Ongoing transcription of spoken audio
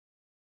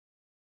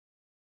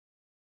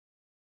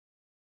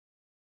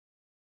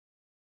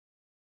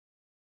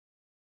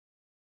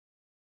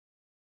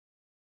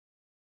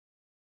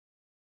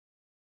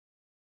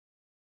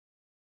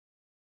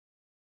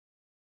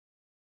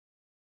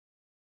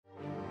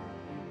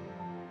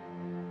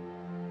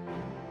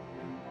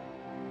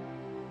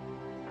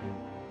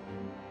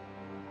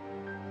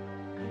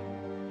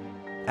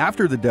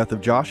After the death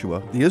of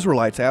Joshua, the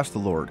Israelites asked the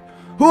Lord,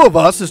 "Who of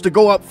us is to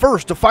go up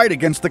first to fight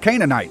against the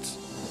Canaanites?"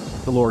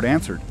 The Lord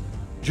answered,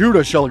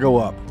 "Judah shall go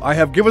up. I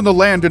have given the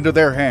land into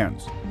their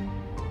hands."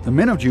 The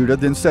men of Judah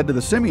then said to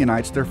the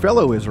Simeonites, their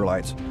fellow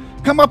Israelites,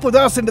 "Come up with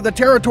us into the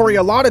territory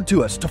allotted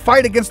to us to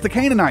fight against the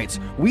Canaanites.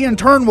 We in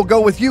turn will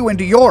go with you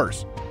into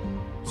yours."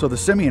 So the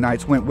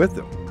Simeonites went with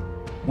them.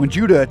 When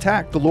Judah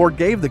attacked, the Lord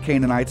gave the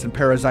Canaanites and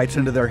Perizzites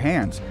into their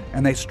hands,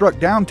 and they struck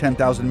down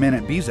 10,000 men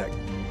at Bezek.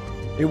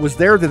 It was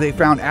there that they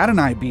found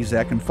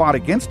Adonai-Bezek and fought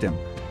against him,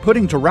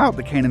 putting to rout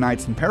the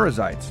Canaanites and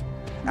Perizzites.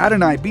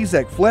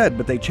 Adonai-Bezek fled,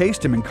 but they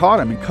chased him and caught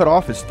him and cut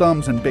off his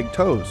thumbs and big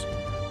toes.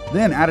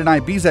 Then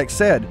Adonai-Bezek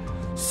said,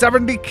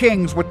 70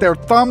 kings with their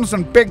thumbs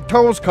and big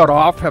toes cut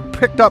off have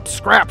picked up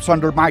scraps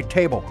under my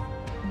table.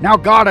 Now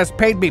God has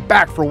paid me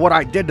back for what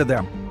I did to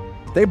them."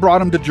 They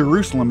brought him to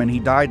Jerusalem, and he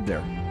died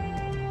there.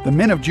 The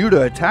men of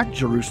Judah attacked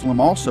Jerusalem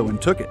also and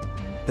took it.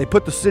 They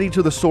put the city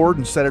to the sword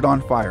and set it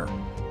on fire.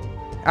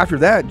 After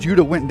that,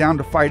 Judah went down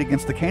to fight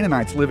against the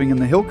Canaanites living in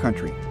the hill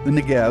country, the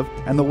Negev,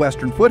 and the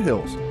western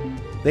foothills.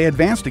 They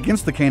advanced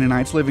against the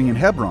Canaanites living in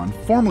Hebron,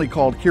 formerly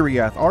called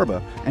Kiriath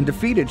Arba, and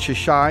defeated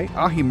Shishai,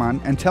 Ahiman,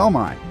 and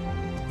Talmai.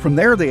 From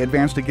there they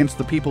advanced against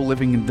the people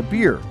living in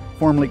Debir,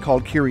 formerly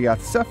called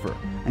Kiriath Sefer,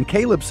 and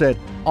Caleb said,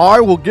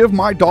 "I will give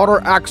my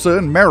daughter Achsah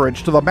in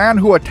marriage to the man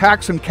who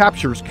attacks and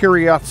captures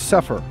Kiriath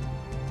Sefer."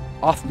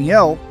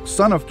 Othniel,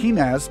 son of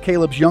Kenaz,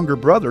 Caleb's younger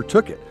brother,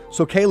 took it,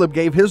 so Caleb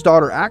gave his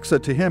daughter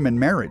Achsah to him in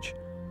marriage.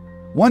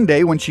 One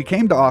day when she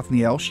came to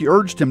Othniel, she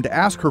urged him to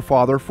ask her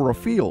father for a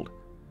field.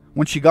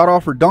 When she got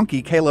off her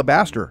donkey, Caleb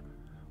asked her,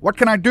 "What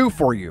can I do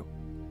for you?"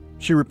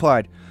 She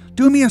replied,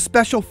 "Do me a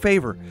special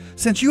favor.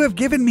 Since you have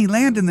given me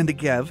land in the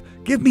Negev,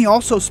 give me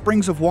also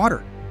springs of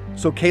water."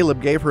 So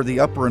Caleb gave her the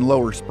upper and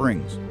lower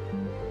springs.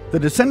 The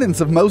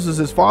descendants of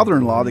Moses'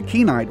 father-in-law, the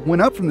Kenite,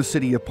 went up from the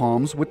city of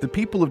palms with the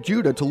people of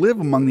Judah to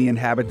live among the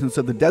inhabitants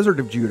of the desert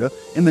of Judah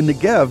in the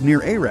Negev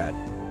near Arad.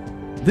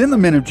 Then the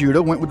men of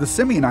Judah went with the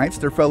Simeonites,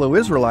 their fellow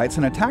Israelites,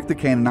 and attacked the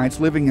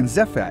Canaanites living in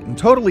Zephat and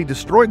totally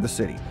destroyed the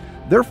city.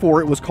 Therefore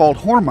it was called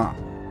Hormah.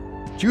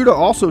 Judah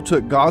also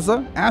took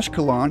Gaza,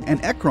 Ashkelon,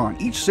 and Ekron,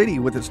 each city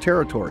with its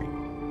territory.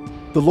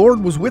 The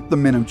Lord was with the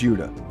men of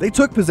Judah. They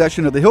took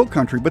possession of the hill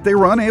country, but they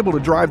were unable to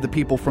drive the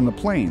people from the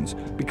plains,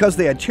 because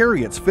they had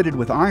chariots fitted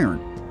with iron.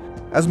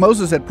 As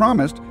Moses had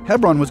promised,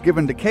 Hebron was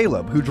given to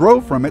Caleb, who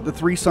drove from it the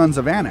 3 sons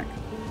of Anak.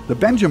 The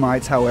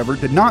Benjamites, however,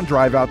 did not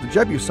drive out the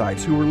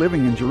Jebusites who were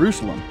living in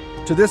Jerusalem.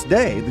 To this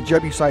day, the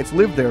Jebusites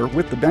live there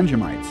with the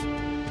Benjamites.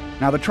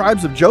 Now the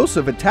tribes of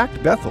Joseph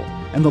attacked Bethel,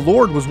 and the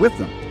Lord was with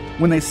them.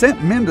 When they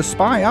sent men to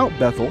spy out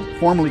Bethel,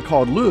 formerly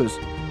called Luz,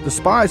 the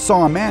spies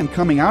saw a man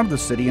coming out of the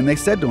city, and they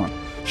said to him,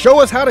 "Show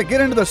us how to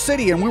get into the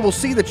city, and we will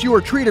see that you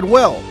are treated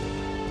well."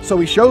 So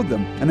he showed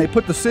them, and they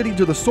put the city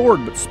to the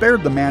sword, but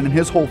spared the man and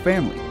his whole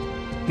family.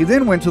 He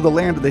then went to the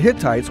land of the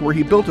Hittites, where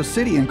he built a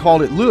city and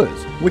called it Luz,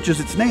 which is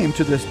its name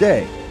to this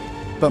day.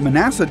 But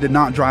Manasseh did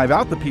not drive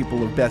out the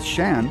people of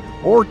Beth-shan,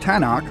 or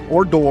Tanakh,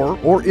 or Dor,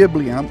 or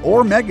Ibleam,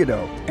 or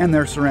Megiddo, and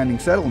their surrounding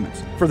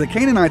settlements, for the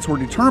Canaanites were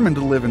determined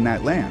to live in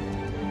that land.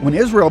 When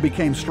Israel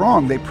became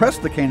strong, they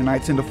pressed the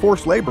Canaanites into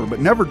forced labor,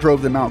 but never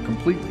drove them out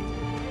completely.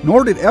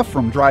 Nor did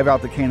Ephraim drive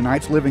out the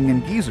Canaanites living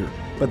in Gezer,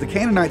 but the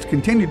Canaanites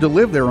continued to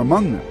live there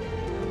among them.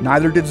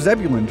 Neither did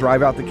Zebulun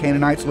drive out the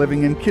Canaanites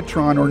living in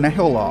Kitron or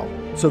Nahalal.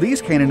 So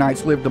these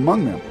Canaanites lived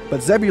among them,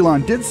 but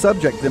Zebulun did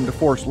subject them to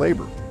forced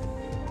labor.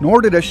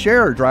 Nor did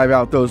Asher drive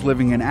out those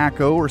living in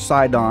Akko or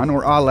Sidon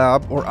or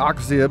Alab or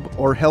Achzib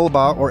or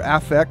Helba or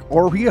Aphek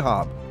or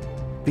Rehob.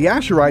 The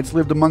Asherites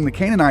lived among the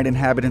Canaanite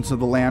inhabitants of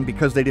the land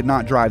because they did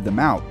not drive them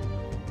out.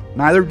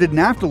 Neither did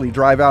Naphtali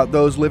drive out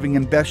those living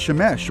in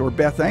Beth-Shemesh or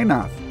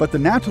Beth-Anath, but the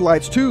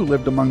Naphtalites too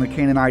lived among the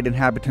Canaanite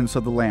inhabitants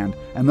of the land,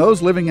 and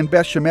those living in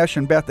Beth-Shemesh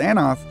and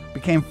Beth-Anath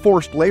became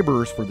forced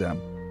laborers for them.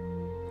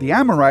 The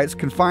Amorites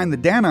confined the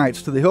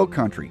Danites to the hill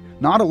country,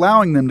 not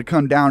allowing them to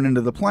come down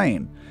into the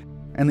plain.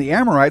 And the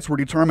Amorites were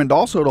determined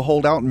also to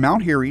hold out in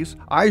Mount Heres,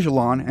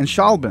 Aijalon, and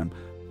Shalbim.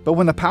 But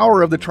when the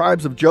power of the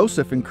tribes of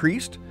Joseph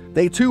increased,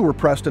 they too were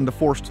pressed into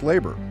forced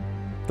labor.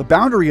 The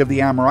boundary of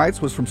the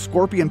Amorites was from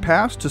Scorpion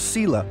Pass to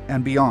Selah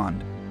and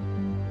beyond.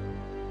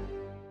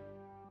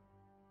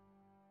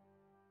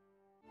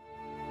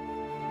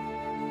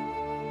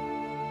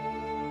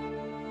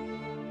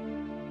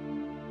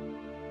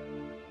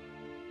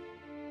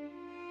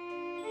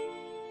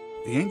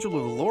 The angel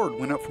of the Lord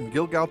went up from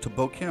Gilgal to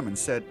Bochim and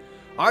said,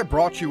 "I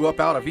brought you up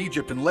out of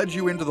Egypt and led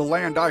you into the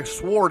land I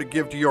swore to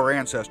give to your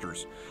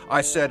ancestors.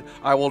 I said,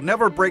 I will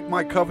never break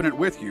my covenant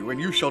with you, and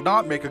you shall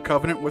not make a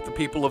covenant with the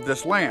people of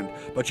this land,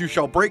 but you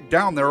shall break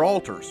down their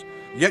altars.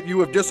 Yet you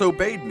have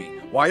disobeyed me.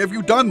 Why have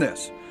you done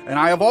this? And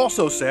I have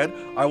also said,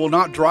 I will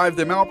not drive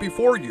them out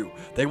before you.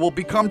 They will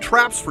become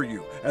traps for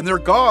you, and their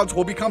gods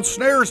will become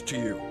snares to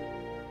you."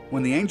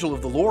 When the angel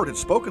of the Lord had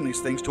spoken these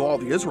things to all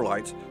the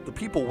Israelites, the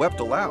people wept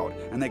aloud,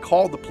 and they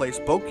called the place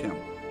Bochim.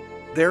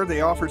 There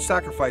they offered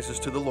sacrifices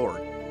to the Lord.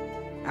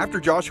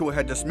 After Joshua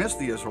had dismissed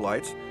the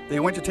Israelites,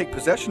 they went to take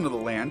possession of the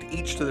land,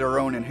 each to their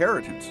own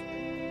inheritance.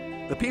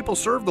 The people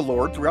served the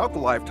Lord throughout the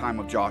lifetime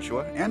of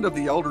Joshua and of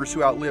the elders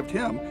who outlived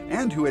him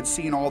and who had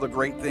seen all the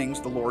great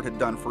things the Lord had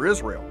done for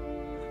Israel.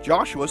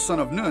 Joshua, son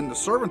of Nun, the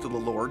servant of the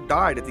Lord,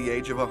 died at the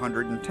age of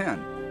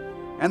 110.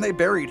 And they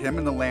buried him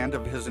in the land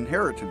of his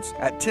inheritance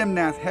at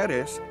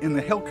Timnath-Heres in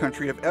the hill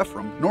country of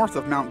Ephraim, north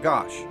of Mount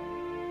Gosh.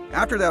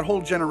 After that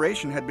whole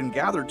generation had been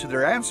gathered to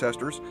their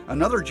ancestors,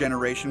 another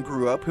generation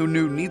grew up who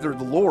knew neither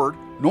the Lord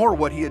nor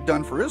what he had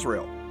done for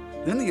Israel.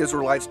 Then the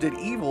Israelites did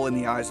evil in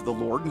the eyes of the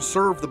Lord and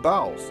served the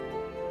Baals.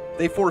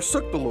 They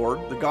forsook the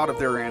Lord, the God of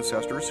their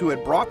ancestors, who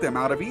had brought them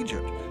out of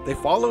Egypt. They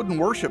followed and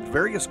worshipped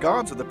various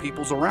gods of the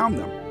peoples around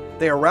them.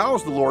 They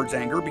aroused the Lord's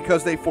anger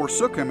because they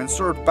forsook him and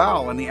served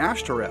Baal and the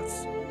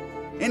Ashtoreths.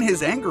 In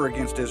his anger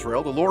against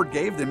Israel, the Lord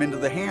gave them into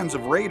the hands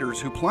of raiders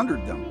who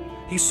plundered them.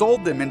 He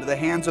sold them into the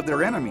hands of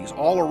their enemies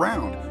all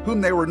around,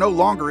 whom they were no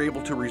longer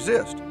able to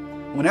resist.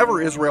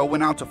 Whenever Israel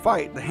went out to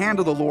fight, the hand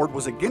of the Lord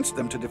was against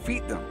them to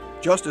defeat them,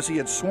 just as he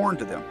had sworn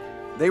to them.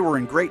 They were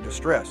in great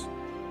distress.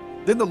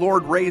 Then the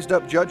Lord raised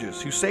up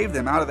judges who saved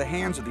them out of the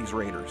hands of these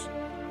raiders.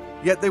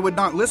 Yet they would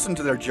not listen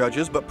to their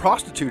judges, but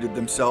prostituted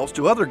themselves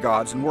to other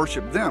gods and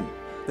worshipped them.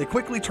 They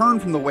quickly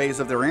turned from the ways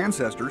of their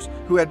ancestors,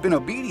 who had been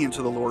obedient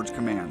to the Lord's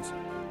commands.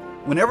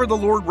 Whenever the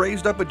Lord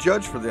raised up a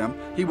judge for them,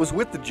 he was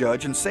with the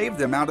judge and saved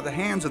them out of the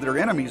hands of their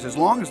enemies as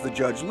long as the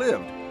judge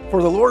lived.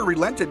 For the Lord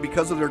relented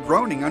because of their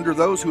groaning under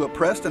those who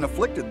oppressed and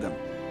afflicted them.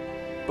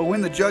 But when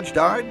the judge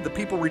died, the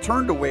people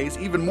returned to ways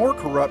even more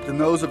corrupt than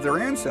those of their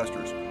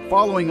ancestors,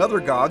 following other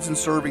gods and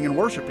serving and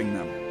worshiping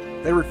them.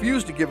 They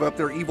refused to give up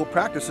their evil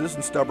practices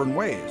and stubborn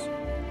ways.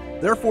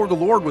 Therefore the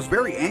Lord was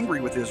very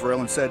angry with Israel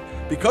and said,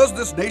 "Because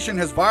this nation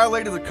has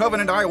violated the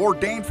covenant I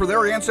ordained for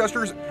their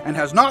ancestors and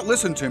has not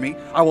listened to me,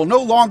 I will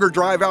no longer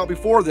drive out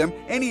before them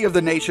any of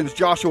the nations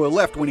Joshua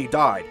left when he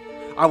died.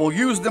 I will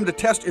use them to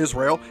test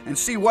Israel and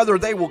see whether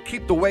they will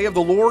keep the way of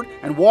the Lord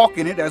and walk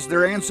in it as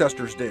their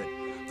ancestors did."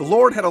 The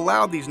Lord had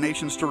allowed these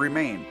nations to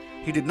remain.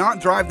 He did not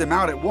drive them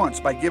out at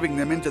once by giving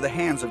them into the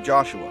hands of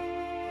Joshua.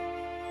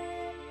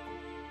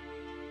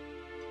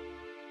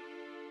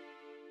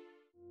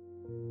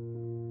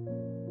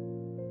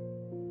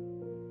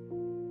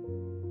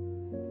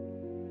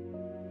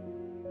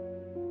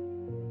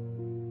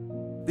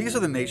 These are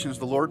the nations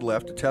the Lord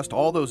left to test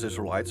all those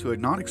Israelites who had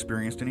not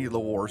experienced any of the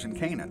wars in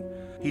Canaan.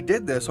 He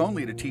did this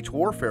only to teach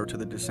warfare to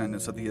the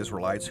descendants of the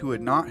Israelites who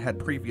had not had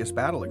previous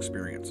battle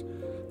experience.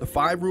 The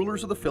 5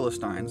 rulers of the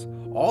Philistines,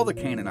 all the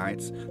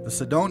Canaanites, the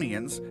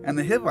Sidonians, and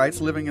the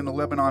Hivites living in the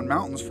Lebanon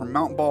mountains from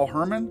Mount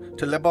Baal-Hermon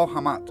to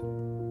Lebo-Hamath.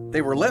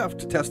 They were left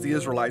to test the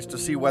Israelites to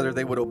see whether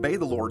they would obey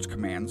the Lord's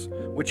commands,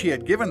 which he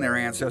had given their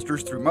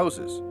ancestors through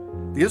Moses.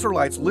 The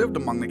Israelites lived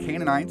among the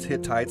Canaanites,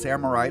 Hittites,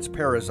 Amorites,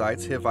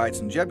 Perizzites,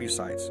 Hivites, and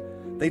Jebusites.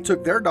 They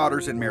took their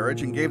daughters in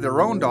marriage and gave their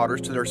own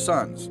daughters to their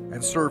sons,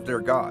 and served their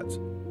gods.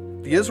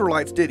 The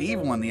Israelites did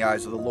evil in the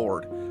eyes of the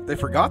Lord. They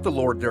forgot the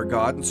Lord their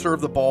God and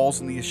served the Baals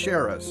and the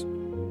Asherahs.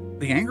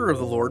 The anger of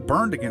the Lord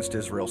burned against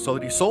Israel, so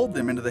that he sold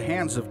them into the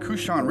hands of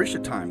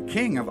Cushan-Rishathaim,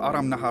 king of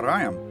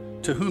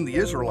Aram-Naharaim, to whom the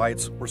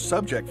Israelites were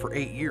subject for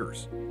 8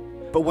 years.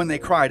 But when they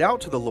cried out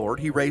to the Lord,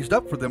 he raised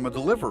up for them a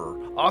deliverer,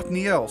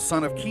 Othniel,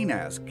 son of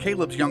Kenaz,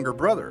 Caleb's younger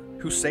brother,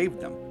 who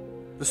saved them.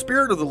 The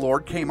Spirit of the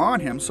Lord came on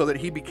him so that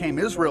he became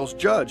Israel's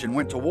judge and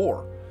went to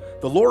war.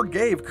 The Lord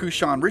gave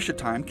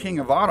Cushan-Rishathaim, king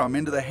of Aram,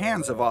 into the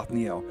hands of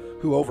Othniel,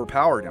 who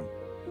overpowered him.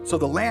 So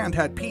the land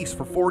had peace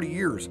for 40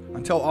 years,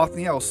 until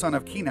Othniel, son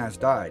of Kenaz,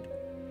 died.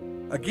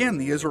 Again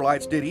the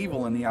Israelites did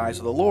evil in the eyes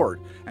of the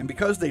Lord, and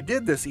because they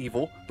did this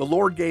evil, the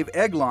Lord gave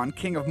Eglon,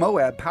 king of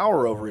Moab,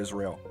 power over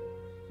Israel.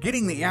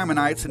 Getting the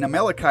Ammonites and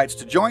Amalekites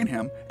to join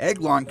him,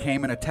 Eglon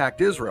came and attacked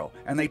Israel,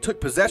 and they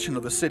took possession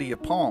of the city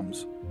of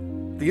palms.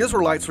 The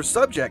Israelites were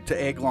subject to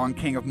Eglon,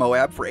 king of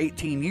Moab, for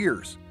 18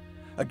 years.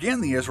 Again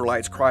the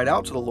Israelites cried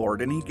out to the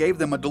Lord, and he gave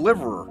them a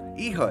deliverer,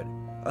 Ehud,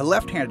 a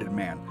left-handed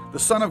man, the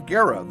son of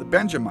Gera, the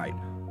Benjamite.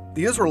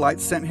 The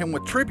Israelites sent him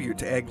with tribute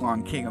to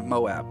Eglon, king of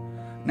Moab.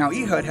 Now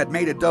Ehud had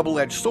made a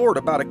double-edged sword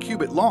about a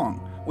cubit long,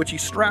 which he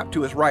strapped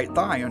to his right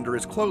thigh under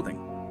his clothing.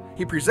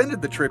 He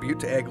presented the tribute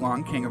to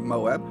Eglon, king of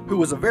Moab, who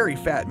was a very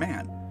fat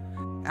man.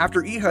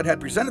 After Ehud had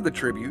presented the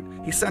tribute,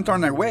 he sent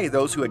on their way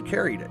those who had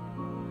carried it.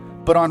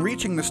 But on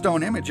reaching the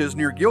stone images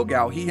near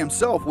Gilgal, he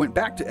himself went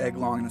back to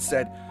Eglon and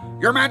said,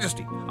 "Your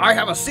Majesty, I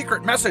have a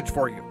secret message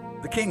for you."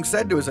 The king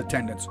said to his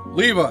attendants,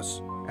 "Leave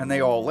us," and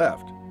they all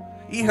left.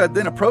 Ehud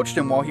then approached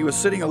him while he was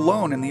sitting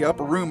alone in the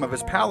upper room of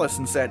his palace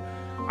and said,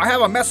 "I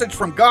have a message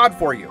from God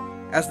for you."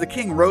 As the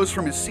king rose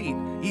from his seat,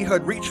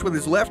 Ehud reached with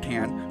his left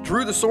hand,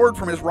 drew the sword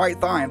from his right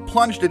thigh, and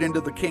plunged it into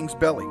the king's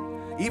belly.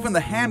 Even the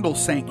handle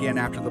sank in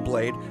after the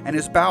blade, and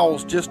his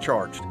bowels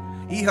discharged.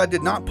 Ehud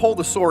did not pull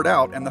the sword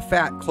out, and the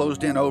fat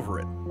closed in over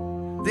it.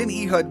 Then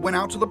Ehud went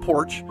out to the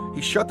porch,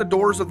 he shut the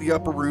doors of the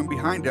upper room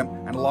behind him,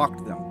 and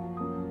locked them.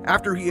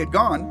 After he had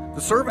gone,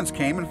 the servants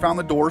came and found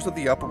the doors of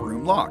the upper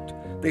room locked.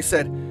 They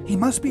said, "He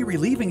must be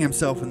relieving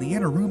himself in the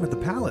inner room of the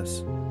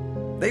palace."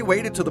 They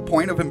waited to the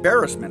point of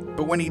embarrassment,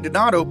 but when he did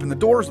not open the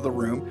doors of the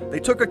room, they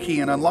took a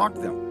key and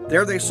unlocked them.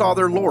 There they saw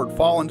their lord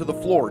fall into the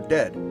floor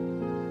dead.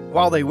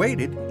 While they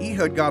waited,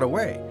 Ehud got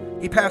away.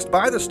 He passed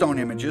by the stone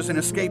images and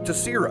escaped to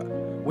Seirah.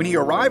 When he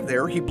arrived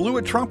there, he blew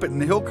a trumpet in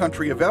the hill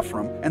country of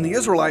Ephraim, and the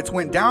Israelites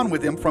went down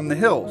with him from the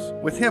hills,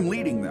 with him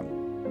leading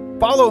them.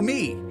 "Follow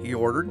me," he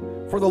ordered,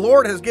 "for the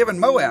Lord has given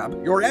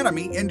Moab, your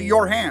enemy, into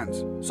your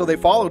hands." So they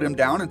followed him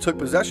down and took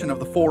possession of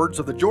the fords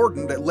of the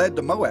Jordan that led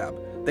to Moab.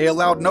 They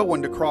allowed no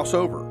one to cross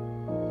over.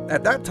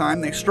 At that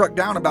time they struck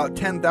down about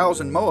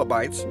 10,000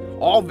 Moabites,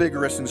 all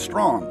vigorous and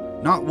strong.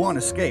 Not one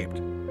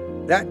escaped.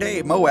 That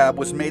day Moab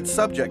was made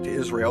subject to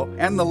Israel,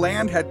 and the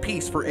land had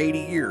peace for 80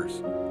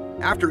 years.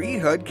 After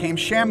Ehud came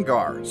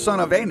Shamgar, son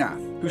of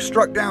Anath, who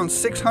struck down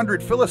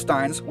 600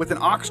 Philistines with an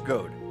ox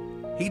goad.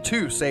 He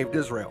too saved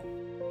Israel.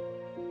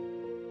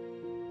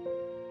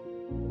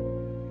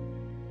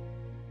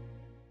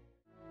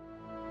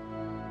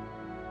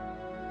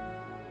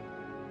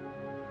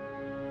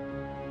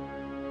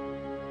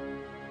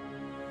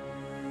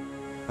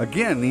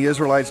 Again, the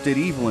Israelites did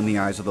evil in the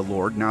eyes of the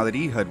Lord now that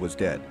Ehud was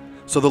dead.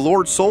 So the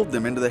Lord sold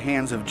them into the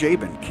hands of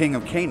Jabin, king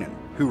of Canaan,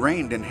 who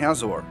reigned in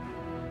Hazor.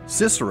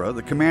 Sisera,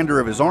 the commander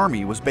of his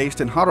army, was based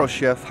in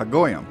Harosheth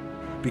Hagoyim.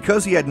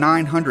 Because he had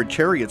 900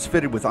 chariots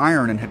fitted with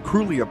iron and had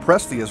cruelly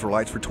oppressed the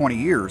Israelites for 20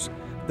 years,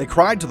 they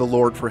cried to the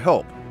Lord for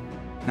help.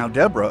 Now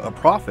Deborah, a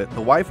prophet,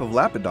 the wife of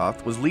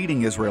Lapidoth, was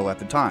leading Israel at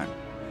the time.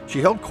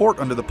 She held court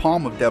under the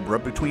palm of Deborah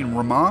between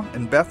Ramah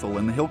and Bethel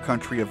in the hill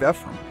country of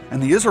Ephraim,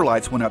 and the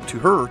Israelites went up to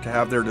her to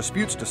have their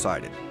disputes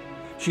decided.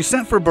 She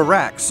sent for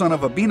Barak, son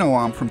of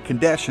Abinoam from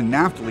Kadesh in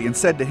Naphtali, and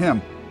said to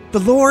him, "The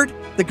Lord,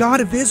 the God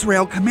of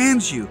Israel,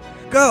 commands you,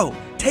 go,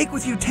 take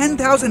with you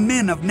 10,000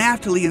 men of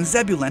Naphtali and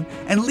Zebulun,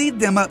 and lead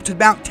them up to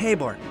Mount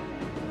Tabor.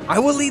 I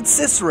will lead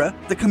Sisera,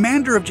 the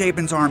commander of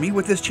Jabin's army,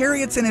 with his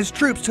chariots and his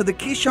troops to the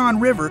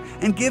Kishon River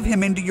and give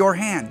him into your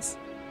hands."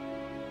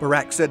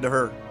 Barak said to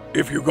her,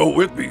 "If you go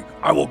with me,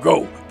 I will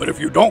go, but if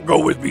you don't go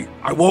with me,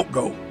 I won't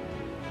go."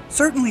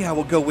 "Certainly I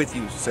will go with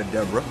you," said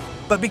Deborah,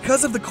 "but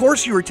because of the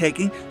course you are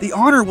taking, the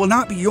honor will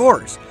not be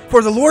yours,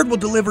 for the Lord will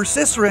deliver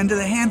Sisera into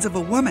the hands of a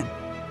woman."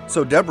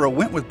 So Deborah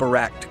went with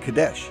Barak to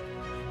Kadesh.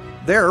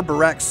 There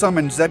Barak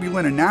summoned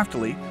Zebulun and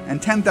Naphtali,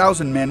 and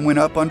 10,000 men went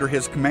up under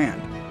his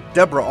command.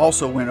 Deborah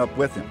also went up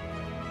with him.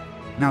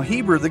 Now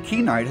Heber the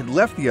Kenite had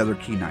left the other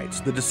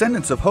Kenites, the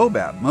descendants of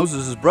Hobab,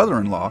 Moses'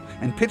 brother-in-law,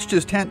 and pitched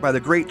his tent by the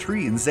great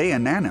tree in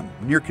Zaanannim,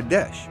 near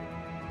Kadesh.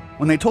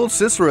 When they told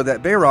Sisera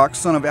that Barak,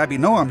 son of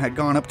Abinoam, had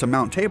gone up to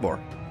Mount Tabor,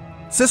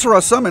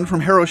 Sisera summoned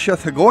from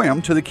Harosheth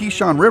Hagoyim to the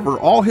Kishon River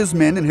all his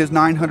men and his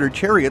 900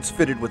 chariots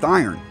fitted with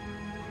iron.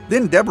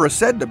 Then Deborah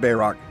said to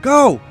Barak,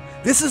 "Go!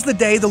 This is the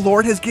day the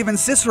Lord has given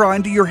Sisera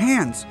into your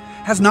hands.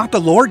 Has not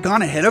the Lord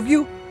gone ahead of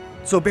you?"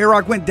 So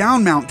Barak went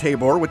down Mount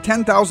Tabor with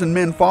 10,000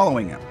 men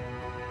following him.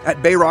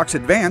 At Barak's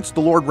advance, the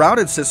Lord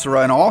routed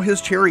Sisera and all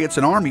his chariots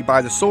and army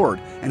by the sword,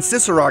 and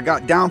Sisera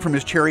got down from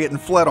his chariot and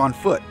fled on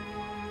foot.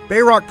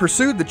 Barak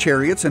pursued the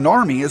chariots and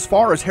army as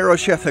far as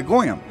Harosheth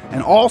Hagoyim,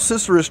 and all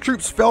Sisera's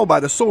troops fell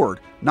by the sword.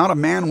 Not a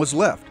man was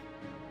left.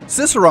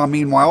 Sisera,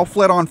 meanwhile,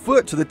 fled on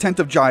foot to the tent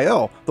of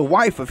Jael, the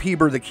wife of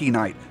Heber the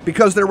Kenite,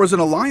 because there was an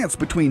alliance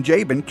between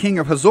Jabin, king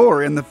of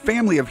Hazor, and the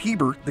family of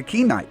Heber the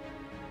Kenite.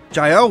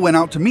 Jael went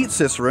out to meet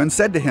Sisera and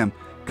said to him,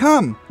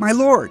 "Come, my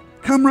lord,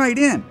 come right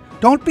in.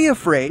 Don't be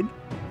afraid."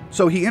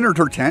 So he entered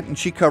her tent, and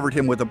she covered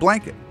him with a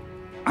blanket.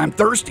 "I'm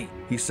thirsty,"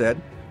 he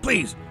said.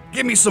 "Please,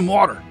 give me some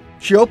water."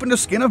 She opened a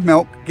skin of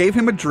milk, gave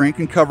him a drink,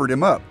 and covered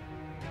him up.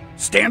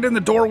 "Stand in the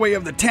doorway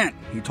of the tent,"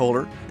 he told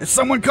her. "If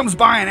someone comes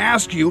by and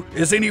asks you,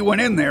 'Is anyone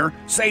in there?'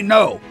 say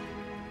no."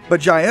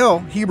 But Jael,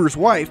 Heber's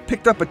wife,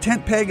 picked up a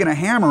tent peg and a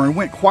hammer and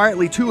went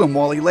quietly to him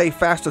while he lay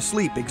fast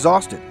asleep,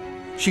 exhausted.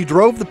 She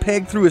drove the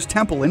peg through his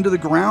temple into the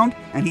ground,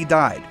 and he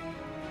died.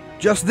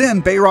 Just then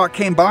Barak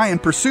came by in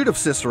pursuit of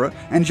Sisera,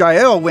 and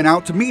Jael went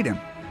out to meet him.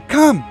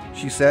 "Come,"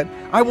 she said,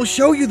 "I will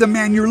show you the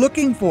man you're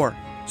looking for."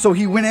 So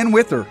he went in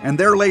with her, and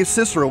there lay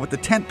Sisera with the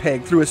tent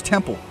peg through his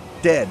temple,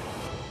 dead.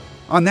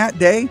 On that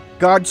day,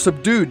 God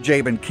subdued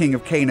Jabin, king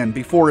of Canaan,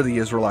 before the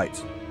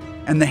Israelites.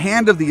 And the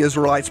hand of the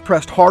Israelites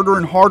pressed harder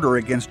and harder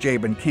against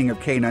Jabin, king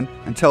of Canaan,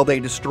 until they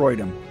destroyed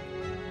him.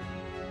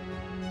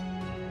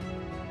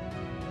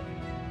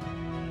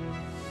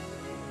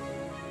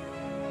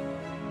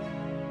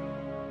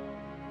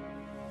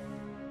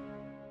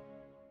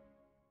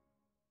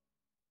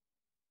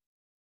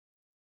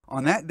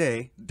 On that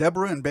day,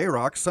 Deborah and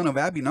Barak, son of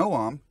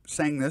Abinoam,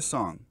 sang this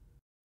song.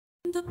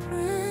 The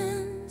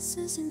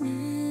princes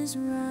in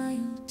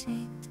Israel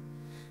take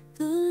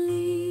the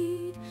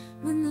lead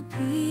when the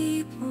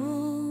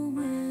people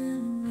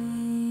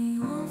willingly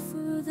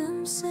offer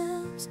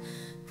themselves.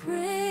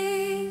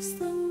 Praise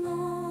the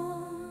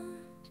Lord.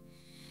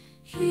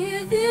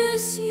 Hear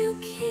this, you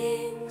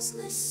kings,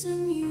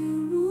 listen,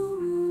 you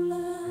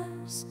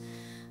rulers.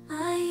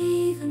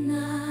 Even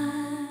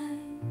I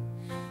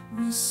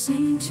will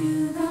sing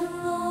to the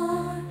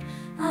Lord.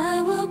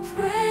 I will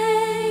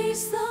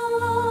praise the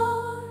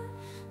Lord,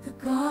 the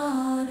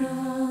God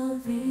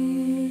of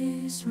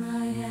Israel,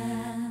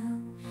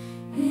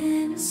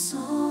 in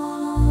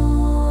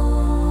song.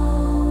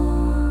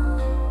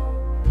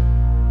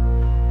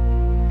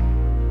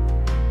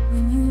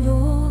 When you,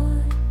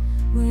 Lord,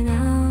 went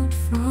out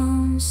from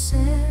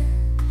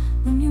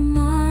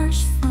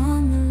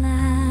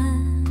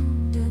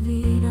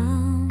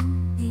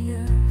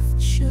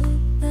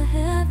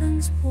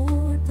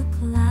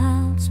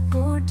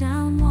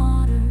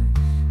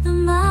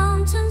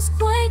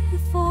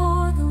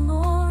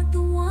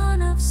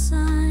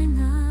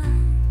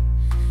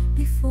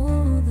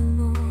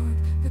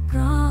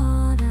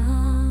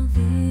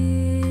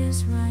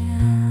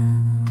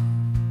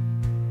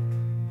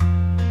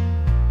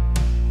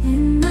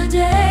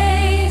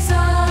days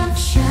of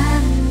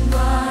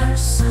Shamgar,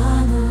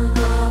 son of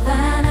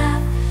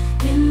Avanah,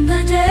 in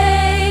the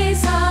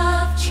days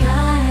of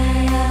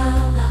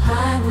Jael, the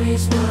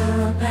highways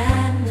were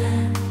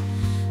abandoned.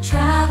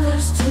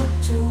 Travelers took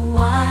to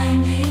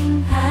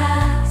winding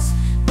paths.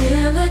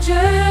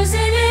 Villagers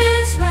in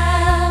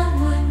Israel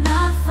would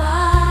not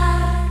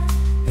fight.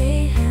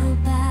 They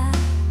held back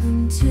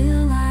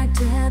until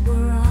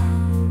Deborah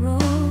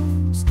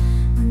arose,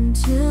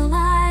 until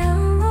I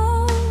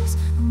arose,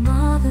 a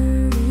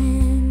mother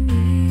in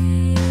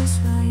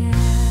Israel.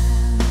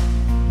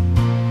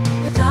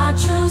 But God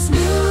chose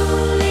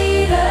new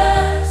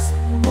leaders,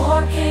 and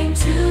war came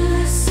to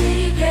the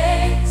city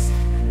gates.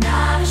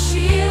 Not a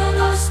shield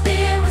or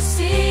spear was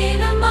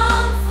seen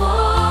among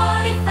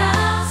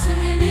 40,000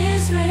 in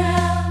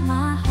Israel.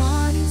 My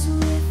heart is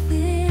with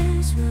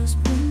Israel's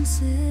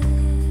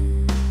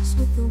princes,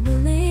 with the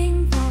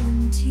willing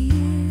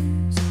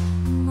volunteers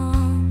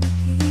among the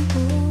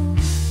people.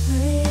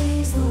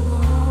 Praise the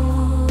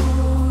Lord.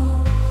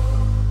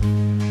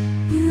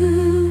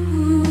 You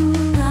who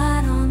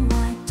ride on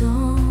white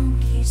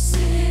donkeys,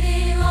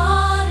 sitting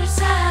on your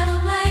saddle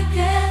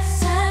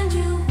blankets, and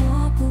you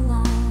walk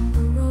along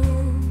the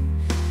road.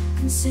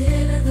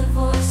 Consider the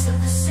voice of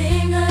the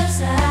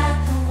singers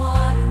at the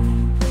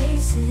watering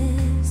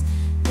places.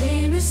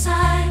 They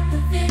recite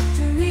the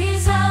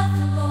victories of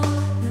the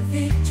Lord, the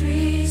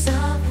victories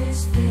of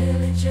His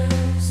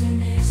villagers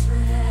in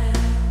Israel.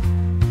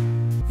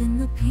 Then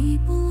the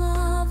people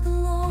of the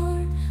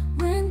Lord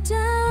went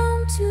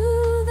down to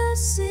the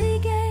city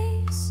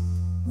gates.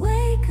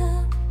 Wake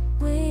up,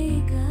 Deborah.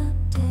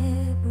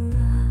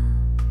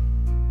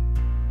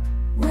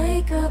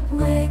 Wake up,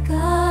 break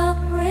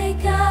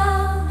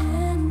out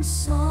in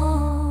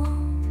song.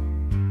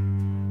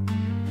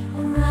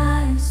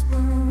 Arise,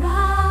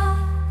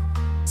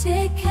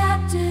 take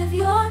captive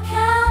your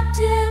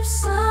captive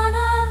son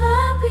of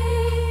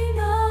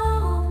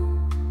Abinadab.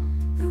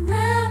 The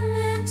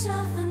remnant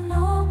of the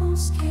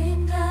nobles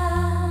came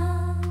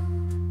down.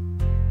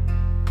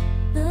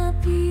 The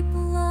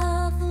people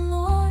of the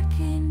Lord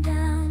came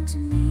down to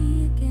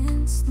me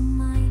against the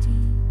mighty.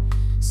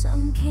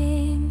 Some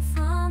came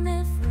from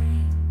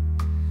Ephraim,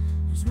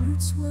 whose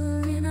roots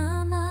were in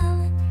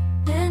Amalek.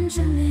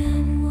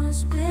 Benjamin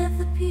was with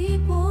the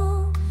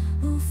people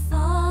who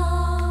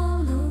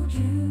followed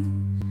you.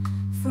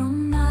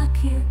 From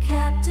Machir,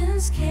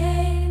 captains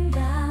came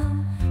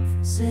down.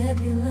 From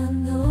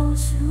Zebulun,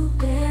 those who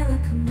bear a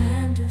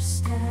commander's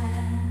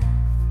staff.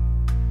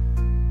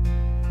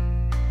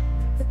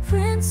 The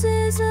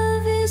princes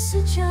of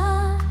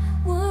Issachar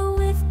were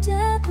with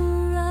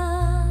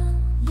Deborah.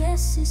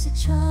 Yes,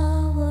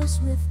 Issachar was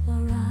with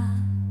Barak,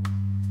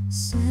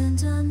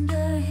 sent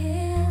under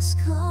his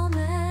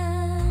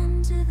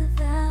command to the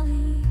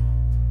valley.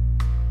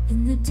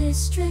 In the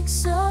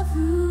districts of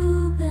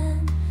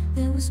Reuben,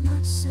 there was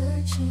much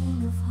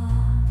searching of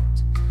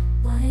heart.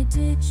 Why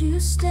did you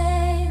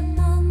stay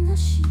among the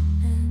sheep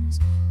pens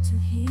to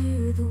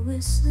hear the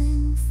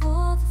whistling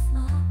for the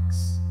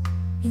flocks?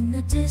 In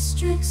the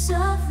districts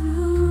of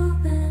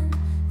Reuben,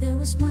 there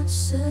was much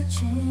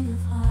searching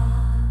of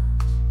heart.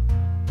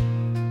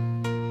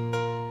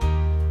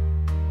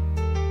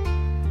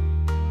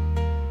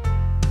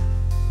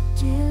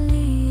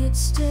 Gilead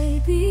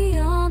stayed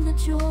beyond the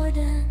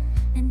Jordan,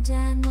 and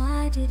Dan,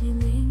 why did he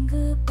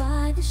linger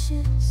by the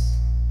ships?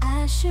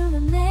 Asher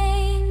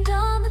remained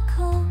on the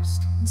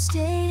coast and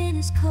stayed in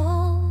his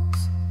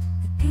coves.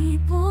 The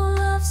people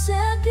of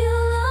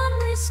Zebulun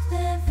risked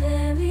their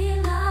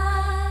very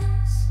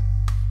lives.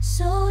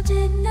 So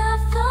did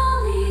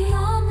Naphtali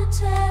on the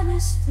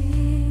terrace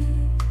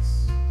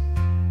fields.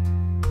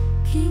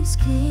 Kings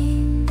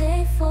came,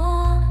 they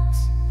fought.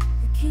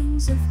 The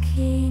kings of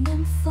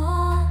Canaan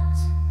fought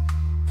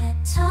at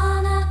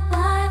Tanakh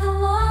by the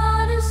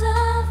waters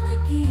of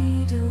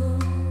Megiddo.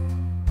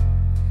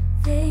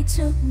 They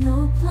took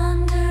no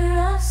plunder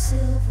of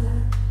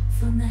silver.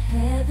 From the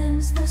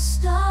heavens the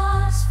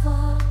stars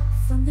fall.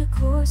 From their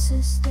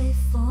courses they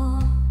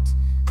fought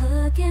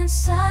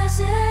against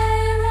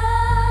Sisera.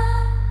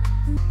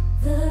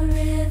 The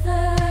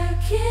river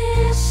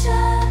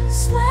Kishon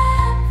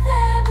swept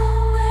them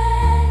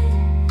away.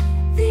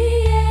 The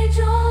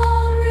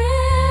age-old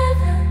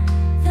river,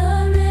 the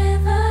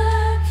river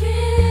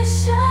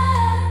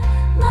Kishon.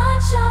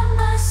 March on,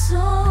 my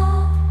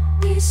soul,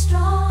 be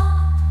strong.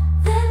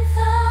 Then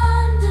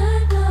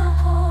thundered the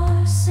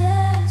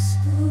horses'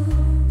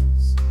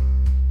 hooves.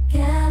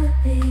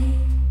 Galloping,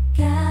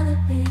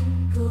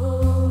 galloping,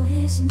 go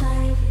his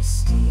mighty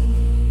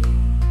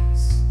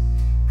steeds.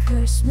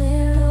 Curse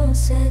Meroe,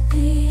 said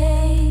the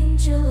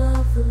angel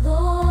of the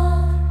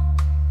Lord.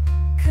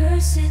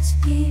 Curse its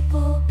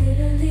people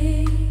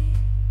bitterly,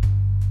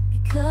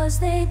 because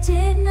they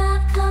did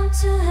not come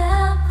to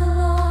help the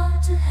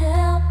Lord, to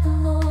help the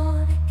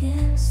Lord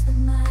against the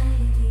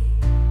mighty.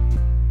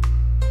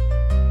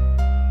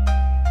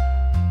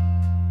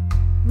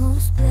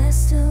 Most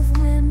blessed of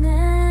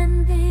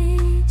women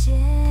be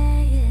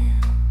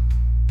Jael,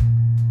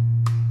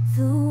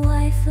 the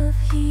wife of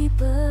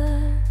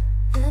Heber,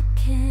 the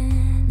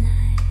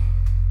Canaanite,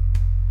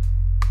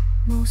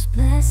 most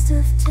blessed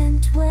of 10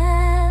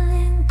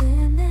 dwelling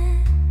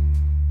women.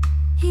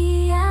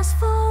 He asked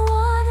for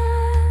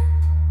water,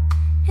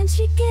 and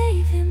she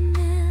gave him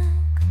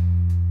milk.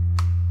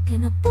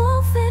 In a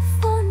bowl fit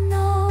for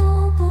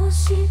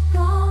nobles, she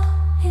brought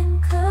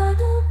him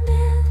curdled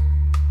milk.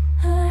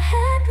 Her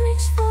hand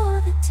reached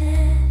for the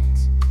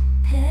tent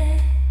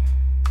peg,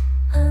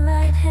 her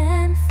right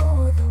hand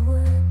for the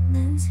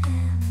workman's hammer.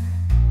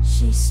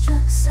 She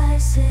struck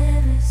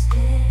Sisera's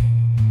head,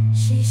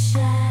 she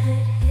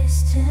shattered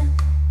his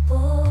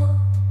temple.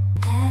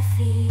 At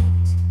feet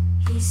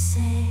he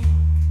sank,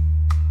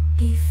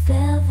 he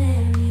fell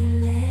very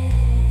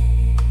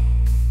late.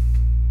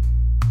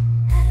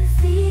 At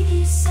her feet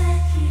he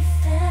sank, he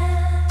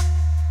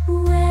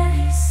fell. Where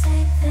he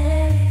sank,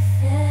 there he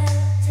fell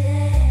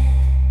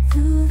dead.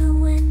 Through the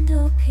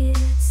window peered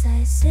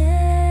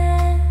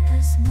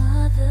Sisera's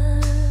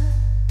mother.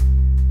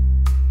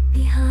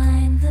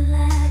 Behind the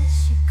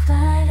lattice she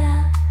cried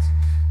out,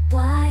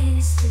 why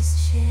is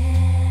his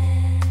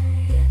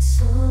chariot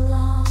so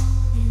long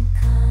in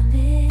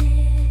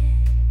coming?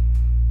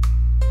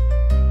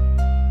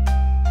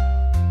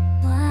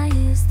 Why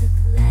is the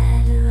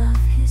ladder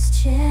of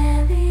his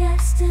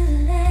chariot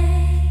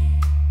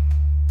delayed?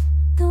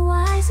 The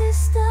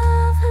wisest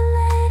of her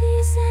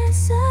ladies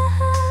answer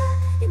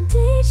her.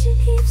 Indeed, she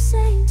keeps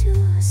saying to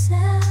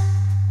herself,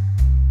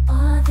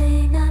 are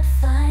they not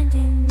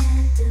finding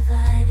and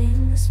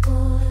dividing the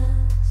spoils?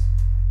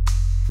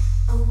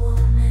 A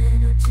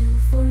woman or two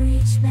for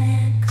each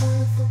man.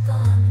 Colorful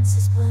garments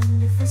is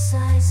plunder for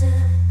Caesar.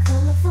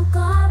 Colorful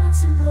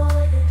garments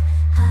embroidered,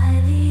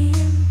 highly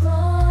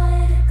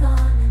embroidered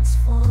garments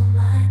for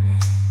my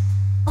man.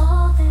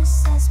 All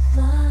this as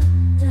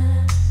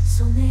plunder,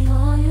 so may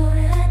all your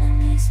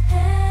enemies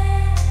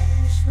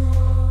perish,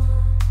 Lord.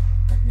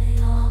 But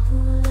may all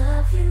who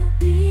love you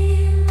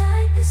be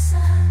like the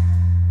sun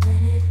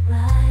when it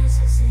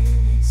rises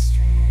in its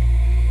strength.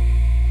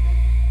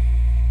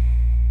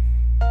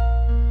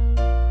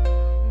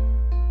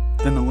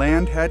 Then the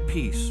land had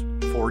peace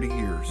 40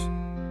 years.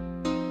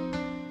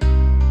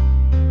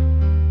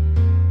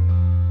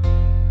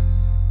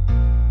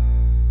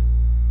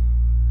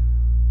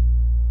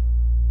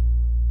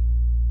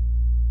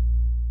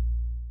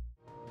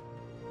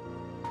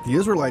 The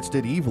Israelites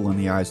did evil in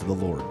the eyes of the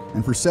Lord,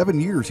 and for 7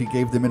 years he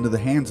gave them into the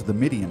hands of the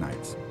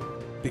Midianites.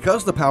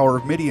 Because the power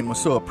of Midian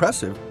was so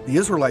oppressive, the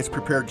Israelites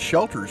prepared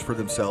shelters for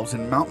themselves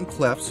in mountain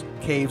clefts,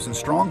 caves, and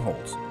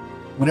strongholds.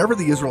 Whenever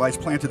the Israelites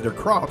planted their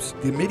crops,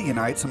 the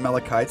Midianites,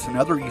 Amalekites, and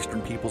other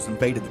eastern peoples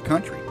invaded the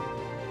country.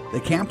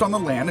 They camped on the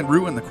land and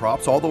ruined the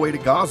crops all the way to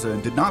Gaza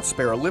and did not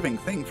spare a living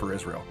thing for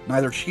Israel,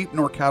 neither sheep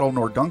nor cattle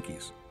nor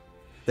donkeys.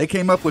 They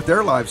came up with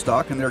their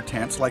livestock and their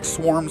tents like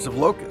swarms of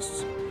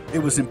locusts.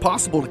 It was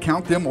impossible to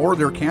count them or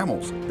their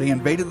camels. They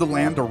invaded the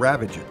land to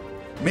ravage it.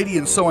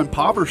 Midian so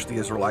impoverished the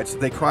Israelites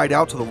that they cried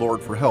out to the Lord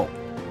for help.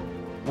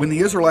 When the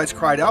Israelites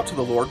cried out to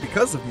the Lord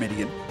because of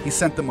Midian, he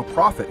sent them a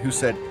prophet who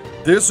said,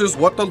 "This is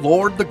what the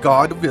Lord, the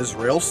God of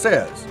Israel,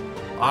 says.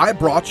 I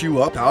brought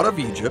you up out of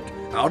Egypt,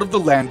 out of the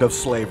land of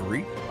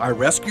slavery. I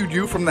rescued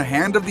you from the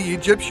hand of the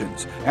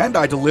Egyptians, and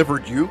I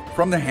delivered you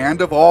from the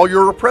hand of all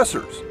your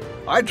oppressors.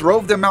 I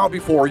drove them out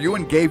before you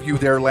and gave you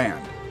their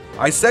land.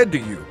 I said to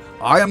you,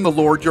 I am the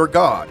Lord your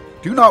God.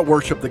 Do not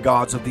worship the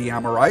gods of the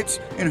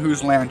Amorites, in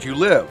whose land you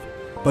live.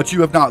 But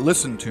you have not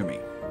listened to me."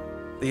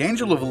 The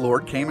angel of the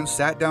Lord came and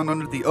sat down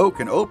under the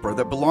oak in Ophrah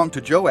that belonged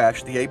to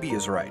Joash the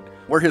Abiezrite,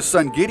 where his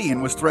son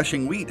Gideon was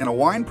threshing wheat in a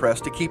winepress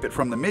to keep it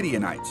from the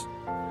Midianites.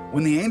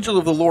 When the angel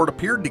of the Lord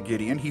appeared to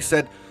Gideon, he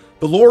said,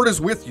 "The Lord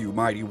is with you,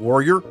 mighty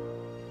warrior."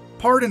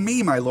 "Pardon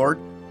me, my lord,"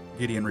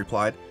 Gideon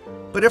replied,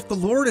 "but if the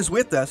Lord is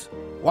with us,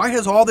 why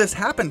has all this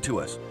happened to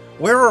us?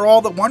 Where are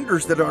all the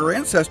wonders that our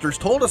ancestors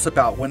told us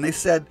about when they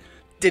said,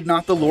 'Did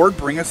not the Lord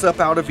bring us up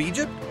out of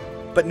Egypt?'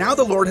 But now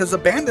the Lord has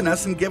abandoned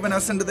us and given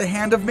us into the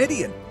hand of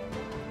Midian."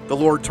 The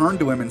Lord turned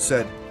to him and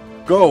said,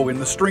 "Go in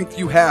the strength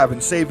you have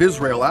and save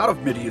Israel out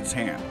of Midian's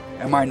hand.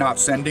 Am I not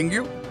sending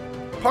you?"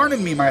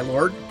 "Pardon me, my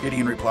lord,"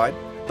 Gideon replied,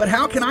 "but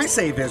how can I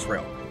save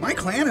Israel? My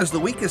clan is the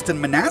weakest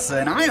in Manasseh,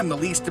 and I am the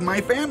least in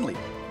my family."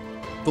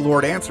 The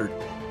Lord answered,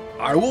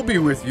 "I will be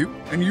with you,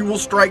 and you will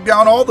strike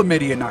down all the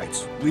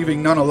Midianites,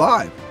 leaving none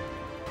alive."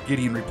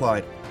 Gideon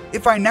replied,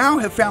 "If I now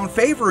have found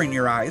favor in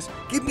your eyes,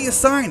 give me a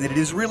sign that it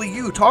is really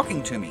you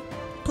talking to me.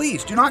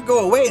 Please do not go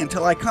away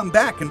until I come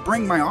back and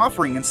bring my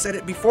offering and set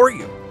it before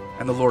you."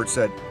 And the Lord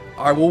said,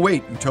 "I will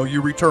wait until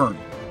you return."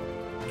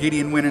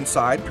 Gideon went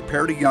inside,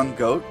 prepared a young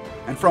goat,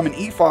 and from an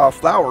ephah of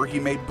flour he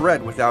made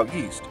bread without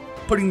yeast.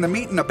 Putting the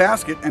meat in a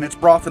basket and its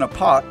broth in a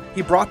pot,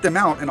 he brought them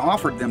out and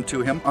offered them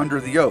to him under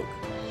the oak.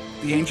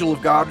 The angel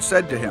of God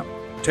said to him,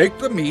 "Take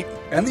the meat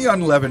and the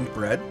unleavened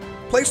bread,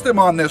 place them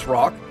on this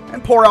rock,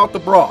 and pour out the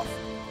broth."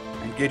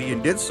 And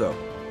Gideon did so.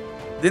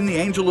 Then the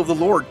angel of the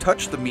Lord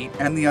touched the meat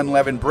and the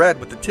unleavened bread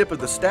with the tip of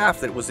the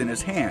staff that was in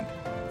his hand.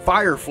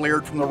 Fire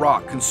flared from the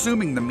rock,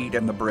 consuming the meat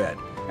and the bread,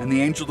 and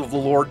the angel of the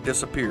Lord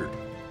disappeared.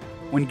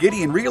 When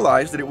Gideon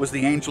realized that it was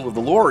the angel of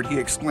the Lord, he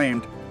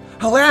exclaimed,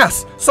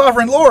 "Alas,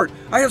 sovereign Lord,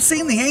 I have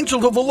seen the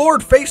angel of the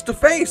Lord face to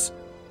face."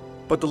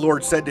 But the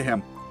Lord said to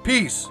him,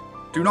 "Peace,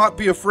 do not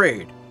be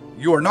afraid.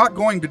 You are not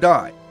going to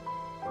die."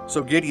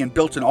 So Gideon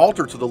built an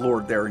altar to the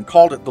Lord there and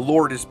called it "The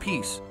Lord is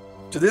Peace."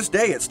 To this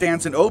day it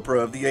stands in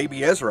Ophrah of the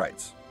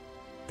Abiezrites.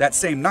 That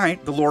same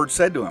night the Lord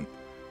said to him,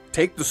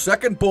 "Take the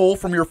second bull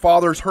from your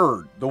father's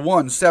herd, the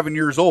one 7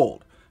 years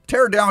old.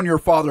 Tear down your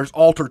father's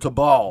altar to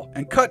Baal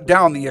and cut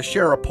down the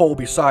Asherah pole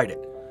beside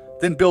it.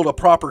 Then build a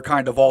proper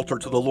kind of altar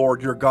to the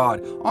Lord your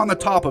God on the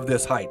top of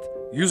this height.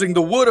 Using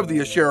the wood of the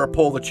Asherah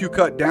pole that you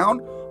cut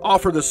down,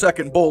 offer the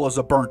second bull as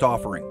a burnt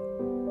offering."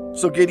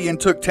 So Gideon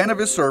took 10 of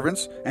his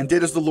servants and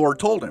did as the Lord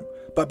told him.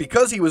 But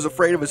because he was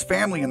afraid of his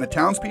family and the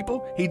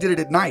townspeople, he did it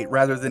at night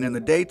rather than in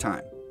the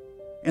daytime.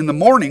 In the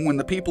morning, when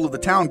the people of the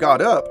town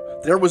got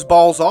up, there was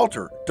Baal's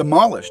altar,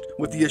 demolished,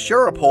 with the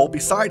Asherah pole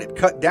beside it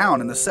cut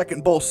down and the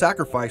second bull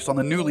sacrificed on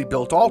the newly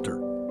built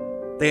altar.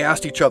 They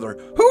asked each other,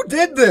 "Who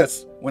did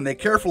this?" When they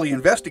carefully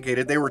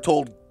investigated, they were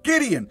told,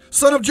 "Gideon,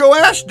 son of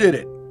Joash, did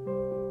it."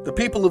 The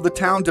people of the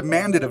town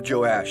demanded of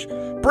Joash,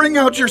 "Bring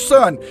out your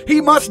son. He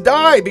must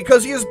die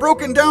because he has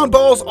broken down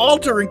Baal's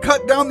altar and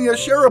cut down the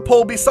Asherah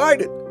pole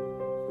beside it."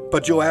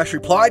 But Joash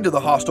replied to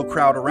the hostile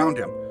crowd around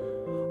him,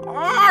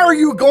 "Are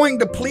you going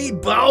to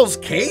plead Baal's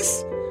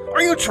case?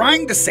 Are you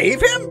trying to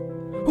save him?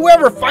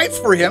 Whoever fights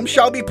for him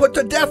shall be put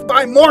to death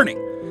by morning.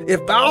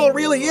 If Baal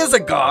really is a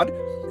god,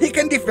 he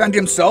can defend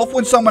himself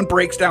when someone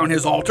breaks down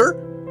his altar."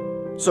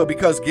 So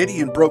because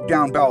Gideon broke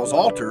down Baal's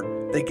altar,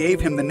 they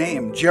gave him the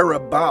name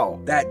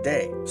Jerub-Baal that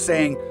day,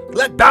 saying,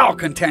 "Let Baal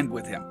contend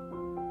with him."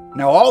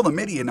 Now all the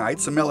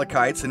Midianites,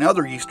 Amalekites, and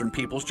other eastern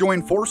peoples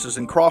joined forces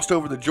and crossed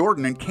over the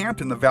Jordan and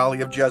camped in the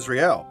valley of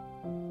Jezreel.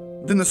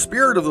 Then the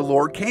Spirit of the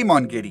Lord came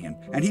on Gideon,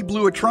 and he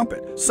blew a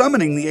trumpet,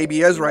 summoning the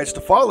Abiezrites to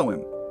follow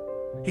him.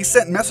 He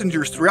sent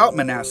messengers throughout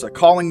Manasseh,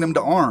 calling them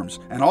to arms,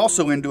 and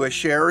also into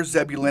Asher,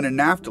 Zebulun, and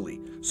Naphtali,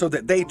 so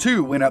that they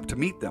too went up to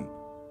meet them.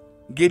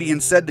 Gideon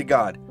said to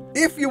God,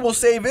 "If you will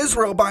save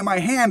Israel by my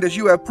hand as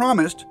you have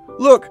promised,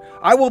 look,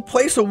 I will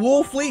place a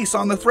wool fleece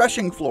on the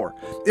threshing floor.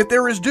 If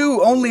there is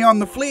dew only on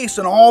the fleece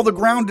and all the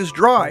ground is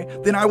dry,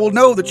 then I will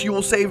know that you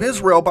will save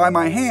Israel by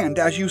my hand,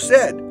 as you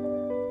said."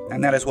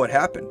 And that is what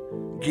happened.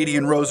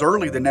 Gideon rose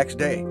early the next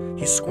day.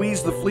 He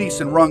squeezed the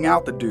fleece and wrung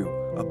out the dew,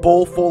 a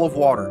bowl full of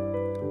water.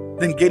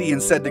 Then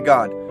Gideon said to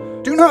God,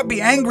 "Do not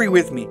be angry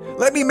with me.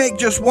 Let me make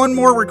just one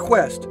more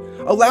request.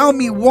 Allow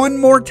me one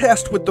more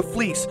test with the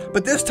fleece,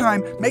 but this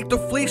time make the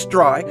fleece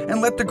dry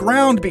and let the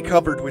ground be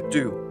covered with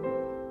dew."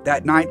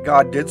 That night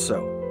God did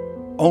so.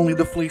 Only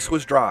the fleece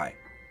was dry.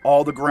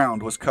 All the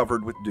ground was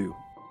covered with dew.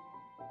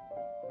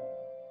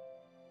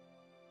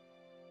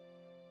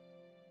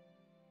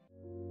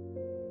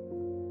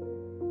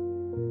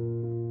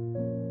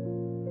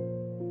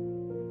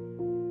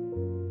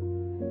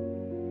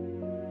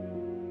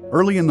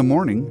 Early in the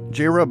morning,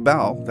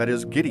 Jerub-Baal, that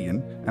is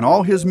Gideon, and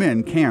all his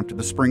men camped at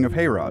the spring of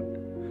Harod.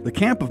 The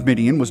camp of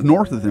Midian was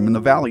north of them in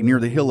the valley near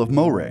the hill of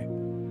Moreh.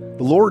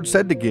 The Lord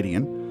said to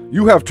Gideon,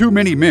 "You have too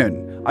many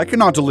men. I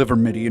cannot deliver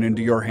Midian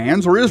into your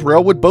hands, or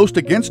Israel would boast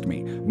against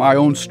me. My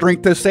own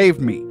strength has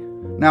saved me.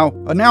 Now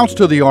announce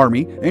to the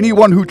army,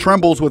 anyone who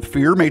trembles with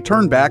fear may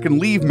turn back and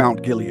leave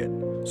Mount Gilead."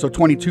 So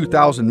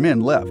 22,000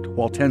 men left,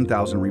 while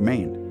 10,000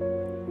 remained.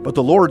 But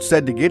the Lord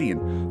said to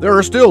Gideon, "There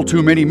are still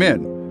too many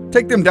men.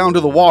 Take them down to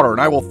the water,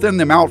 and I will thin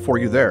them out for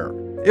you there.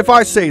 If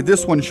I say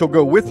this one shall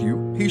go with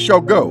you, he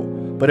shall go.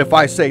 But if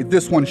I say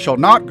this one shall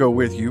not go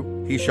with you,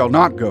 he shall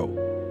not go."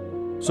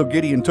 So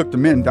Gideon took the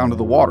men down to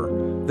the water.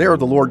 There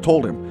the Lord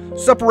told him,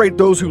 "Separate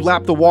those who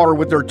lap the water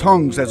with their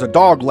tongues as a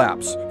dog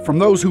laps, from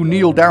those who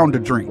kneel down to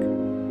drink."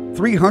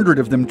 300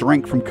 of them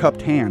drank from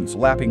cupped hands,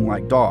 lapping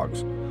like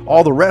dogs.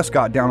 All the rest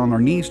got down on their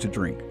knees to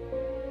drink.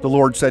 The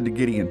Lord said to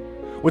Gideon,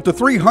 "With the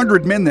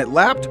 300 men that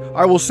lapped,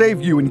 I will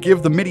save you and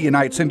give the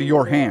Midianites into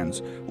your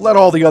hands. Let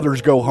all the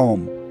others go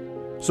home."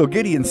 So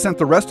Gideon sent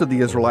the rest of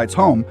the Israelites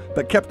home,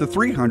 but kept the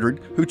 300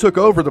 who took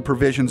over the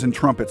provisions and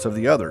trumpets of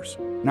the others.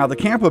 Now the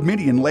camp of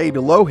Midian lay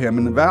below him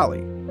in the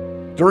valley.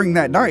 During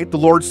that night the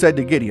Lord said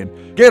to Gideon,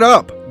 "Get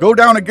up, go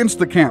down against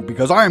the camp,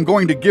 because I am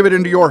going to give it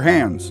into your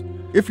hands.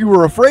 If you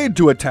are afraid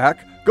to attack,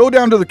 go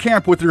down to the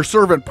camp with your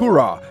servant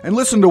Purah and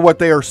listen to what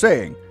they are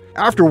saying.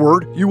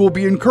 Afterward you will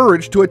be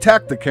encouraged to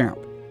attack the camp."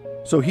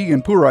 So he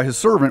and Purah his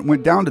servant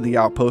went down to the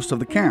outposts of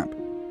the camp.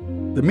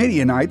 The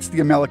Midianites, the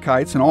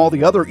Amalekites, and all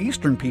the other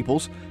eastern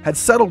peoples had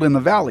settled in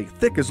the valley,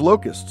 thick as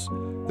locusts.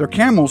 Their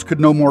camels could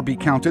no more be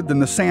counted than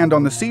the sand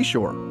on the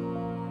seashore.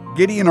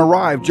 Gideon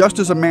arrived just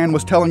as a man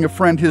was telling a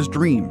friend his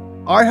dream.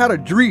 "I had a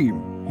dream,"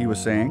 he was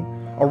saying.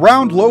 "A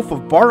round loaf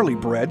of barley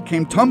bread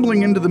came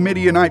tumbling into the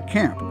Midianite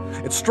camp.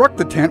 It struck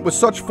the tent with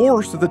such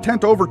force that the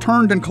tent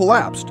overturned and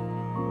collapsed."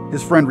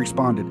 His friend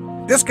responded,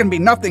 "This can be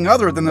nothing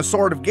other than the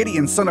sword of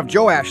Gideon, son of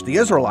Joash the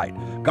Israelite.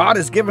 God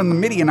has given the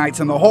Midianites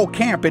and the whole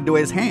camp into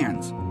his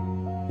hands."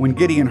 When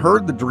Gideon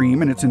heard the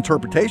dream and its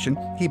interpretation,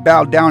 he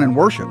bowed down and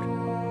worshipped.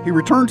 He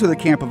returned to the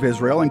camp of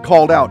Israel and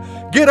called out,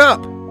 "Get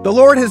up! The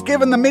Lord has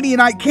given the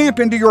Midianite camp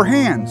into your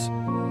hands."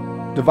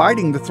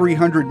 Dividing the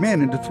 300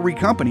 men into 3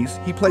 companies,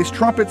 he placed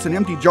trumpets and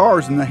empty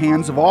jars in the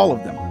hands of all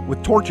of them,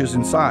 with torches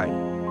inside.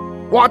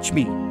 "Watch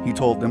me," he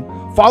told them.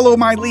 "Follow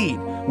my lead.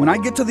 When I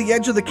get to the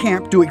edge of the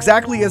camp, do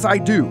exactly as I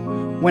do.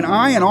 When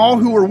I and all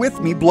who are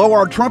with me blow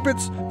our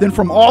trumpets, then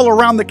from all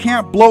around the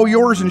camp blow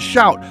yours and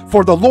shout,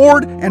 'For the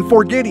Lord and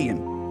for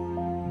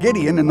Gideon.'"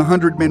 Gideon and the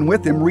 100 men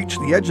with him reached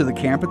the edge of the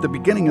camp at the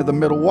beginning of the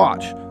middle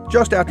watch,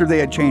 just after they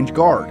had changed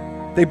guard.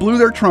 They blew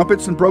their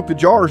trumpets and broke the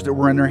jars that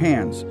were in their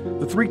hands.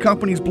 The 3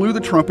 companies blew the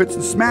trumpets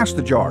and smashed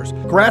the jars,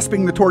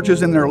 grasping the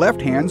torches in their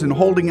left hands and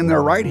holding in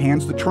their right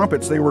hands the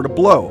trumpets they were to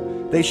blow.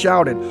 They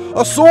shouted,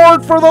 "A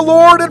sword for the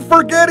Lord and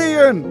for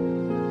Gideon!"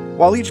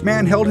 While each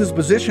man held his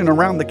position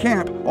around the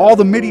camp, all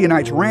the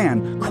Midianites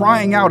ran,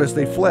 crying out as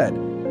they fled.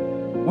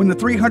 When the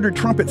 300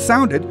 trumpets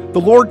sounded, the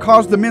Lord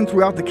caused the men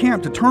throughout the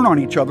camp to turn on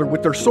each other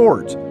with their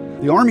swords.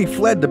 The army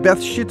fled to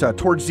Beth Shittah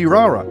towards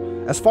Zerah,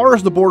 as far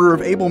as the border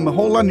of Abel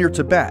Meholah near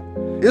Tebet.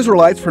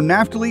 Israelites from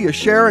Naphtali,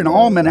 Asher, and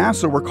all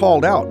Manasseh were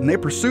called out, and they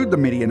pursued the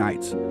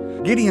Midianites.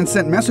 Gideon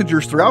sent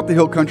messengers throughout the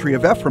hill country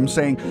of Ephraim,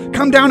 saying,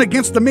 "Come down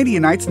against the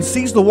Midianites and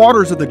seize the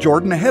waters of the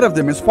Jordan ahead of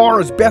them as far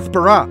as Beth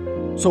Barah."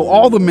 So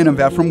all the men of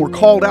Ephraim were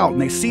called out,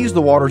 and they seized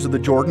the waters of the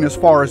Jordan as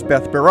far as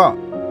Beth Barah.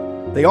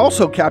 They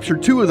also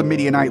captured 2 of the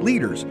Midianite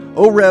leaders,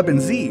 Oreb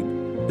and Zeb.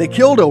 They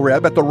killed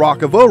Oreb at the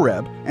rock of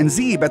Oreb, and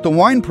Zeb at the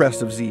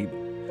winepress of Zeb.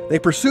 They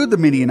pursued the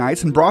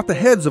Midianites and brought the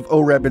heads of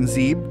Oreb and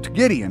Zeb to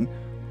Gideon,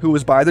 who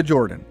was by the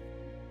Jordan.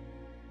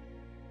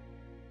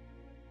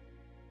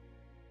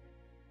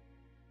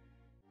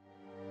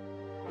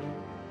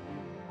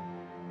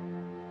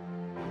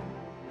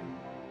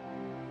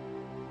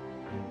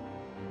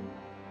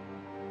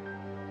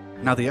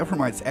 Now the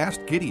Ephraimites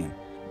asked Gideon,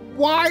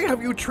 "Why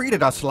have you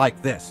treated us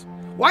like this?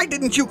 Why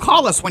didn't you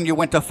call us when you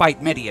went to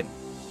fight Midian?"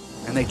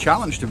 And they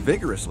challenged him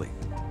vigorously.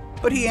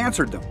 But he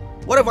answered them,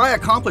 "What have I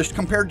accomplished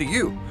compared to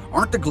you?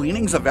 Aren't the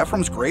gleanings of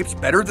Ephraim's grapes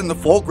better than the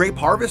full grape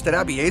harvest at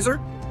Abiezer?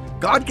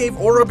 God gave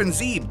Oreb and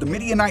Zeb, the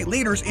Midianite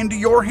leaders, into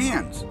your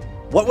hands.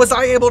 What was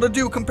I able to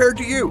do compared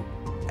to you?"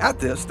 At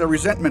this, their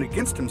resentment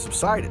against him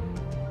subsided.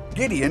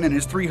 Gideon and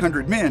his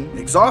 300 men,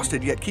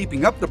 exhausted yet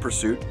keeping up the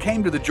pursuit,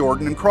 came to the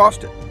Jordan and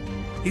crossed it.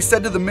 He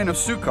said to the men of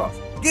Sukkoth,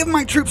 "Give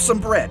my troops some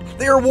bread.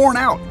 They are worn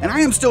out, and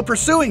I am still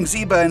pursuing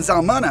Zebah and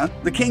Zalmunna,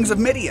 the kings of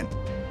Midian."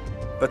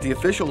 But the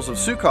officials of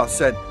Sukkoth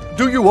said,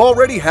 "Do you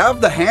already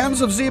have the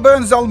hands of Zebah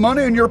and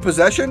Zalmunna in your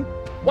possession?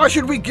 Why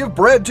should we give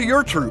bread to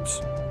your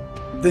troops?"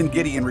 Then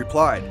Gideon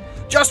replied,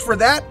 "Just for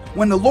that,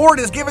 when the Lord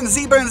has given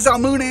Zebah and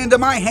Zalmunna into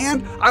my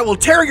hand, I will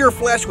tear your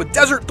flesh with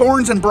desert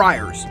thorns and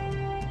briars."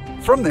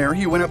 From there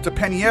he went up to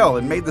Peniel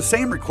and made the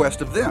same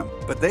request of them,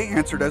 but they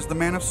answered as the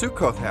man of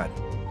Sukkoth had.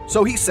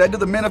 So he said to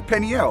the men of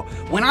Peniel,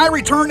 "When I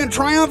return in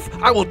triumph,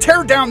 I will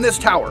tear down this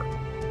tower."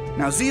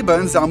 Now Zebah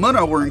and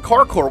Zalmunna were in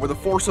Karkor with a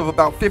force of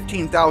about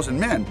 15,000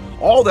 men,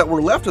 all that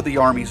were left of the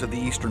armies of the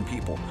eastern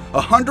people.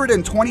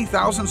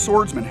 120,000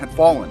 swordsmen had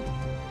fallen.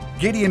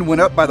 Gideon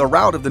went up by the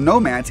route of the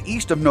nomads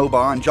east of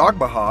Nobah and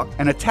Jogbehah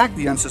and attacked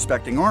the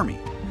unsuspecting army.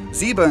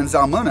 Zebah and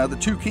Zalmunna, the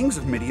 2 kings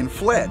of Midian,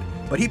 fled,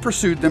 but he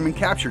pursued them and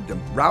captured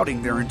them,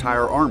 routing their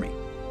entire army.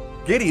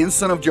 Gideon,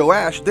 son of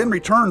Joash, then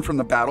returned from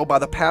the battle by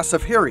the pass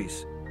of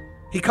Heres.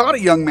 He caught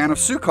a young man of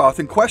Sukkoth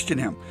and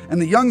questioned him,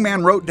 and the young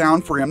man wrote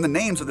down for him the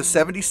names of the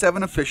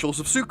 77 officials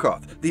of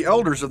Sukkoth, the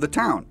elders of the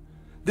town.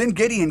 Then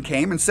Gideon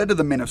came and said to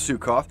the men of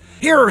Sukkoth,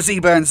 "Here are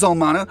Zebah and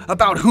Zalmunna,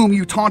 about whom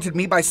you taunted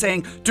me by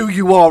saying, 'Do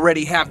you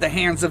already have the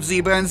hands of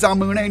Zebah and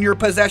Zalmunna in your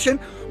possession?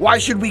 Why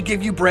should we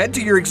give you bread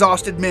to your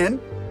exhausted men?'"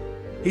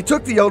 He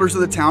took the elders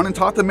of the town and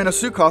taught the men of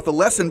Sukkoth a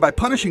lesson by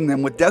punishing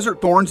them with desert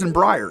thorns and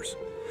briars.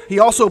 He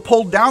also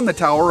pulled down the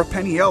tower of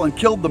Peniel and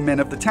killed the men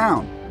of the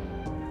town.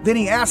 Then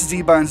he asked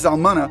Zebah and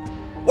Zalmunna,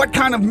 "What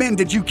kind of men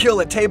did you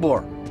kill at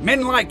Tabor?"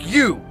 "Men like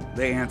you,"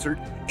 they answered,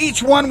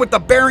 "each one with the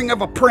bearing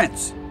of a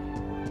prince."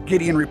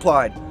 Gideon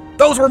replied,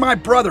 "Those were my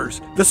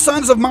brothers, the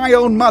sons of my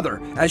own mother.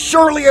 As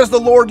surely as the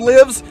Lord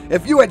lives,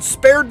 if you had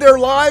spared their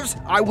lives,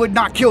 I would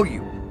not kill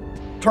you."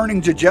 Turning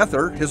to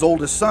Jether, his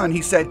oldest son,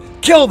 he said,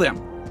 "Kill them."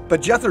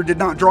 But Jether did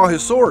not draw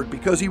his sword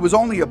because he was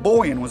only a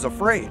boy and was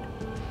afraid.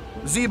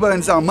 Zebah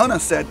and Zalmunna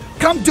said,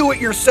 "Come do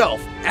it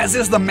yourself. As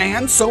is the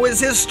man, so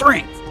is his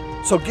strength."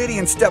 So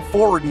Gideon stepped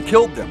forward and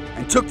killed them,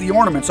 and took the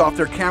ornaments off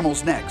their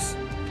camels' necks.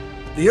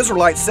 The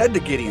Israelites said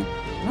to Gideon,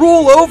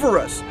 "Rule over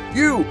us,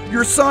 you,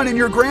 your son, and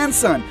your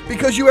grandson,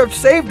 because you have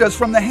saved us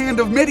from the hand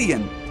of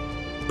Midian."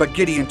 But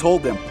Gideon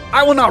told them,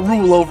 "I will not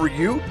rule over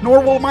you,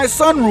 nor will my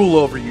son rule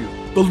over you.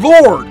 The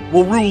Lord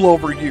will rule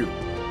over you."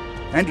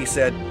 And he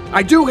said,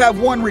 "I do have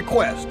one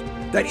request,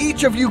 that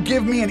each of you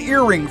give me an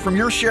earring from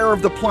your share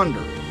of the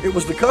plunder." It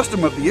was the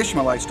custom of the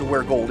Ishmaelites to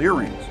wear gold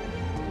earrings.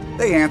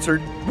 They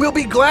answered, "We'll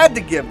be glad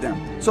to give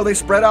them." So they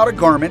spread out a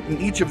garment,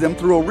 and each of them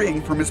threw a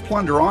ring from his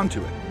plunder onto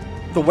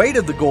it. The weight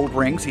of the gold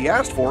rings he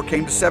asked for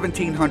came to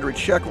 1,700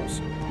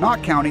 shekels,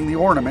 not counting the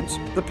ornaments,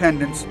 the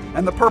pendants,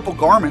 and the purple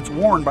garments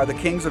worn by the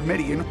kings of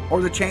Midian, or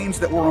the chains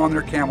that were on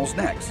their camels'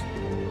 necks.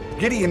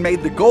 Gideon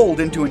made the gold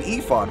into an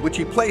ephod, which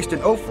he placed in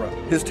Ophrah,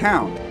 his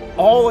town.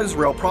 All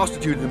Israel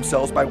prostituted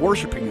themselves by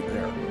worshiping it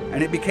there.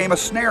 and it became a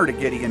snare to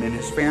Gideon and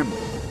his family.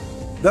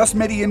 Thus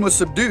Midian was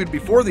subdued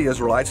before the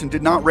Israelites and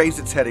did not raise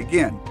its head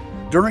again.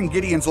 During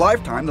Gideon's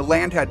lifetime, the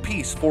land had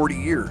peace 40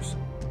 years.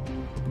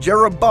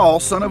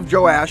 Jerubbaal, son of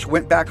Joash,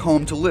 went back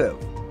home to live.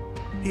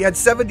 He had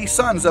 70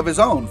 sons of his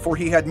own, for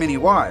he had many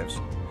wives.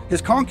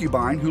 His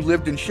concubine, who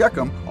lived in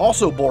Shechem,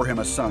 also bore him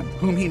a son,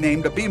 whom he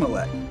named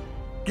Abimelech.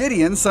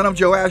 Gideon, son of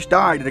Joash,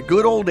 died at a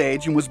good old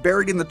age and was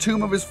buried in the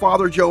tomb of his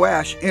father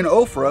Joash in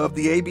Ophrah of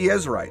the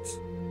Abiezrites.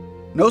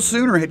 No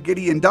sooner had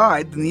Gideon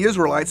died than the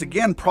Israelites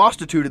again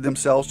prostituted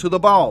themselves to the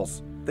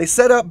Baals. They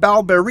set up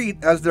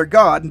Baal-berith as their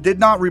god and did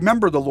not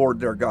remember the Lord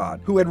their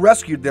God, who had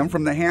rescued them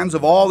from the hands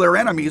of all their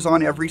enemies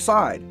on every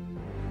side.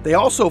 They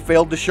also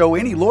failed to show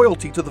any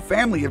loyalty to the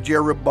family of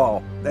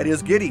Jerubbaal, that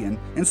is Gideon,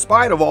 in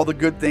spite of all the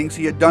good things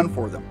he had done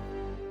for them.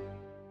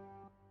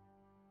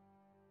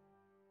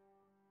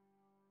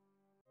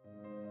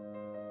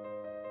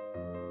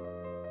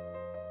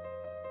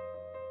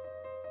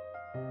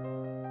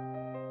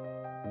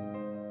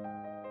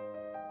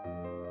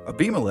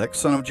 Abimelech,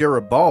 son of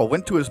Jerubbaal,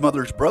 went to his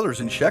mother's brothers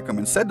in Shechem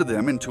and said to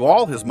them and to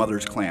all his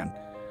mother's clan,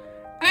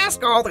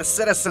 "Ask all the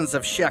citizens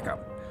of Shechem,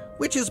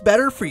 which is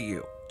better for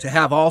you, to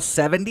have all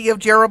 70 of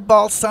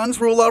Jerubbaal's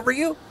sons rule over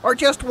you, or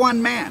just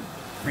one man?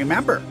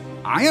 Remember,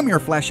 I am your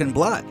flesh and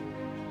blood."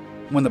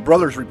 When the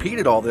brothers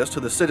repeated all this to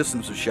the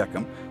citizens of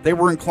Shechem, they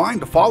were inclined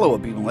to follow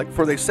Abimelech,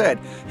 for they said,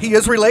 "He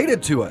is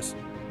related to us."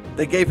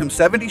 They gave him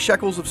 70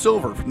 shekels of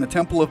silver from the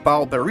temple of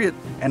Baal-berith,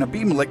 and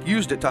Abimelech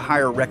used it to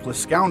hire reckless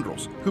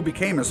scoundrels, who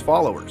became his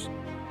followers.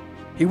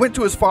 He went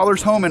to his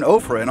father's home in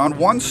Ophrah, and on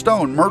one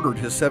stone murdered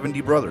his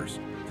 70 brothers,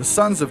 the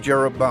sons of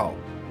Jerubbaal.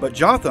 But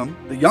Jotham,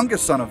 the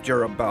youngest son of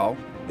Jerubbaal,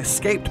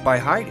 escaped by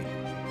hiding.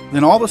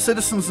 Then all the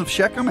citizens of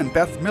Shechem and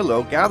Beth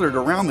Millo gathered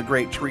around the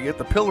great tree at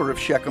the pillar of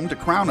Shechem to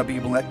crown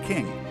Abimelech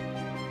king.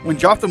 When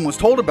Jotham was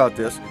told about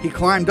this, he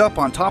climbed up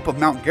on top of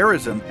Mount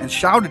Gerizim and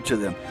shouted to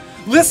them,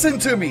 "Listen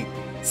to me,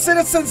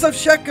 citizens of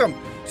Shechem,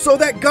 so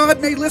that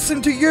God may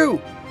listen to you.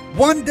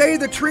 One day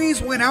the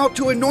trees went out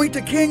to anoint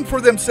a king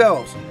for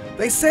themselves.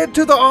 They said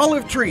to the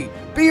olive tree,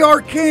 'Be our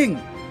king.'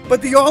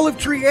 But the olive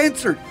tree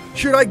answered,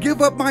 'Should I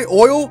give up my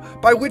oil,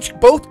 by which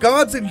both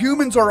gods and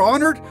humans are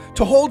honored,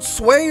 to hold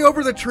sway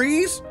over the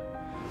trees?'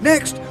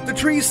 Next, the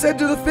tree said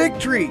to the fig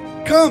tree,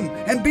 'Come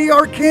and be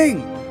our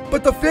king.'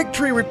 But the fig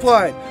tree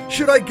replied,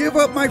 'Should I give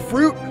up my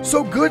fruit,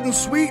 so good and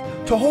sweet,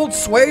 to hold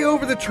sway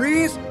over the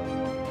trees?'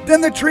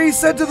 Then the tree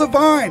said to the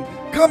vine,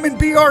 'Come and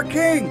be our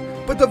king.'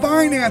 But the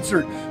vine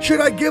answered,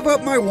 'Should I give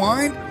up my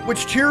wine,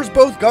 which cheers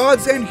both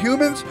gods and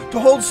humans, to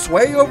hold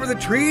sway over the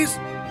trees?'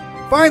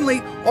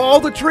 Finally, all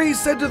the trees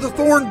said to the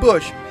thorn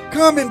bush,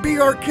 'Come and be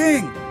our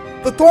king.'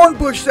 The thorn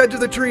bush said to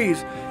the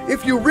trees,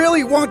 'If you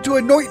really want to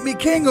anoint me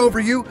king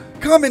over you,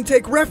 come and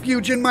take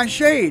refuge in my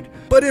shade.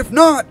 But if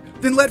not,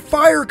 then let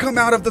fire come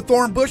out of the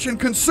thorn bush and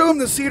consume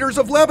the cedars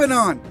of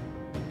Lebanon.'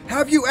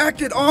 Have you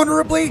acted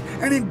honorably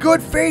and in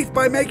good faith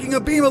by making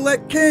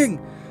Abimelech king?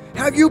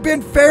 Have you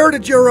been fair to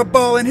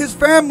Jerubbaal and his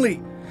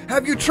family?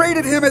 Have you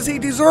treated him as he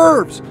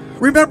deserves?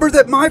 Remember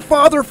that my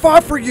father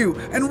fought for you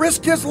and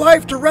risked his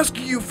life to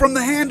rescue you from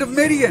the hand of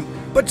Midian.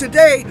 But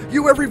today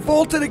you have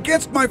revolted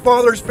against my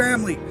father's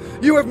family.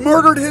 You have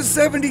murdered his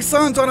 70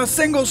 sons on a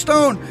single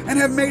stone and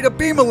have made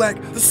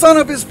Abimelech, the son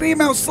of his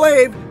female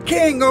slave,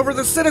 king over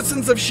the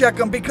citizens of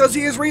Shechem because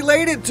he is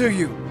related to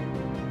you.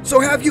 So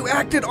have you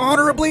acted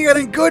honorably and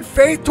in good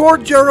faith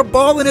toward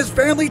Jerubbaal and his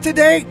family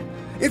today?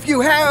 If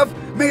you have,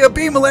 may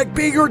Abimelech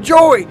be your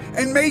joy,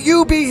 and may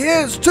you be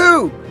his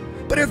too.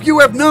 But if you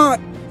have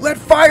not, let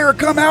fire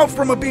come out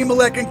from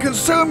Abimelech and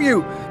consume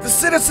you, the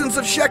citizens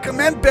of Shechem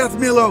and Beth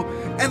Millo,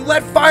 and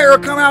let fire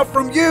come out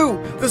from you,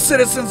 the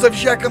citizens of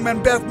Shechem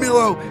and Beth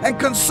Millo, and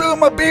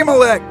consume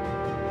Abimelech."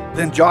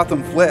 Then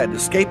Jotham fled,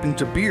 escaping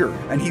to Beer,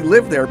 and he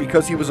lived there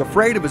because he was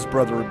afraid of his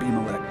brother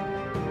Abimelech.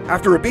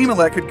 After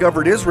Abimelech had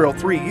governed Israel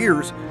 3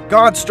 years,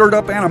 God stirred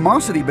up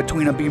animosity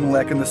between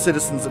Abimelech and the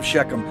citizens of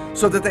Shechem,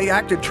 so that they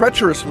acted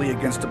treacherously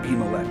against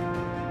Abimelech.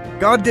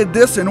 God did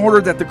this in order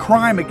that the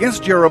crime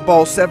against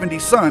Jerubbaal's 70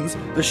 sons,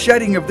 the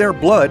shedding of their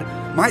blood,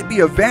 might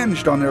be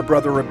avenged on their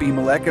brother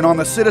Abimelech and on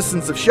the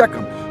citizens of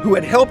Shechem, who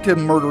had helped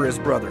him murder his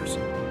brothers.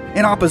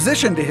 In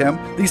opposition to him,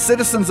 these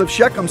citizens of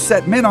Shechem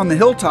set men on the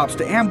hilltops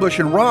to ambush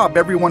and rob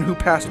everyone who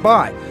passed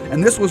by,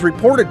 and this was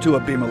reported to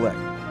Abimelech.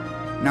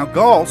 Now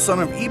Gaal, son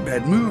of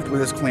Ebed, moved with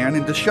his clan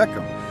into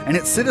Shechem, and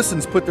its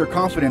citizens put their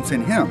confidence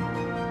in him.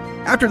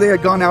 After they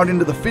had gone out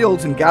into the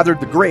fields and gathered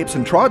the grapes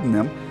and trodden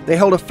them, they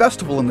held a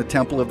festival in the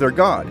temple of their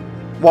god.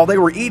 While they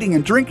were eating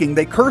and drinking,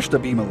 they cursed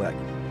Abimelech.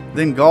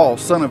 Then Gaal,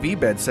 son of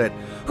Ebed, said,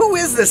 "Who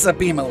is this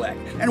Abimelech,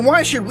 and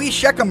why should we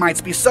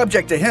Shechemites be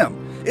subject to him?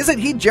 Isn't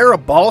he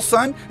Jerubbaal's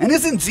son, and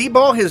isn't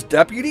Zebal his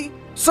deputy?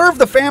 Serve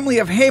the family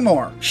of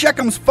Hamor,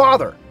 Shechem's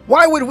father.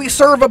 Why would we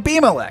serve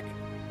Abimelech?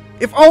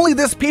 If only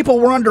this people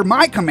were under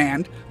my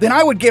command, then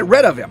I would get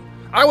rid of him.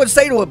 I would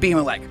say to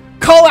Abimelech,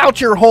 'Call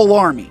out your whole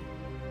army.'"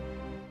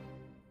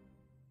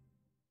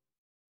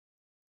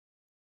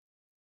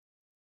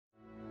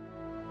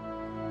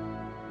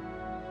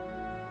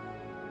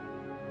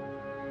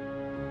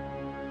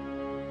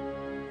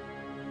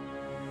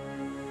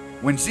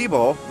 When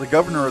Zebul, the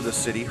governor of the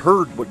city,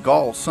 heard what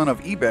Gaal, son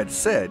of Ebed,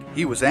 said,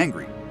 he was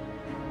angry.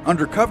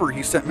 Under cover,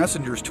 he sent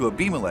messengers to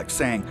Abimelech,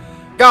 saying,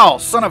 Gaal,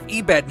 son of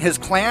Ebed, and his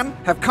clan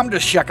have come to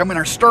Shechem and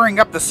are stirring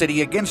up the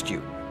city against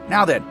you.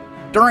 Now then,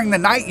 during the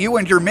night you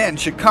and your men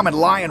should come and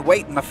lie in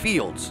wait in the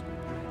fields.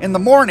 In the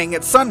morning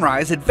at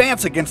sunrise,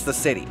 advance against the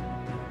city.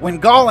 When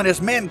Gaal and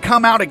his men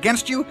come out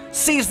against you,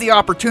 seize the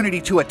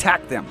opportunity to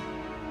attack them.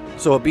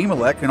 So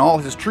Abimelech and all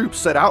his troops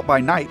set out by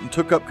night and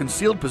took up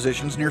concealed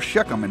positions near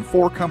Shechem in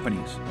 4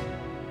 companies.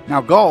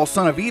 Now Gaal,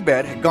 son of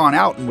Ebed, had gone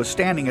out and was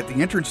standing at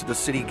the entrance of the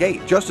city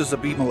gate, just as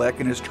Abimelech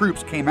and his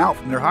troops came out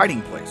from their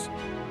hiding place.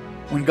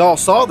 When Gaal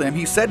saw them,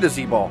 he said to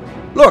Zebul,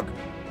 Look,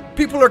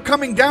 people are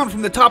coming down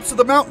from the tops of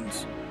the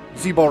mountains.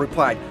 Zebul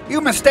replied,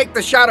 You mistake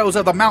the shadows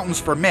of the mountains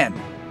for men.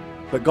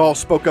 But Gaal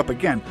spoke up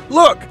again,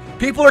 Look,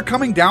 people are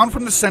coming down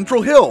from the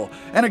central hill,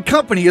 and a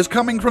company is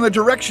coming from the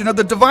direction of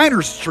the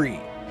diviner's tree.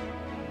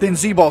 Then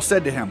Zebul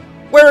said to him,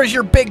 Where is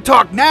your big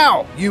talk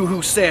now, you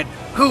who said,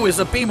 Who is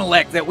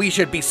Abimelech that we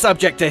should be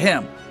subject to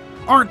him?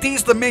 Aren't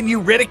these the men you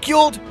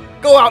ridiculed?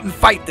 Go out and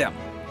fight them.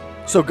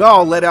 So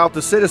Gaal led out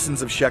the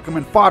citizens of Shechem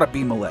and fought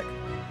Abimelech.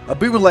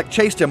 Abimelech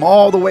chased him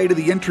all the way to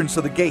the entrance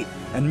of the gate,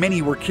 and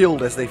many were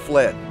killed as they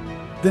fled.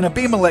 Then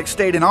Abimelech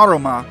stayed in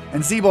Arumah,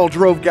 and Zebul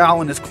drove Gaal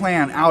and his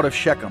clan out of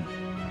Shechem.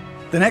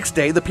 The next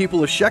day the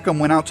people of Shechem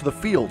went out to the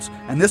fields,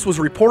 and this was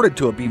reported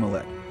to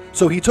Abimelech.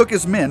 So he took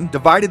his men,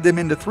 divided them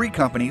into 3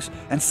 companies,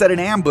 and set an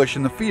ambush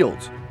in the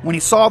fields. When he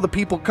saw the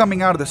people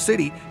coming out of the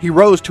city, he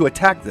rose to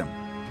attack them.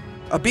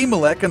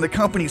 Abimelech and the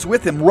companies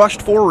with him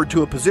rushed forward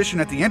to a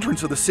position at the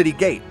entrance of the city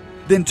gate.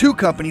 Then 2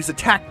 companies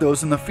attacked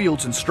those in the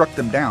fields and struck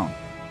them down.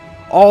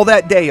 All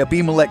that day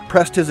Abimelech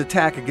pressed his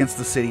attack against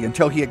the city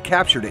until he had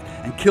captured it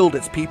and killed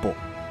its people.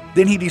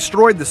 Then he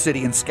destroyed the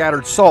city and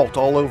scattered salt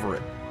all over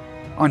it.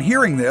 On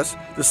hearing this,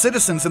 the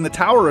citizens in the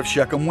tower of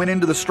Shechem went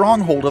into the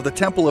stronghold of the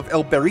temple of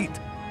El-Berit.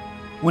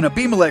 When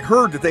Abimelech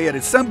heard that they had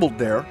assembled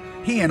there,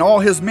 he and all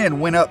his men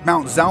went up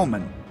Mount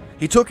Zalmon.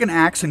 He took an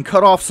axe and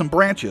cut off some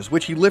branches,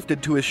 which he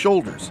lifted to his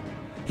shoulders.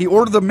 He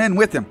ordered the men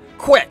with him,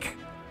 Quick!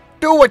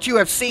 Do what you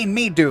have seen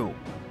me do!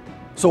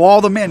 So all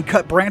the men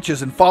cut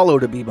branches and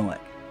followed Abimelech.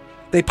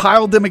 They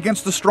piled them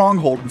against the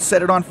stronghold and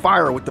set it on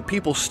fire with the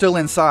people still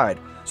inside.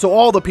 So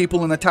all the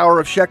people in the tower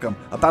of Shechem,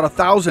 about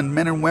 1,000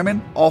 men and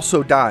women,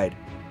 also died.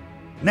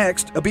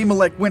 Next,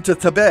 Abimelech went to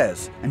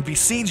Thebez and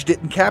besieged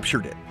it and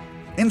captured it.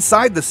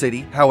 Inside the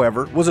city,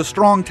 however, was a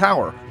strong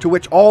tower, to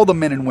which all the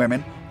men and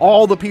women,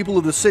 all the people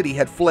of the city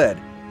had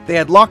fled. They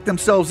had locked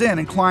themselves in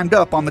and climbed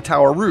up on the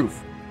tower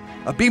roof.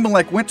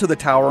 Abimelech went to the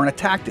tower and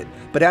attacked it,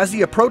 but as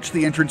he approached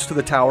the entrance to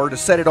the tower to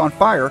set it on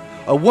fire,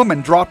 a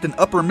woman dropped an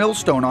upper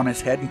millstone on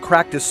his head and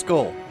cracked his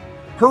skull.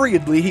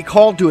 Hurriedly, he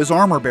called to his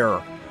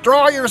armor-bearer,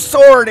 Draw your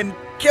sword and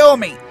kill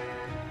me,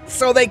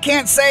 so they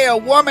can't say a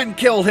woman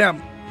killed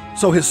him.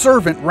 So his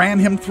servant ran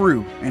him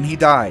through, and he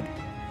died.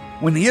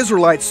 When the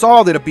Israelites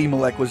saw that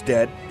Abimelech was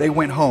dead, they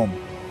went home.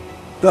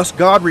 Thus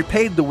God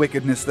repaid the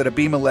wickedness that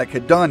Abimelech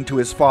had done to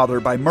his father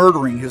by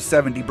murdering his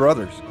 70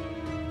 brothers.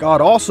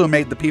 God also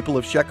made the people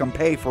of Shechem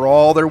pay for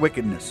all their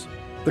wickedness.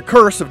 The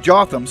curse of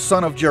Jotham,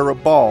 son of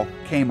Jerubbaal,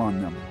 came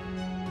on them.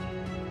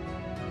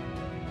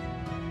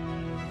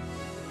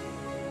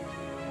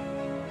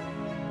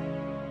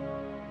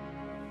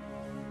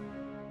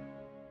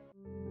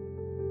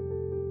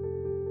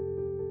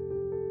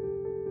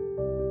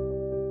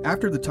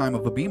 After the time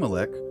of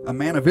Abimelech, a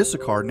man of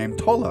Issachar named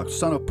Tola,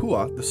 son of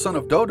Puah, the son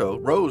of Dodo,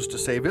 rose to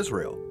save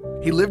Israel.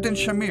 He lived in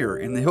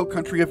Shamir in the hill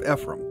country of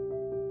Ephraim.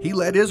 He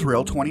led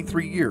Israel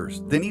 23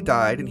 years. Then he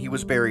died and he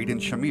was buried in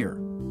Shamir.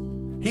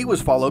 He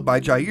was followed by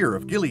Jair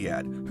of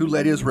Gilead, who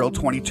led Israel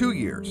 22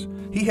 years.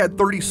 He had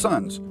 30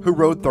 sons, who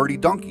rode 30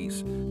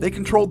 donkeys. They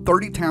controlled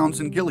 30 towns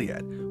in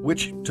Gilead,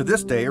 which to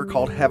this day are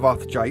called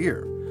Havoth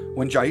Jair.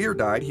 When Jair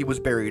died, he was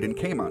buried in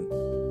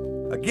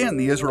Kamon. Again,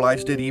 the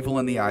Israelites did evil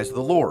in the eyes of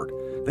the Lord.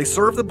 They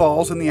served the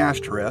Baals and the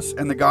Ashtoreths,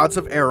 and the gods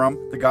of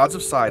Aram, the gods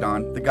of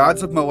Sidon, the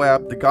gods of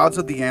Moab, the gods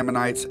of the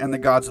Ammonites, and the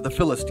gods of the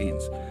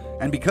Philistines.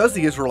 And because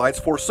the Israelites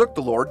forsook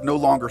the Lord, no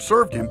longer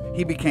served him,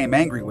 he became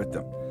angry with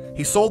them.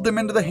 He sold them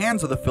into the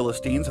hands of the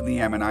Philistines and the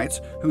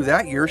Ammonites, who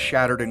that year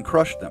shattered and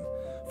crushed them.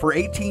 For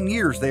 18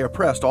 years they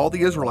oppressed all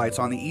the Israelites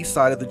on the east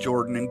side of the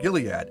Jordan in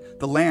Gilead,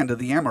 the land of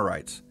the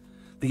Amorites.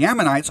 The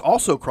Ammonites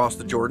also crossed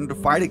the Jordan to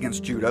fight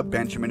against Judah,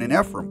 Benjamin, and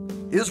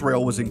Ephraim.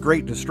 Israel was in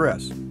great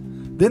distress.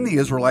 Then the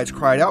Israelites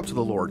cried out to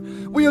the Lord,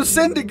 "We have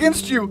sinned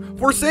against you,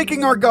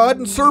 forsaking our God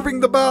and serving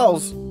the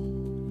Baals."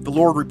 The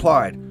Lord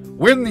replied,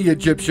 "When the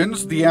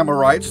Egyptians, the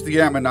Amorites, the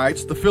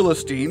Ammonites, the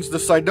Philistines, the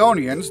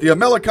Sidonians, the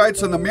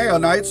Amalekites, and the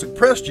Maonites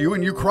oppressed you,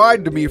 and you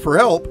cried to me for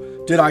help,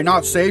 did I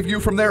not save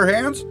you from their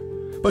hands?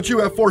 But you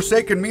have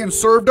forsaken me and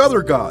served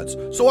other gods,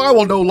 so I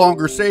will no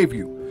longer save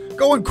you.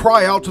 Go and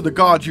cry out to the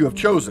gods you have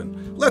chosen.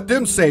 Let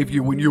them save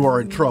you when you are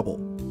in trouble."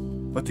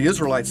 But the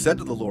Israelites said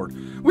to the Lord,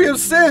 "We have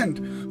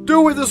sinned.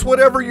 Do with us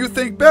whatever you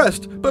think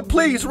best, but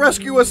please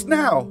rescue us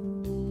now."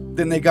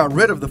 Then they got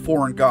rid of the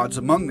foreign gods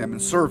among them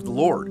and served the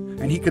Lord,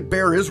 and he could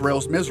bear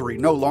Israel's misery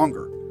no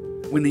longer.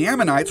 When the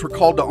Ammonites were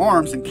called to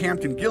arms and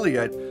camped in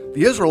Gilead,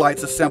 the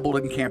Israelites assembled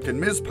and camped in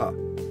Mizpah.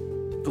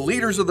 The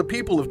leaders of the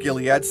people of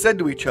Gilead said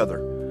to each other,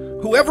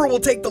 "Whoever will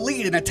take the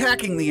lead in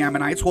attacking the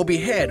Ammonites will be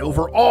head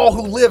over all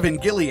who live in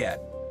Gilead."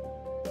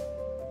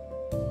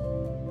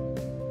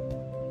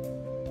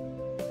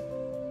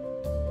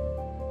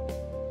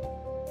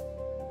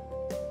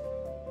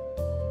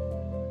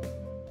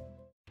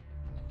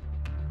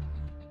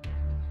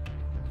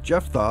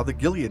 Jephthah the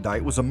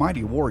Gileadite was a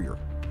mighty warrior.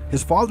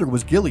 His father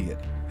was Gilead,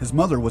 his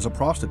mother was a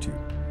prostitute.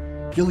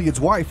 Gilead's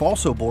wife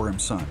also bore him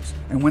sons,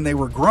 and when they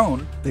were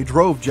grown, they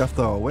drove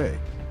Jephthah away.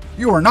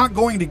 "You are not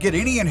going to get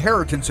any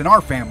inheritance in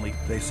our family,"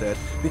 they said,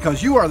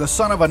 "because you are the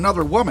son of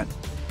another woman."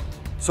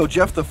 So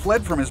Jephthah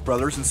fled from his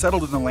brothers and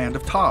settled in the land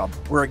of Tob,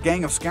 where a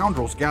gang of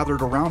scoundrels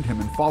gathered around him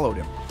and followed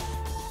him.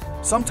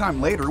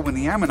 Sometime later, when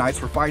the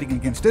Ammonites were fighting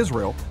against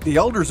Israel, the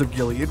elders of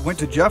Gilead went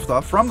to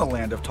Jephthah from the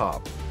land of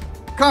Tob.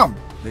 "Come,"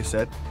 they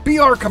said, "be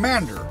our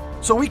commander,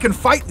 so we can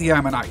fight the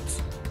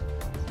Ammonites."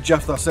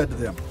 Jephthah said to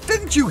them,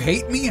 "Didn't you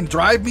hate me and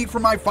drive me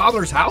from my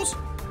father's house?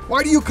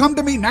 Why do you come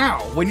to me now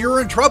when you're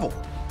in trouble?"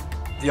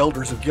 The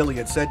elders of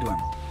Gilead said to him,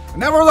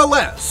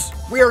 "Nevertheless,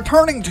 we are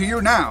turning to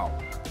you now.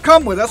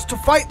 Come with us to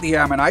fight the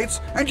Ammonites,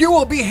 and you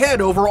will be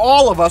head over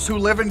all of us who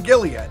live in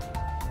Gilead."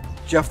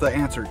 Jephthah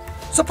answered,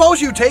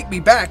 "Suppose you take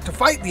me back to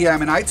fight the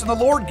Ammonites and the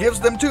Lord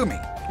gives them to me.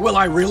 Will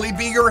I really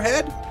be your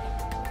head?"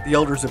 The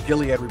elders of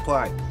Gilead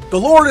replied, "The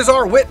Lord is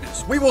our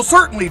witness. We will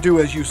certainly do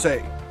as you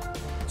say."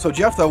 So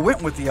Jephthah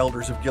went with the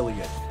elders of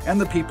Gilead, and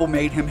the people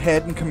made him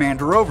head and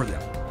commander over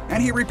them.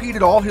 And he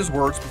repeated all his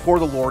words before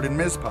the Lord in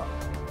Mizpah.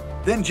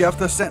 Then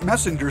Jephthah sent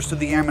messengers to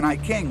the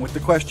Ammonite king with the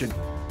question,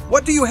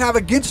 "What do you have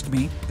against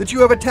me that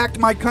you have attacked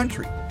my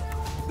country?"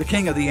 The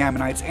king of the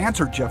Ammonites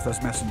answered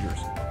Jephthah's messengers,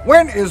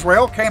 "When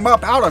Israel came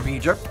up out of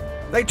Egypt,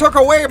 they took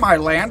away my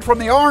land from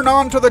the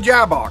Arnon to the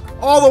Jabbok,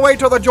 all the way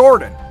to the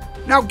Jordan.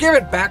 Now give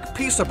it back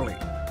peaceably."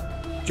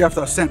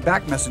 Jephthah sent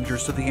back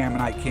messengers to the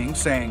Ammonite king,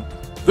 saying,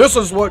 "This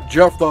is what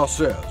Jephthah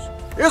says.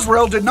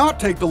 Israel did not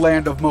take the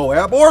land of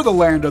Moab or the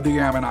land of the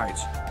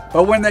Ammonites.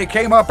 But when they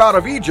came up out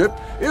of Egypt,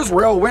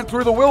 Israel went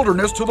through the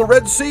wilderness to the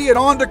Red Sea and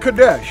on to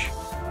Kadesh.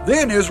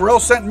 Then Israel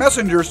sent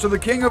messengers to the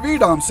king of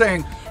Edom,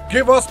 saying,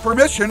 'Give us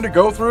permission to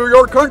go through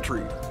your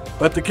country.'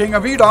 But the king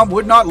of Edom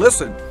would not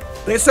listen.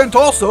 They sent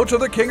also to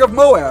the king of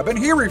Moab, and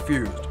he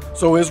refused.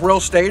 So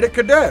Israel stayed at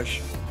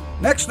Kadesh.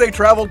 Next they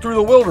traveled through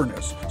the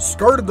wilderness,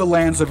 skirted the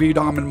lands of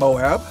Edom and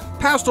Moab,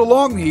 passed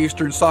along the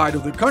eastern side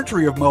of the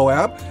country of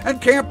Moab, and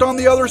camped on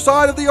the other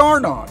side of the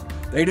Arnon.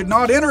 They did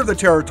not enter the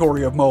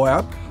territory of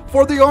Moab,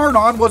 for the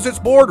Arnon was its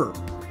border.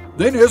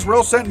 Then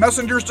Israel sent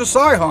messengers to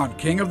Sihon,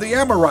 king of the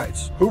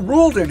Amorites, who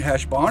ruled in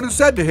Heshbon, and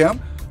said to him,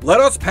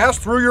 'Let us pass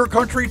through your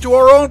country to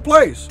our own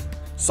place.'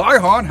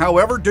 Sihon,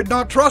 however, did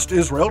not trust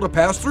Israel to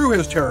pass through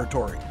his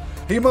territory.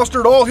 He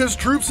mustered all his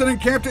troops and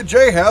encamped at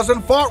Jahaz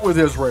and fought with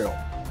Israel.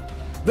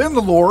 Then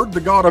the Lord,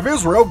 the God of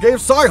Israel, gave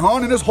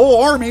Sihon and his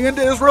whole army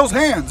into Israel's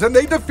hands, and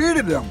they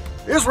defeated them.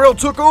 Israel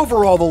took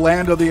over all the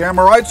land of the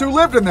Amorites who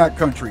lived in that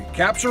country,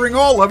 capturing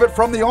all of it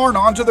from the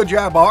Arnon to the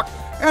Jabbok,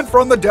 and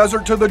from the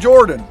desert to the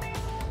Jordan.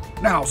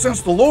 Now,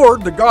 since the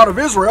Lord, the God of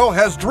Israel,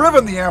 has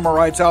driven the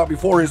Amorites out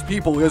before his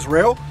people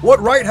Israel,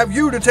 what right have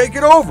you to take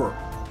it over?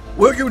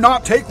 Will you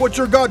not take what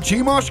your god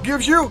Chemosh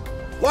gives you?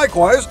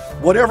 Likewise,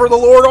 whatever the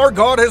Lord our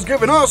God has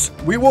given us,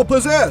 we will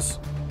possess.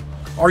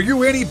 Are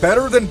you any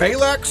better than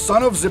Balak,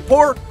 son of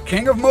Zippor,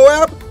 king of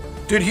Moab?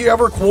 Did he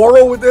ever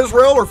quarrel with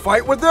Israel or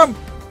fight with them?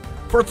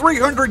 For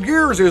 300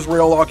 years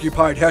Israel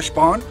occupied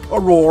Heshbon,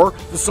 Aroer,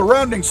 the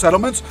surrounding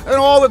settlements, and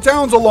all the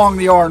towns along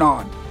the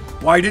Arnon.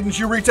 Why didn't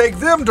you retake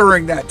them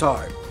during that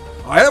time?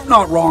 I have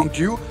not wronged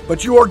you,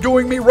 but you are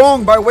doing me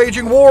wrong by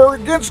waging war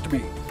against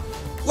me.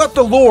 Let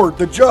the Lord,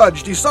 the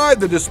judge, decide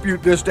the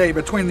dispute this day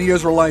between the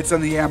Israelites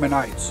and the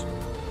Ammonites."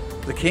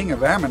 The king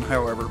of Ammon,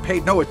 however,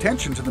 paid no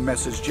attention to the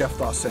message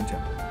Jephthah sent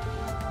him.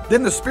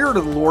 Then the Spirit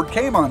of the Lord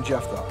came on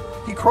Jephthah.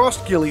 He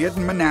crossed Gilead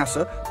and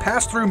Manasseh,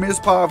 passed through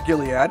Mizpah of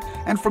Gilead,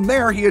 and from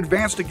there he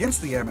advanced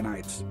against the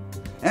Ammonites.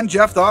 And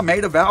Jephthah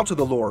made a vow to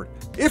the Lord,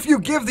 "If you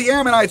give the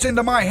Ammonites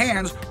into my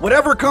hands,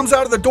 whatever comes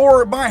out of the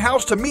door of my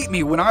house to meet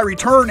me when I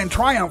return in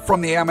triumph from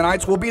the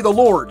Ammonites will be the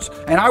Lord's,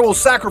 and I will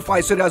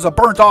sacrifice it as a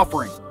burnt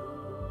offering."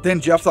 Then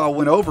Jephthah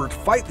went over to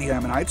fight the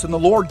Ammonites, and the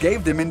Lord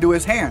gave them into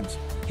his hands.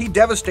 He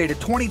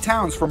devastated 20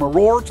 towns from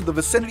Aroer to the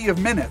vicinity of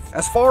Minnith,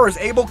 as far as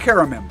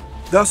Abel-Keramim.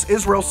 Thus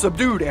Israel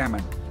subdued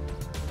Ammon.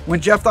 When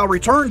Jephthah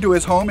returned to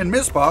his home in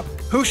Mizpah,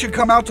 who should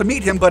come out to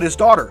meet him but his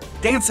daughter,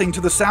 dancing to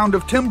the sound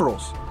of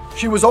timbrels?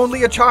 She was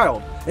only a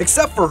child.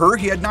 Except for her,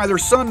 he had neither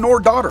son nor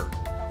daughter.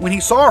 When he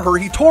saw her,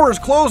 he tore his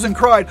clothes and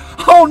cried,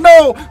 "Oh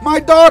no, my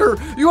daughter!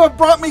 You have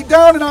brought me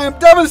down and I am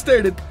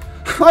devastated.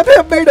 I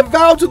have made a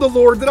vow to the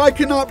Lord that I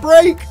cannot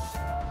break."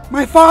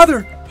 "My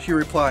father," she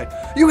replied,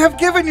 "you have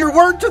given your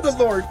word to the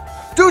Lord.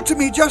 Do to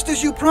me just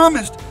as you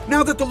promised,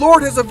 now that the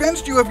Lord has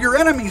avenged you of your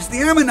enemies,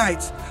 the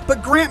Ammonites.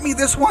 But grant me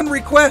this one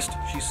request,"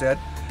 she said.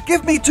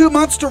 "Give me 2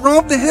 months to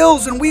roam the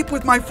hills and weep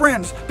with my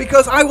friends,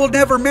 because I will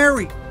never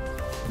marry."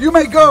 "You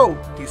may go,"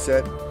 he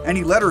said, and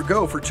he let her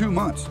go for 2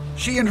 months.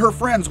 She and her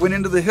friends went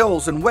into the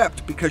hills and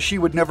wept because she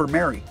would never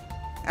marry.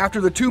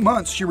 After the 2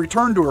 months, she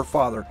returned to her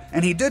father,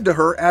 and he did to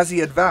her as he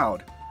had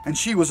vowed, and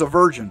she was a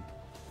virgin.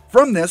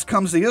 From this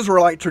comes the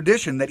Israelite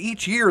tradition that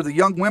each year the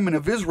young women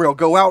of Israel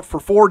go out for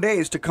 4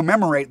 days to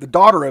commemorate the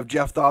daughter of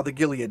Jephthah the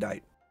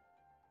Gileadite.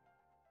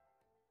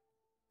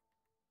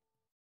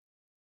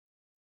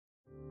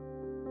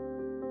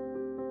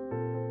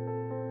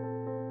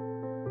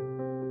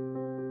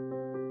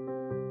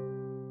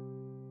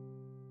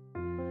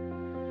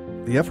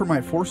 The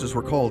Ephraimite forces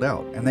were called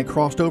out, and they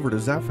crossed over to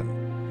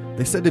Zaphon.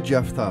 They said to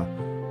Jephthah,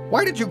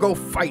 "Why did you go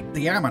fight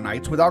the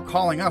Ammonites without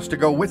calling us to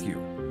go with you?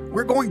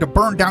 We're going to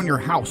burn down your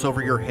house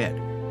over your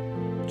head."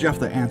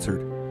 Jephthah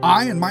answered,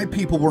 "I and my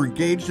people were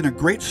engaged in a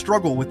great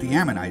struggle with the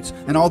Ammonites,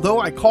 and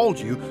although I called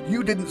you,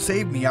 you didn't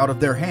save me out of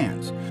their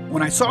hands.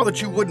 When I saw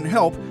that you wouldn't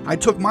help, I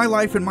took my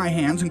life in my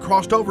hands and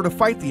crossed over to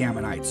fight the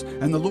Ammonites,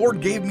 and the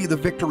Lord gave me the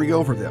victory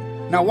over them.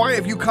 Now why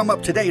have you come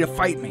up today to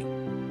fight me?"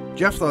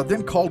 Jephthah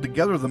then called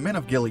together the men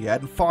of Gilead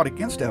and fought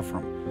against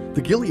Ephraim.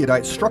 The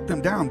Gileadites struck them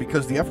down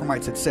because the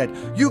Ephraimites had said,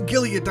 "You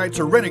Gileadites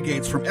are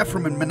renegades from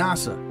Ephraim and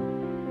Manasseh."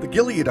 The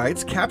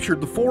Gileadites captured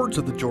the fords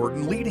of the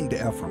Jordan leading to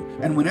Ephraim,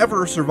 and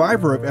whenever a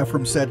survivor of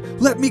Ephraim said,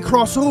 "Let me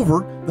cross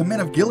over," the men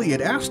of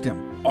Gilead asked him,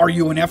 "Are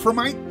you an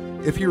Ephraimite?"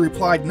 If he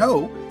replied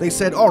no, they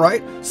said, "All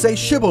right, say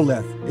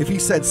Shibboleth." If he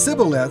said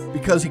Sibboleth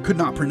because he could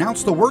not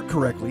pronounce the word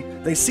correctly,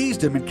 they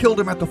seized him and killed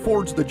him at the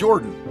fords of the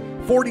Jordan.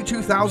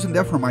 42,000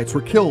 Ephraimites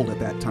were killed at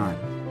that time.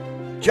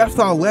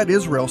 Jephthah led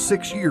Israel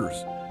 6 years.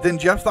 Then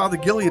Jephthah the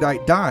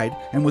Gileadite died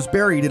and was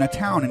buried in a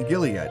town in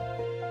Gilead.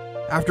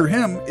 After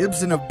him,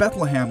 Ibzan of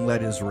Bethlehem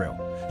led Israel.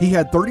 He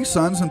had 30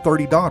 sons and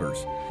 30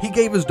 daughters. He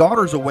gave his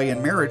daughters away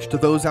in marriage to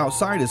those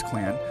outside his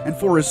clan, and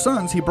for his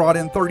sons he brought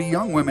in 30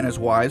 young women as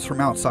wives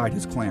from outside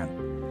his clan.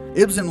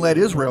 Ibzan led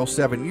Israel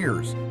 7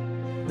 years.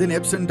 Then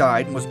Ibzan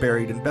died and was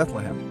buried in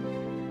Bethlehem.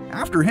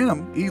 After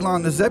him,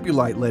 Elon the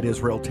Zebulite led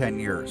Israel 10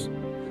 years.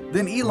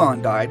 Then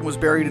Elon died and was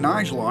buried in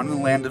Aijalon in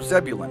the land of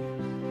Zebulun.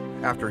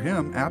 After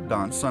him,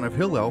 Abdon, son of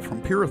Hillel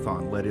from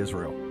Pirathon, led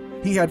Israel.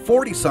 He had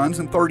 40 sons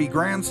and 30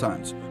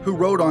 grandsons, who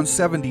rode on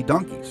 70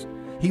 donkeys.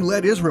 He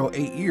led Israel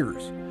 8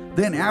 years.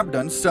 Then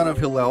Abdon, son of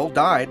Hillel,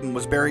 died and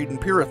was buried in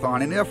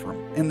Pirathon in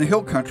Ephraim, in the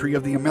hill country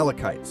of the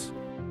Amalekites.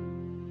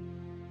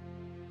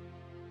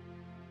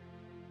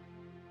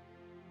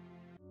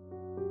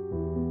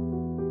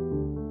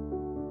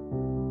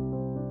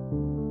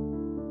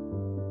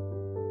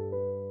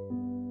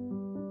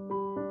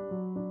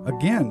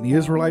 Again, the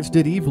Israelites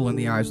did evil in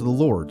the eyes of the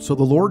Lord, so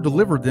the Lord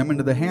delivered them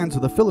into the hands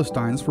of the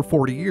Philistines for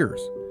 40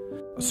 years.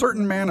 A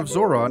certain man of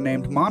Zorah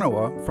named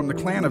Manoah from the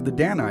clan of the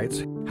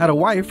Danites had a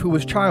wife who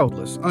was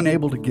childless,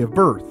 unable to give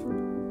birth.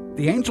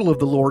 The angel of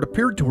the Lord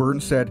appeared to her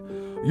and said,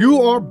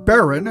 "You are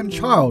barren and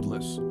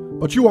childless,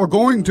 but you are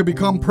going to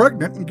become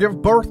pregnant and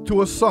give birth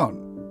to a son.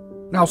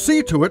 Now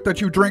see to it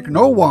that you drink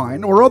no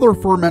wine or other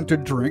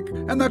fermented drink,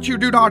 and that you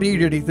do not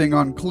eat anything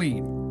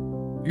unclean.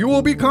 You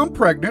will become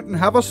pregnant and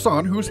have a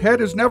son whose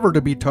head is never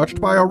to be touched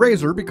by a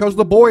razor, because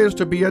the boy is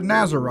to be a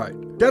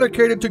Nazirite,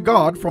 dedicated to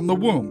God from the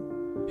womb.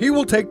 He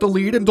will take the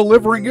lead in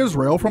delivering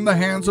Israel from the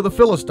hands of the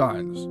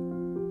Philistines."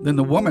 Then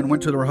the woman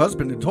went to her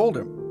husband and told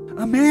him,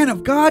 "A man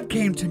of God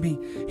came to me.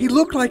 He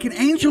looked like an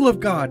angel of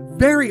God,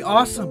 very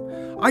awesome.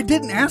 I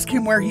didn't ask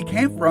him where he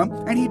came from,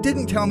 and he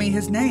didn't tell me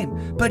his name.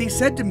 But he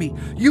said to me,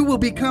 'You will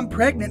become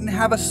pregnant and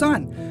have a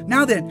son.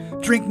 Now then,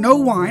 drink no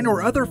wine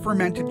or other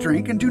fermented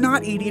drink, and do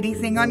not eat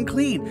anything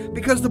unclean,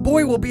 because the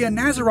boy will be a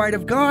Nazirite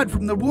of God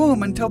from the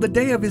womb until the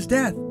day of his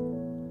death.'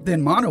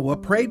 Then Manoah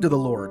prayed to the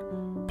Lord,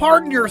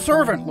 'Pardon your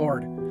servant,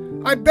 Lord.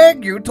 I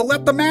beg you to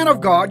let the man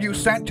of God you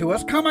sent to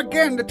us come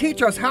again to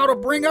teach us how to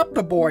bring up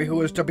the boy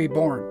who is to be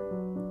born.'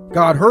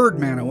 God heard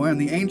Manoah,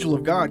 and the angel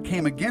of God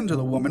came again to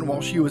the woman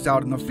while she was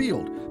out in the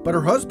field, but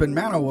her husband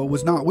Manoah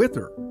was not with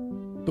her.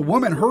 The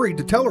woman hurried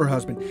to tell her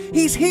husband,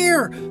 'He's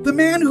here, the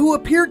man who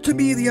appeared to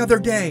me the other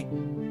day.'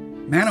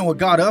 Manoah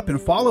got up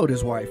and followed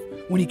his wife.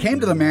 When he came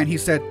to the man, he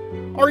said,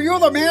 'Are you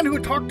the man who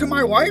talked to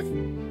my wife?'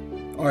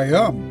 'I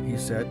am,' he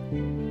said.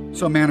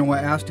 So Manoah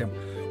asked him,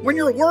 'When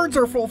your words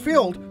are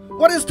fulfilled,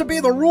 what is to be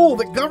the rule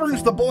that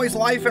governs the boy's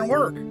life and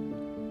work?'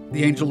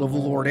 The angel of the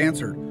Lord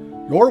answered,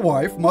 'Your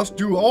wife must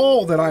do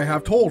all that I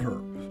have told her.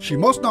 She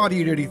must not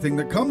eat anything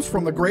that comes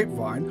from the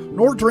grapevine,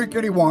 nor drink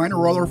any wine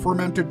or other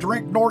fermented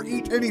drink, nor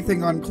eat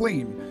anything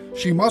unclean.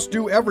 She must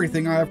do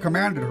everything I have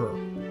commanded her.'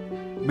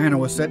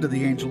 Manoah said to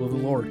the angel of the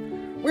Lord,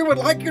 'We would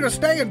like you to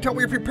stay until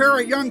we prepare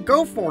a young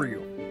goat for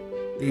you.'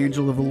 The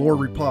angel of the Lord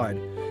replied,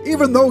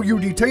 'Even though you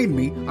detain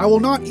me, I will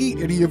not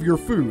eat any of your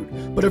food,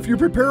 but if you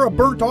prepare a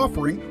burnt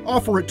offering,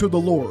 offer it to the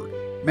Lord.'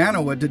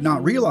 Manoah did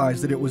not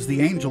realize that it was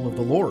the angel of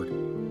the Lord.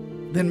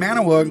 Then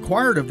Manoah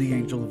inquired of the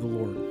angel of the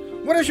Lord,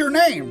 'What is your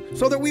name,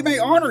 so that we may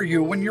honor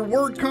you when your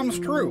word comes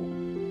true?'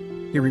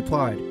 He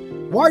replied,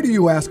 'Why do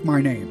you ask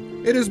my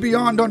name? It is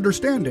beyond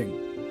understanding.'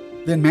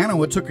 Then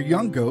Manoah took a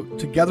young goat,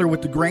 together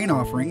with the grain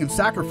offering, and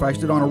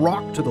sacrificed it on a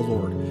rock to the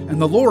Lord.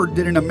 And the Lord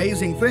did an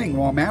amazing thing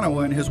while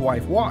Manoah and his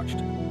wife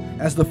watched.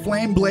 As the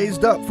flame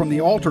blazed up from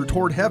the altar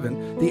toward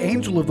heaven, the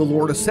angel of the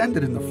Lord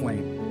ascended in the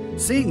flame.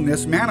 Seeing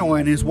this, Manoah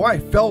and his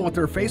wife fell with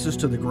their faces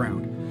to the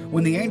ground.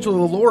 When the angel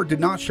of the Lord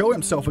did not show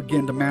himself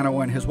again to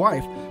Manoah and his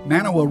wife,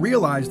 Manoah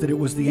realized that it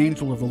was the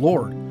angel of the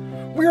Lord.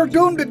 "We are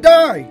doomed to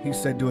die," he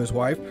said to his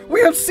wife.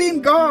 "We have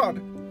seen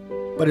God."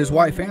 But his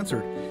wife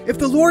answered, "If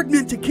the Lord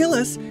meant to kill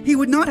us, he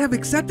would not have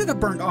accepted a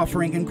burnt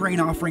offering and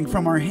grain offering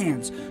from our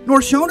hands, nor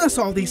shown us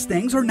all these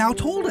things or now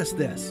told us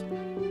this."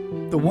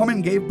 The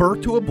woman gave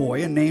birth to a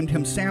boy and named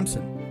him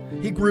Samson.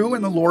 He grew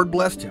and the Lord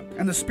blessed him,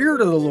 and the Spirit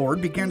of the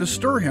Lord began to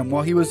stir him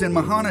while he was in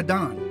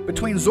Mahanadan,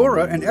 between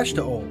Zorah and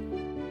Eshtaol.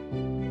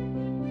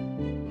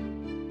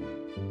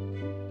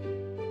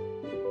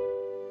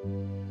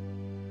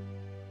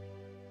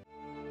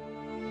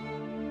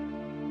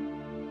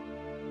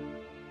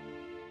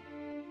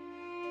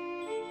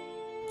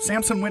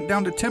 Samson went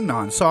down to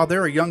Timnah and saw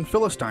there a young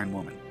Philistine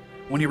woman.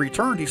 When he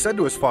returned, he said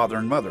to his father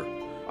and mother,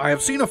 "I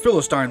have seen a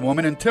Philistine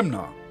woman in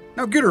Timnah.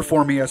 Now get her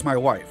for me as my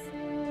wife."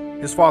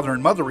 His father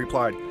and mother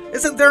replied,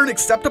 "Isn't there an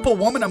acceptable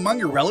woman among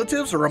your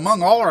relatives or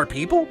among all our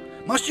people?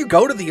 Must you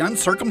go to the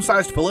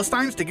uncircumcised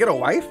Philistines to get a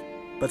wife?"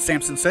 But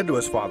Samson said to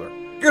his father,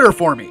 "Get her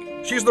for me.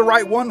 She's the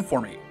right one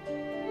for me."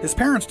 His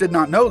parents did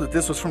not know that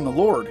this was from the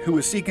Lord, who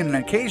was seeking an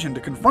occasion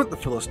to confront the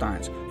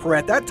Philistines, for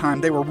at that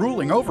time they were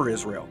ruling over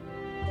Israel.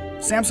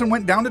 Samson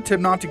went down to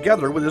Timnah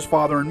together with his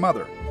father and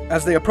mother.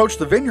 As they approached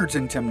the vineyards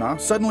in Timnah,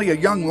 suddenly a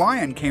young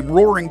lion came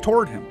roaring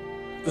toward him.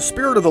 The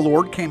Spirit of the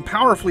Lord came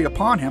powerfully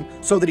upon him,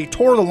 so that he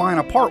tore the lion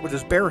apart with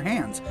his bare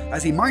hands,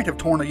 as he might have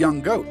torn a young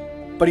goat.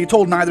 But he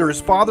told neither his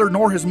father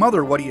nor his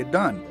mother what he had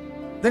done.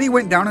 Then he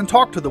went down and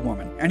talked to the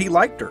woman, and he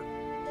liked her.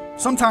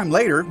 Sometime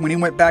later, when he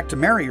went back to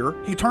marry her,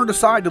 he turned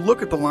aside to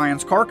look at the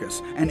lion's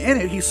carcass, and in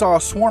it he saw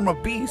a swarm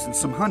of bees and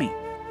some honey.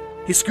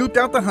 He scooped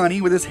out the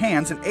honey with his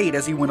hands and ate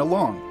as he went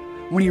along.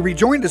 When he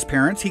rejoined his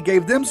parents, he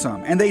gave them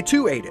some, and they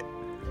too ate it.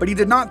 But he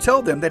did not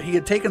tell them that he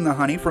had taken the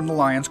honey from the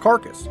lion's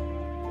carcass.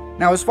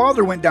 Now his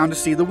father went down to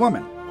see the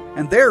woman,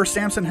 and there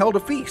Samson held a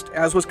feast,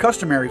 as was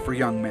customary for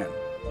young men.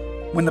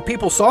 When the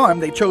people saw him,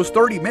 they chose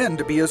 30 men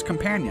to be his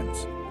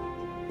companions.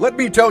 "Let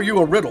me tell you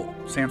a riddle,"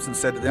 Samson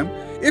said to them.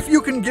 "If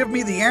you can give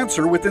me the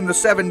answer within the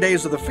 7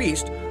 days of the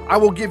feast, I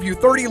will give you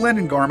 30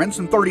 linen garments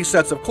and 30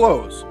 sets of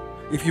clothes.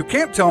 If you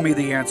can't tell me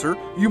the answer,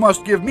 you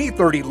must give me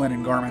 30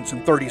 linen garments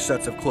and 30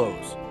 sets of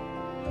clothes."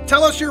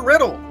 "Tell us your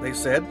riddle," they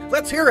said.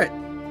 "Let's hear it."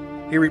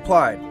 He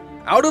replied,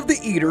 "Out of the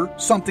eater,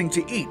 something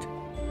to eat.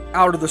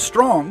 Out of the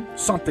strong,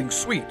 something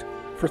sweet."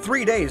 For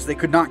 3 days they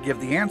could not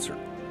give the answer.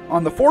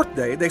 On the 4th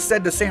day, they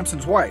said to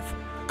Samson's wife,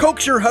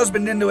 "Coax your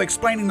husband into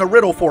explaining the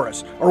riddle for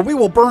us, or we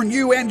will burn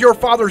you and your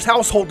father's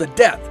household to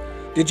death.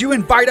 Did you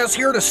invite us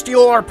here to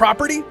steal our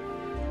property?"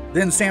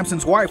 Then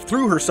Samson's wife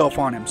threw herself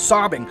on him,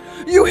 sobbing,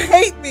 "You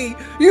hate me!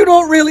 You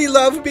don't really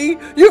love me!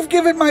 You've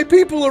given my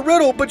people a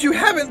riddle, but you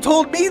haven't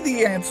told me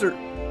the answer."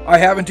 "I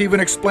haven't even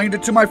explained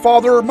it to my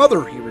father or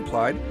mother," he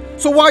replied.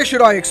 "So why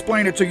should I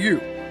explain it to you?"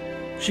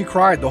 She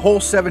cried the whole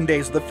 7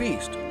 days of the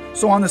feast.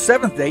 So on the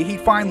 7th day he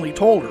finally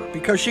told her,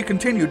 because she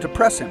continued to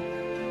press him.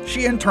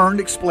 She in turn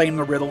explained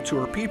the riddle to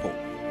her people.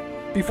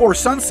 Before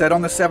sunset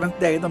on the 7th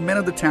day, the men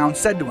of the town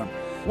said to him,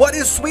 "What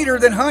is sweeter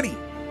than honey?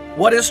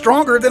 What is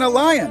stronger than a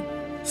lion?"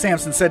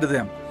 Samson said to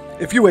them,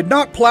 "If you had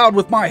not plowed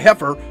with my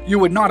heifer, you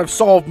would not have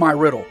solved my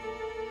riddle."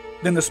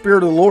 Then the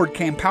Spirit of the Lord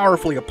came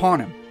powerfully upon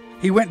him.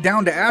 He went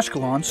down to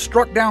Ashkelon,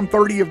 struck down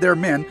 30 of their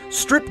men,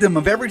 stripped them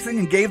of everything,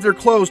 and gave their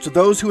clothes to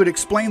those who had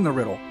explained the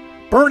riddle.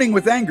 Burning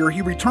with anger,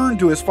 he returned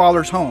to his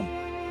father's home.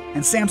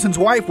 And Samson's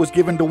wife was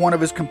given to one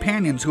of his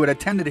companions who had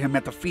attended him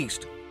at the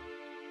feast.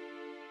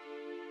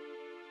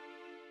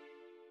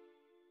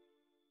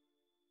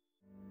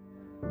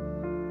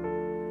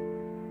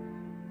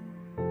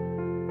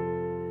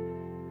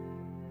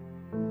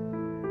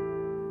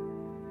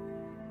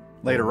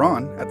 Later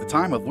on, at the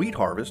time of wheat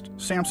harvest,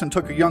 Samson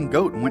took a young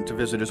goat and went to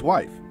visit his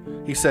wife.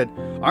 He said,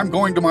 "I'm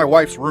going to my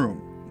wife's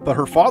room," but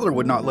her father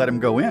would not let him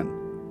go in.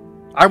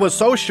 "I was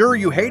so sure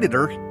you hated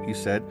her," he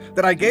said,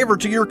 "that I gave her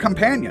to your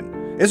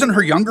companion. Isn't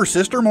her younger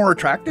sister more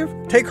attractive?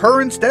 Take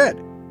her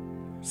instead."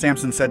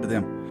 Samson said to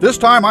them, "This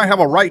time I have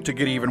a right to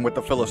get even with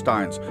the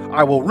Philistines.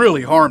 I will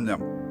really harm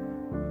them."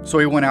 So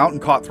he went out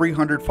and caught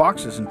 300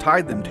 foxes and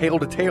tied them tail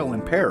to tail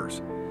in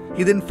pairs.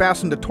 He then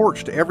fastened a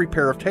torch to every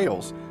pair of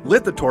tails,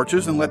 lit the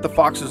torches, and let the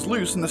foxes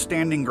loose in the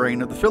standing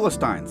grain of the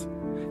Philistines.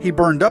 He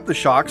burned up the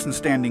shocks and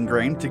standing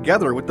grain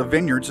together with the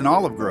vineyards and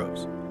olive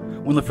groves.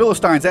 When the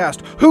Philistines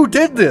asked, "Who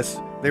did this?"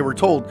 they were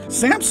told,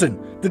 "Samson,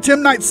 the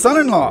Timnite's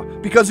son-in-law,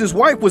 because his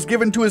wife was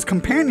given to his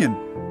companion."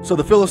 So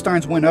the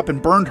Philistines went up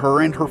and burned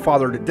her and her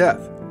father to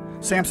death.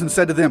 Samson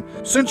said to them,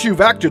 "Since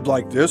you've acted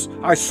like this,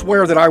 I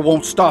swear that I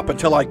won't stop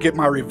until I get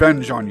my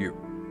revenge on you."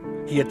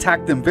 He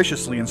attacked them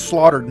viciously and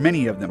slaughtered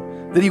many of them.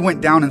 Then he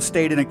went down and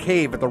stayed in a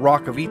cave at the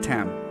rock of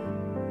Etam.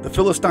 The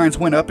Philistines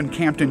went up and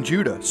camped in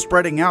Judah,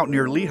 spreading out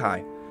near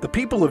Lehi. The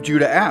people of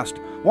Judah asked,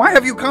 "Why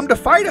have you come to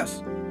fight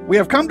us?" "We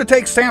have come to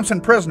take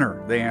Samson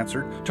prisoner," they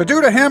answered, "to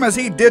do to him as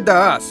he did to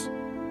us."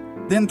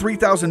 Then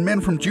 3,000 men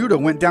from Judah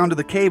went down to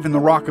the cave in the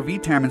rock of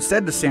Etam and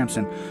said to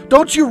Samson,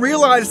 "Don't you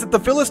realize that the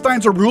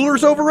Philistines are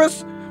rulers over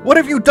us? What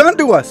have you done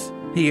to us?"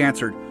 He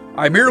answered,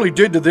 "I merely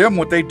did to them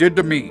what they did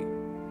to me."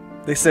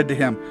 They said to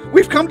him,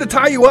 "We've come to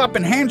tie you up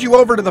and hand you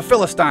over to the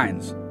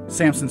Philistines."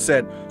 Samson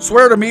said,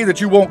 "Swear to me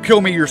that you won't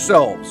kill me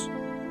yourselves."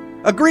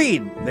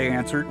 "Agreed," they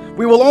answered.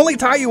 "We will only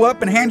tie you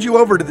up and hand you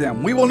over to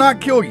them. We will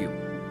not kill you."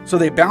 So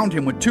they bound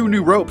him with 2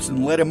 new ropes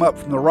and led him up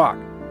from the rock.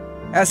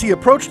 As he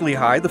approached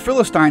Lehi, the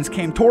Philistines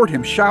came toward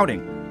him,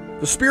 shouting.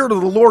 The Spirit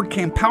of the Lord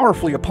came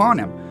powerfully upon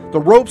him.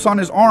 The ropes on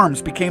his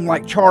arms became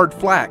like charred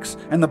flax,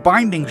 and the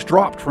bindings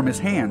dropped from his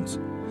hands.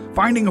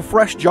 Finding a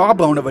fresh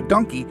jawbone of a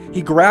donkey,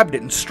 he grabbed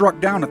it and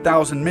struck down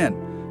 1,000 men.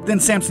 Then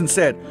Samson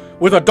said,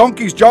 "With a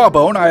donkey's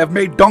jawbone I have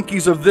made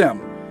donkeys of them.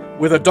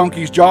 With a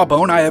donkey's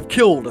jawbone I have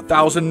killed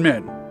 1,000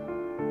 men."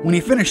 When he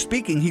finished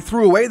speaking, he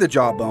threw away the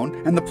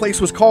jawbone, and the place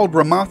was called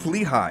Ramoth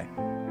Lehi.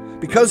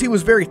 Because he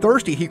was very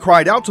thirsty, he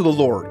cried out to the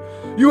Lord,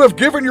 "You have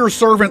given your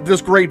servant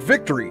this great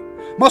victory.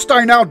 Must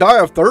I now die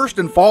of thirst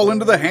and fall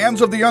into the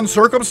hands of the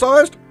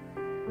uncircumcised?"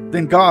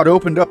 Then God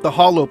opened up the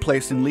hollow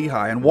place in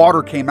Lehi, and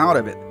water came out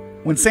of it.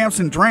 When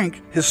Samson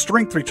drank, his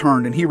strength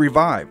returned, and he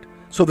revived.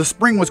 So the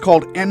spring was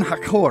called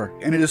En-Hakkor,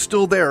 and it is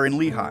still there in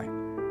Lehi.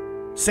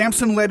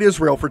 Samson led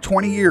Israel for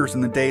 20 years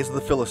in the days of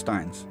the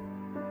Philistines.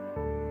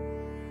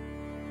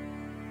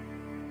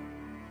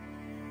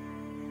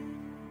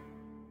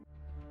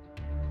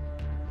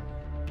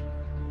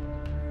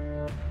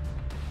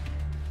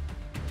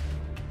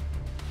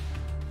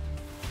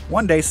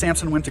 One day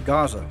Samson went to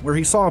Gaza, where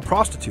he saw a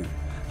prostitute.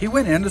 He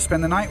went in to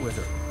spend the night with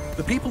her.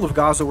 The people of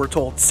Gaza were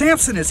told,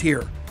 "Samson is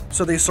here!"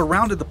 So they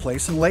surrounded the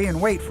place and lay in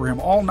wait for him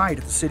all night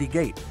at the city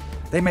gate.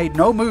 They made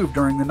no move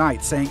during the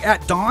night, saying,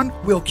 "At dawn,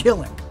 we'll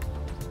kill him."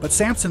 But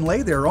Samson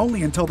lay there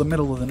only until the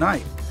middle of the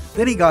night.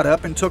 Then he got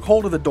up and took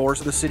hold of the doors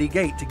of the city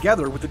gate,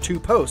 together with the 2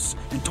 posts,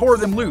 and tore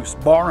them loose,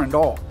 bar and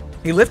all.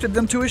 He lifted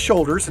them to his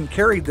shoulders and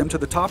carried them to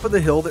the top of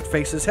the hill that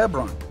faces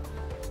Hebron.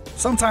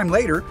 Sometime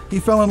later, he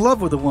fell in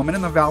love with a woman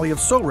in the valley of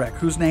Sorek,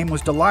 whose name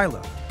was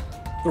Delilah.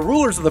 The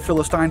rulers of the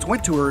Philistines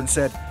went to her and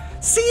said,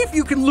 "See if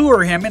you can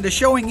lure him into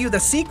showing you the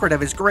secret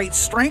of his great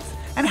strength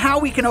and how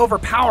we can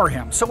overpower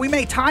him, so we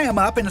may tie him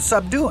up and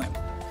subdue him.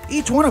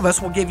 Each one of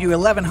us will give you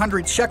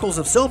 1,100 shekels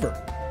of silver."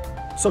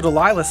 So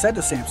Delilah said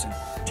to Samson,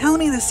 "Tell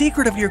me the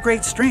secret of your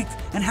great strength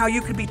and how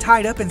you can be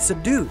tied up and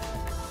subdued."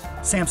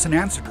 Samson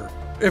answered her,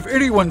 "If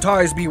anyone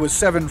ties me with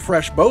 7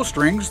 fresh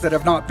bowstrings that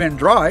have not been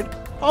dried,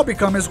 I'll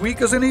become as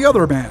weak as any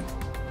other man."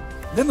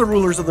 Then the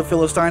rulers of the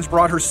Philistines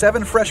brought her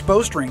 7 fresh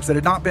bowstrings that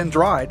had not been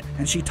dried,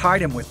 and she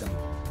tied him with them.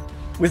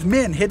 With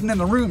men hidden in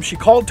the room, she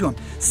called to him,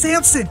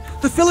 "Samson,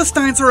 the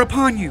Philistines are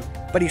upon you!"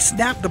 But he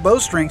snapped the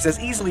bowstrings as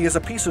easily as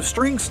a piece of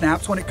string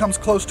snaps when it comes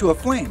close to a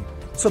flame.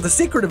 So the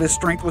secret of his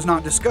strength was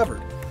not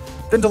discovered.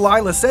 Then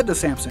Delilah said to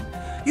Samson,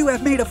 "You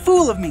have made a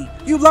fool of me.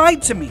 You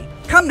lied to me.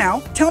 Come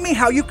now, tell me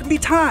how you can be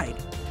tied."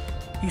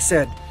 He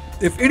said,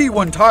 "If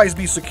anyone ties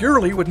me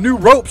securely with new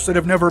ropes that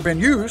have never been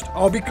used,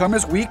 I'll become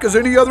as weak as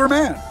any other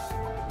man."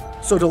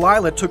 So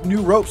Delilah took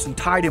new ropes and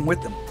tied him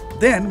with them.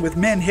 Then, with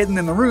men hidden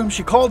in the room,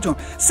 she called to him,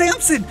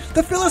 "Samson,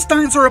 the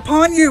Philistines are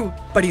upon you!"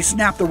 But he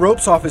snapped the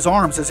ropes off his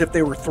arms as if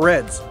they were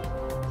threads.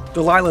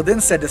 Delilah then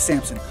said to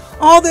Samson,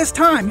 "All this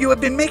time you have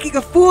been making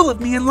a fool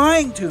of me and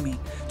lying to me.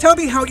 Tell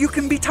me how you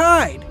can be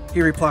tied."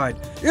 He replied,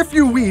 "If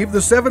you weave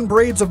the 7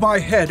 braids of my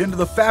head into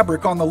the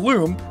fabric on the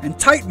loom and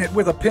tighten it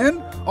with a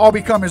pin, I'll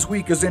become as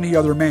weak as any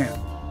other man."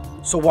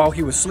 So while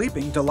he was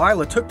sleeping,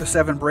 Delilah took the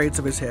 7 braids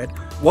of his head,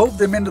 wove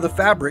them into the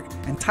fabric,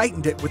 and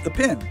tightened it with the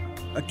pin.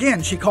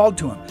 Again she called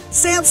to him,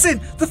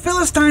 "Samson, the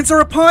Philistines are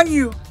upon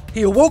you!"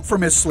 He awoke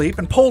from his sleep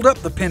and pulled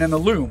up the pin in the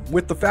loom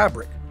with the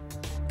fabric.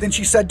 Then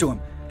she said to him,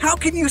 "How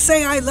can you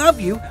say I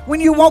love you when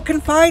you won't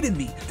confide in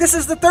me? This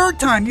is the 3rd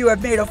time you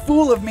have made a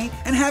fool of me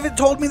and haven't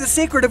told me the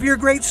secret of your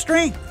great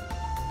strength."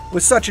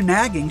 With such a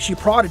nagging, she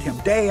prodded him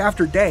day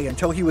after day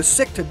until he was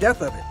sick to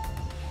death of it.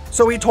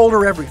 So he told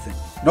her everything.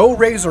 "No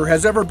razor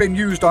has ever been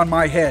used on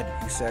my head,"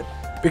 he said,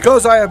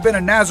 "because I have been a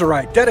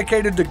Nazirite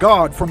dedicated to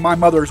God from my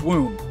mother's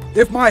womb.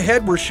 If my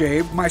head were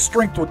shaved, my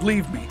strength would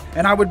leave me,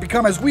 and I would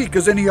become as weak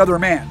as any other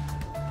man."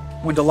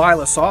 When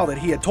Delilah saw that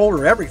he had told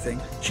her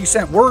everything, she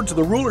sent word to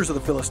the rulers of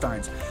the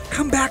Philistines,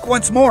 "Come back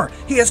once more,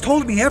 he has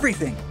told me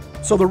everything."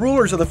 So the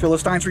rulers of the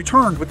Philistines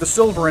returned with the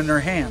silver in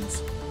their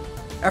hands.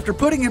 After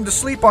putting him to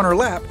sleep on her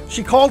lap,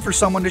 she called for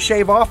someone to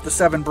shave off the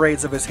 7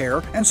 braids of his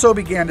hair, and so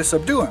began to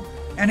subdue him,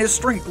 and his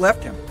strength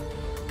left him.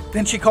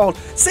 Then she called,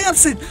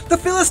 "Samson, the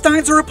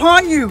Philistines are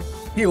upon you!"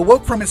 He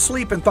awoke from his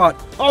sleep and thought,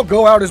 "I'll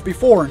go out as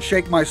before and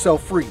shake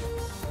myself free."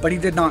 But he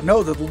did not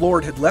know that the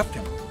Lord had left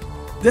him.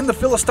 Then the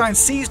Philistines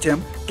seized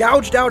him,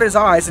 gouged out his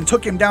eyes, and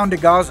took him down to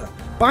Gaza.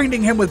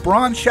 Binding him with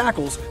bronze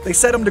shackles, they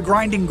set him to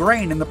grinding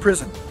grain in the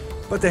prison.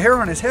 But the hair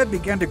on his head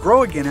began to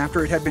grow again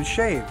after it had been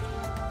shaved.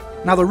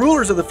 Now the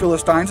rulers of the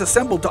Philistines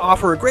assembled to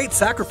offer a great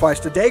sacrifice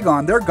to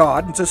Dagon, their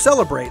god, and to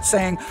celebrate,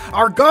 saying,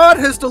 "Our God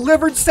has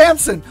delivered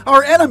Samson,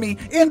 our enemy,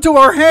 into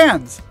our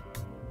hands."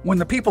 When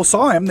the people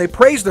saw him, they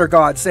praised their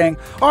God, saying,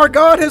 "Our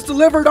God has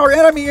delivered our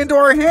enemy into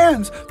our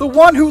hands, the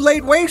one who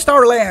laid waste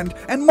our land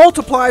and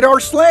multiplied our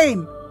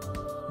slain."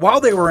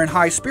 While they were in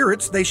high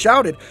spirits, they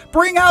shouted,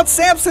 "Bring out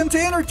Samson to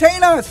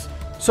entertain us!"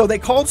 So they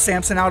called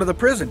Samson out of the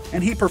prison,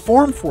 and he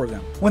performed for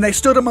them. When they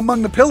stood him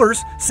among the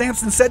pillars,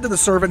 Samson said to the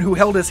servant who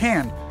held his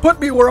hand, "Put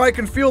me where I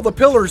can feel the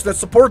pillars that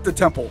support the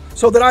temple,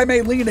 so that I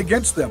may lean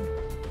against them."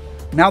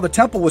 Now the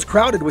temple was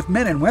crowded with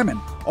men and women.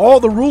 All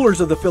the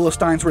rulers of the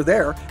Philistines were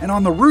there, and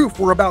on the roof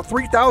were about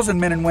 3,000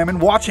 men and women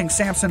watching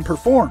Samson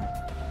perform.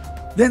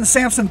 Then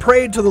Samson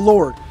prayed to the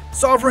Lord,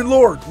 "Sovereign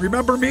Lord,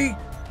 remember me?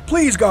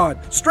 Please, God,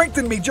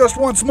 strengthen me just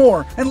once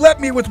more, and let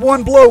me with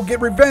one blow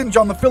get revenge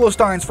on the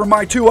Philistines for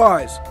my 2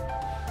 eyes."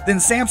 Then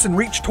Samson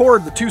reached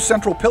toward the 2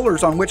 central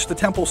pillars on which the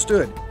temple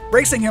stood.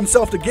 Bracing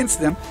himself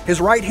against them,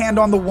 his right hand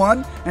on the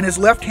one and his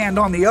left hand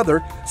on the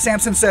other,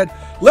 Samson said,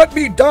 "Let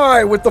me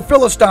die with the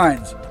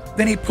Philistines."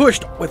 Then he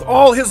pushed with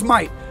all his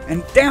might,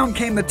 and down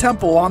came the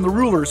temple on the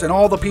rulers and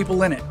all the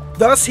people in it.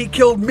 Thus he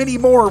killed many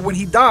more when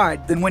he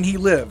died than when he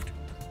lived.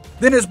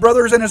 Then his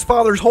brothers and his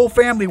father's whole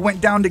family went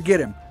down to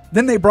get him.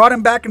 Then they brought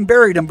him back and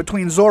buried him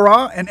between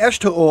Zorah and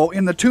Eshtaol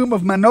in the tomb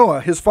of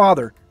Manoah his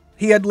father.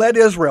 He had led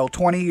Israel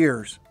 20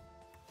 years.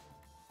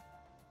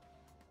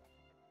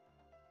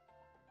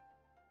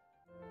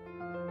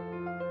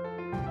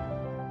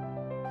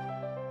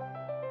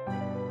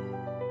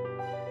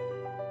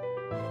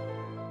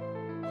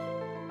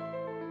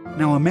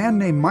 Now a man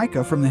named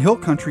Micah from the hill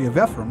country of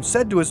Ephraim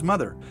said to his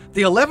mother,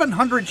 "The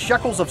 1,100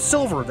 shekels of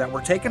silver that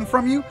were taken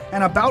from you,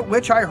 and about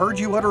which I heard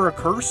you utter a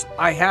curse,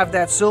 I have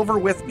that silver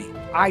with me.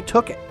 I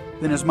took it."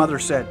 Then his mother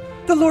said,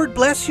 "The Lord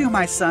bless you,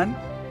 my son."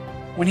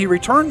 When he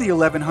returned the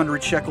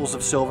 1,100 shekels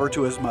of silver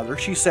to his mother,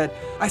 she said,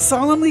 "I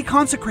solemnly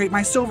consecrate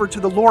my silver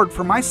to the Lord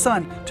for my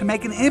son to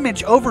make an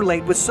image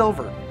overlaid with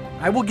silver.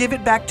 I will give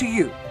it back to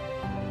you."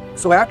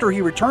 So after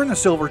he returned the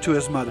silver to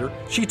his mother,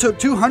 she took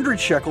 200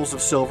 shekels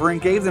of silver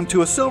and gave them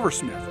to a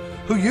silversmith,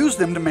 who used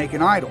them to make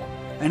an idol,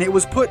 and it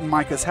was put in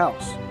Micah's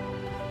house.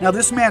 Now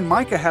this man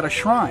Micah had a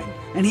shrine,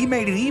 and he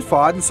made an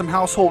ephod and some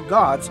household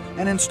gods,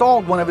 and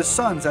installed one of his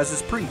sons as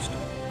his priest.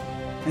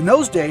 In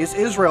those days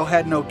Israel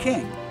had no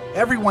king.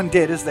 Everyone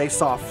did as they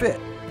saw fit.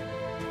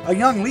 A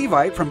young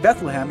Levite from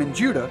Bethlehem in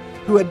Judah,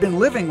 who had been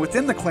living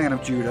within the clan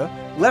of Judah,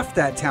 left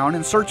that town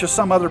in search of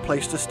some other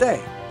place to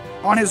stay.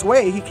 On his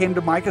way, he came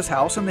to Micah's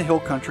house in the hill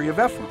country of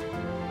Ephraim.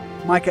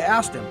 Micah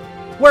asked him,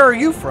 "Where are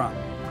you from?"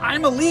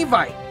 "I'm a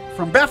Levite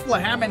from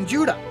Bethlehem in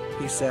Judah,"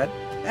 he said,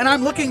 "and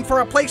I'm looking for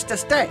a place to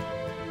stay."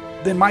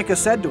 Then Micah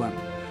said to him,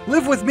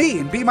 "Live with me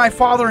and be my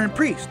father and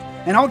priest,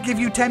 and I'll give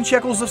you 10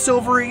 shekels of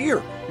silver a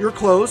year, your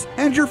clothes,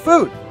 and your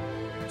food."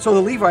 So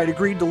the Levite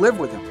agreed to live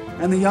with him,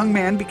 and the young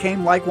man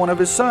became like one of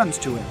his sons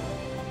to him.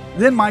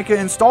 Then Micah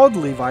installed the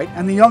Levite,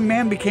 and the young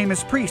man became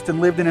his priest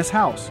and lived in his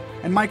house.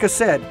 And Micah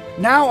said,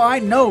 "Now I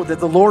know that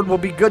the Lord will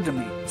be good to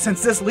me,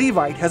 since this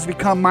Levite has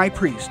become my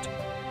priest."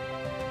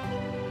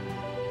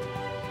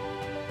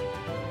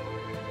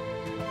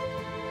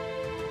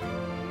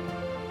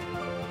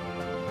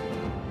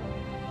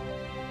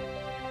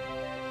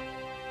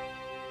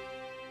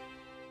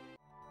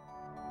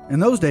 In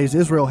those days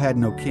Israel had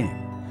no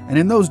king. And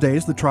in those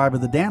days the tribe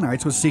of the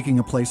Danites was seeking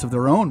a place of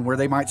their own where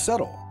they might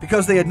settle,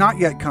 because they had not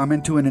yet come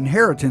into an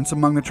inheritance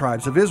among the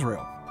tribes of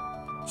Israel.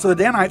 So the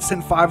Danites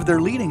sent 5 of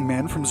their leading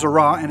men from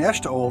Zorah and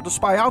Eshtaol to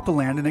spy out the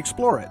land and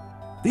explore it.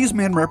 These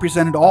men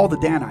represented all the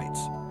Danites.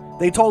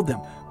 They told them,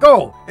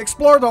 "Go,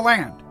 explore the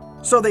land."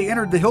 So they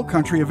entered the hill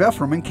country of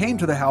Ephraim and came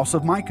to the house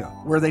of Micah,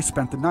 where they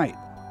spent the night.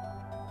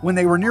 When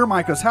they were near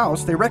Micah's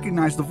house, they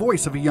recognized the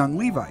voice of a young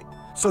Levite.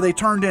 So they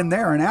turned in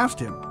there and asked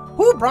him,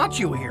 "Who brought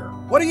you here?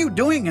 What are you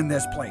doing in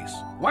this place?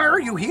 Why are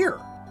you here?"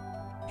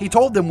 He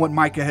told them what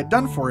Micah had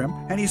done for him,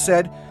 and he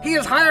said, "He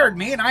has hired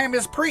me, and I am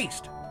his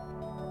priest."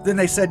 Then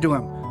they said to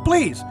him,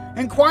 "Please,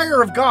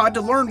 inquire of God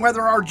to learn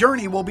whether our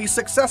journey will be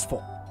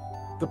successful."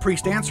 The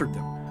priest answered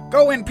them,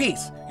 "Go in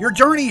peace. Your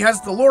journey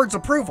has the Lord's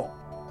approval."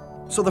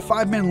 So the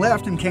 5 men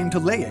left and came to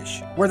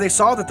Laish, where they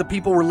saw that the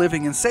people were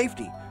living in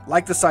safety,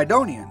 like the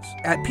Sidonians,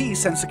 at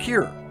peace and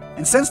secure.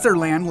 And since their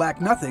land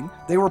lacked nothing,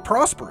 they were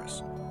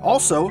prosperous.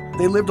 Also,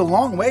 they lived a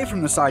long way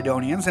from the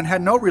Sidonians and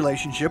had no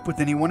relationship with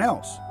anyone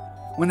else.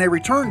 When they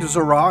returned to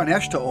Zorah and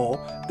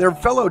Eshtaol, their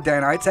fellow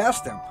Danites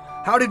asked them,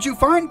 "How did you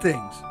find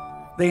things?"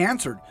 They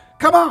answered,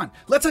 "Come on,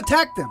 let's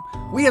attack them.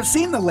 We have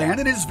seen the land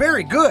and it is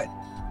very good.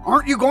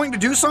 Aren't you going to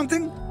do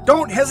something?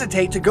 Don't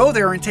hesitate to go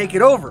there and take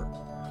it over.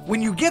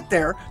 When you get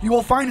there, you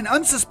will find an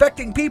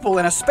unsuspecting people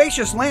in a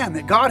spacious land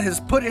that God has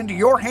put into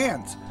your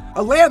hands,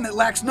 a land that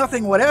lacks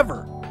nothing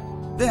whatever."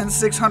 Then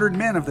 600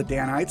 men of the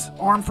Danites,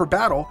 armed for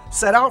battle,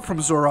 set out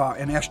from Zorah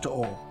and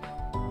Eshtaol.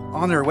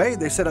 On their way,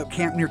 they set up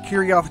camp near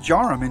Kiriath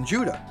Jearim in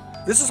Judah.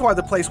 This is why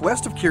the place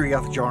west of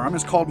Kiriath Jearim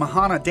is called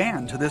Mahana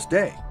Dan to this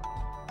day.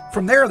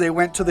 From there they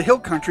went to the hill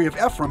country of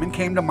Ephraim and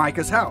came to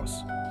Micah's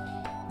house.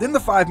 Then the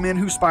 5 men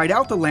who spied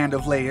out the land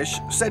of Laish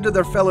said to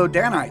their fellow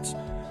Danites,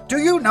 "Do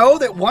you know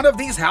that one of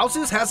these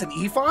houses has an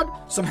ephod,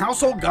 some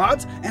household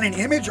gods, and an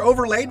image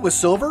overlaid with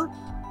silver?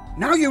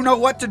 Now you know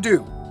what to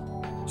do."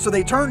 So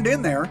they turned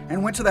in there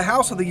and went to the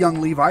house of the young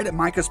Levite at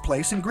Micah's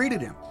place and greeted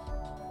him.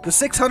 The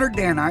 600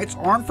 Danites,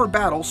 armed for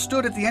battle,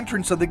 stood at the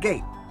entrance of the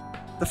gate.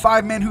 The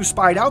 5 men who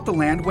spied out the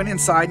land went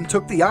inside and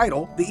took the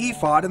idol, the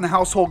ephod, and the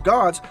household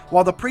gods,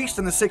 while the priest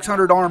and the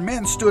 600 armed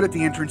men stood at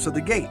the entrance of the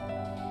gate.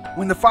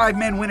 When the 5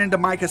 men went into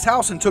Micah's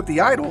house and took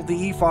the idol,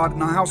 the ephod,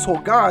 and the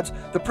household gods,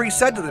 the priest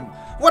said to them,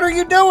 "What are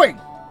you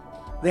doing?"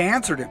 They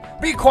answered him,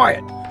 "Be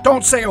quiet,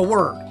 don't say a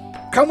word.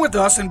 Come with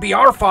us and be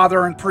our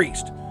father and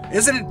priest.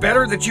 Isn't it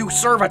better that you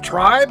serve a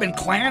tribe and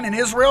clan in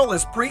Israel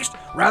as priest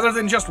rather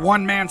than just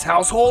one man's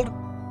household?"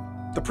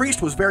 The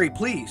priest was very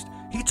pleased.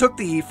 He took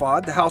the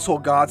ephod, the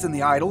household gods, and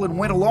the idol and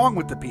went along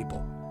with the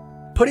people.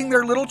 Putting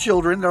their little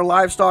children, their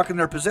livestock, and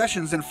their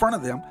possessions in front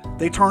of them,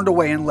 they turned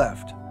away and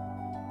left.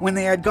 When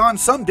they had gone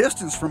some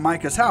distance from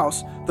Micah's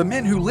house, the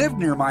men who lived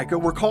near Micah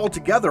were called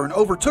together and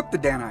overtook the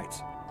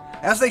Danites.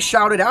 As they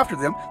shouted after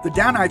them, the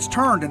Danites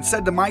turned and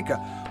said to Micah,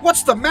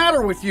 "What's the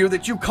matter with you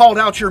that you called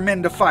out your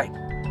men to fight?"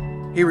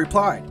 He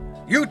replied,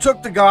 "You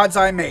took the gods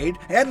I made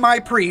and my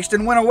priest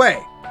and went away.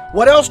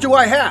 What else do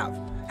I have?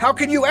 How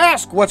can you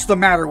ask what's the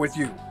matter with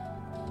you?"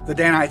 The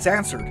Danites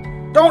answered,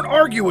 "Don't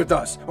argue with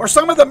us, or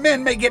some of the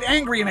men may get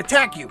angry and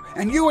attack you,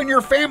 and you and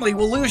your family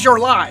will lose your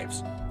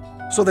lives."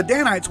 So the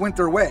Danites went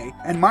their way,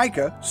 and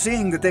Micah,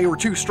 seeing that they were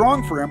too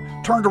strong for him,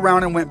 turned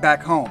around and went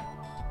back home.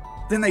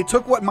 Then they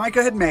took what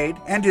Micah had made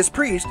and his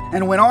priest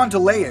and went on to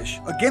Laish,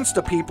 against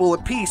a people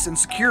at peace and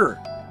secure.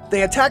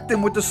 They attacked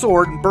them with the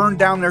sword and burned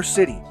down their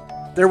city.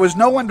 There was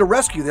no one to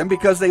rescue them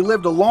because they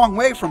lived a long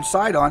way from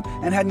Sidon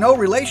and had no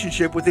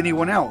relationship with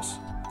anyone else.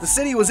 The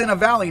city was in a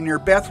valley near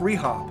Beth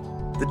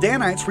Rehob. The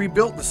Danites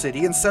rebuilt the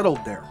city and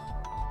settled there.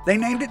 They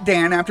named it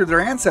Dan after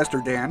their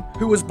ancestor Dan,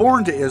 who was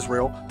born to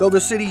Israel, though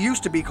the city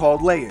used to be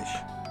called Laish.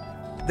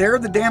 There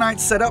the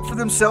Danites set up for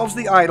themselves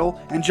the idol,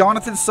 and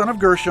Jonathan son of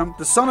Gershom,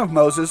 the son of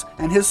Moses,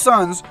 and his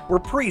sons were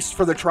priests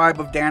for the tribe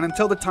of Dan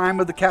until the time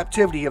of the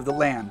captivity of the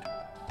land.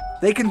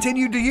 They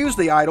continued to use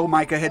the idol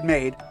Micah had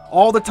made,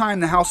 all the time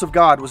the house of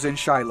God was in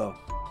Shiloh.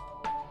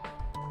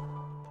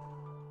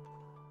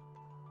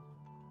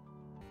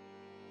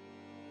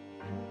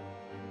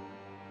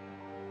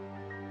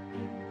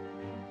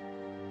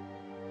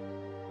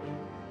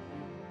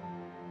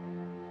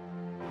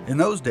 In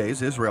those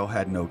days, Israel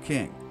had no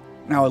king.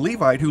 Now a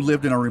Levite who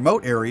lived in a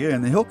remote area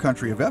in the hill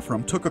country of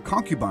Ephraim took a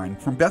concubine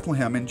from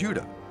Bethlehem in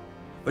Judah.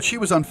 But she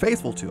was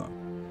unfaithful to him.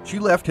 She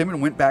left him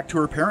and went back to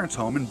her parents'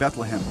 home in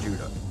Bethlehem,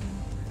 Judah.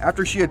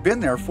 After she had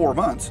been there 4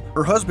 months,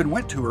 her husband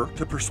went to her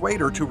to persuade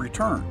her to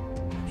return.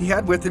 He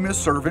had with him his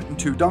servant and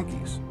 2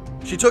 donkeys.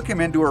 She took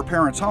him into her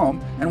parents' home,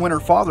 and when her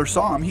father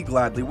saw him, he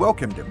gladly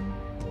welcomed him.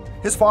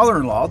 His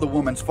father-in-law, the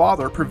woman's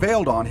father,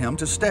 prevailed on him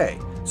to stay,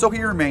 so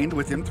he remained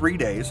with him 3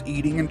 days,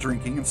 eating and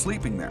drinking and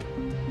sleeping there.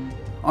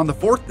 On the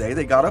 4th day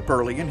they got up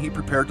early and he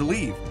prepared to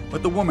leave,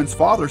 but the woman's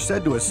father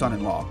said to his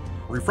son-in-law,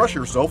 "Refresh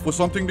yourself with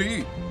something to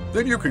eat,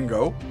 then you can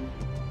go."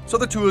 So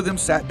the 2 of them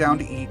sat down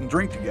to eat and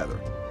drink together.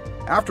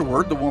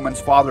 Afterward the woman's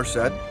father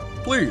said,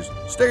 "Please,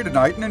 stay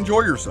tonight and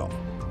enjoy yourself."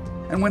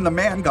 And when the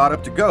man got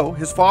up to go,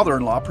 his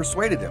father-in-law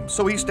persuaded him,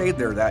 so he stayed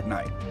there that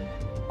night.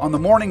 On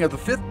the morning of the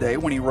 5th day,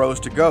 when he rose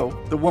to go,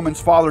 the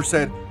woman's father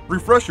said,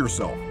 "Refresh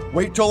yourself,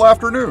 wait till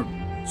afternoon."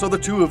 So the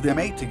 2 of them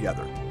ate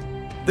together.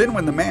 Then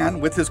when the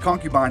man, with his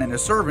concubine and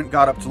his servant,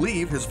 got up to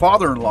leave, his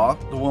father-in-law,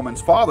 the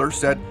woman's father,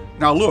 said,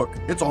 "Now look,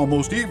 it's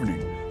almost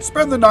evening.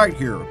 Spend the night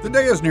here, the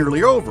day is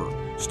nearly over.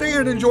 Stay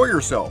and enjoy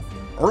yourself.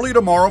 Early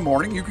tomorrow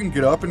morning you can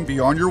get up and be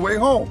on your way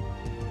home."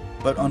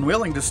 But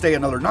unwilling to stay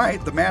another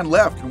night, the man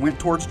left and went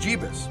towards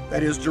Jebus,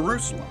 that is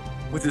Jerusalem,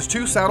 with his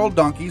 2 saddled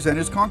donkeys and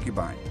his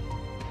concubine.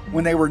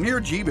 When they were near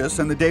Jebus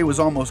and the day was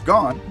almost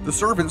gone, the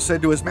servant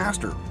said to his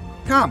master,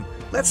 "Come,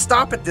 let's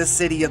stop at this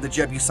city of the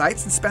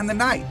Jebusites and spend the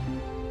night."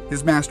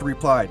 His master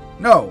replied,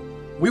 "No,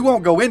 we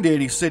won't go into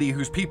any city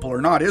whose people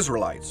are not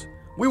Israelites.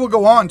 We will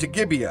go on to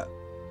Gibeah."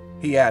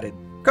 He added,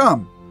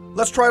 "Come,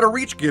 let's try to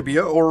reach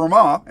Gibeah or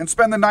Ramah and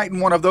spend the night in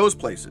one of those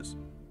places."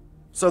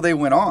 So they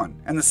went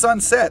on, and the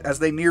sun set as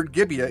they neared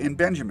Gibeah in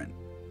Benjamin.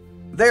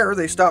 There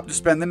they stopped to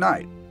spend the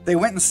night. They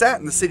went and sat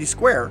in the city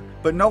square,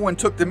 but no one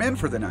took them in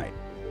for the night.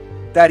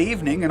 That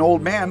evening an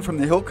old man from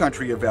the hill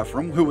country of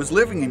Ephraim, who was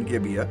living in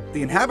Gibeah,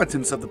 the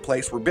inhabitants of the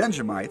place were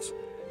Benjamites,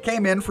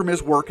 came in from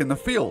his work in the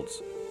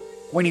fields.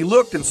 When he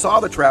looked and saw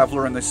the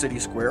traveler in the city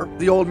square,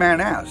 the old man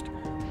asked,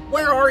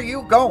 "Where are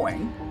you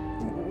going?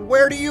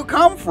 Where do you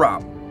come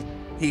from?"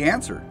 He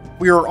answered,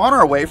 "We are on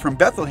our way from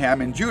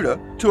Bethlehem in Judah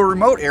to a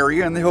remote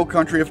area in the hill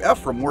country of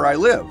Ephraim where I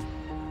live.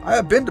 I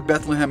have been to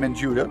Bethlehem in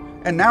Judah,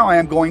 and now I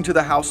am going to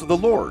the house of the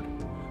Lord.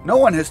 No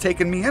one has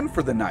taken me in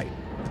for the night.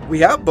 We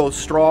have both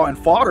straw and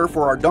fodder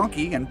for our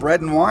donkey, and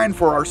bread and wine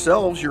for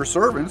ourselves, your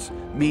servants,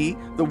 me,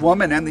 the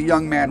woman, and the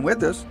young man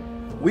with us.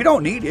 We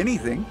don't need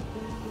anything."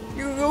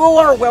 "You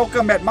are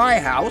welcome at my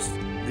house,"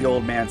 the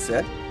old man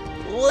said.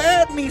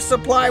 "Let me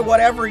supply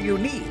whatever you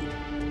need.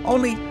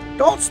 Only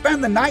don't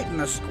spend the night in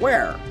the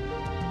square."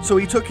 So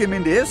he took him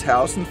into his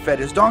house and fed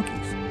his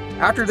donkeys.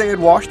 After they had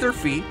washed their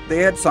feet, they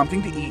had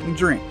something to eat and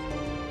drink.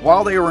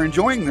 While they were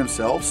enjoying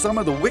themselves, some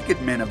of the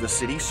wicked men of the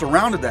city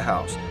surrounded the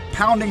house,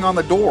 pounding on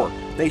the door.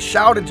 They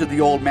shouted to the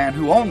old man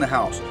who owned the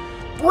house,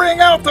 "Bring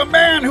out the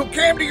man who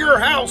came to your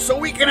house so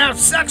we can have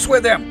sex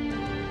with him."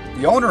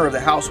 The owner of the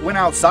house went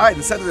outside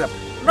and said to them,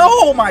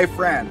 "No, my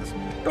friends,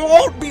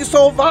 don't be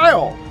so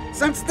vile.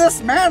 Since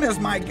this man is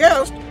my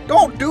guest,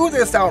 don't do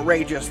this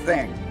outrageous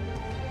thing.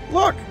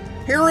 Look,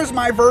 here is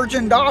my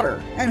virgin daughter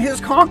and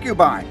his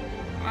concubine.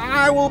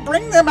 I will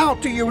bring them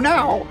out to you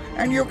now,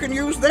 and you can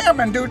use them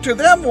and do to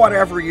them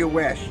whatever you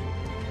wish.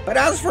 But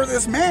as for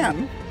this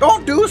man,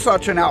 don't do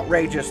such an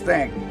outrageous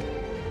thing."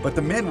 But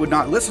the men would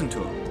not listen to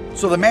him.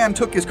 So the man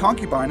took his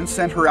concubine and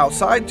sent her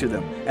outside to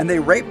them, and they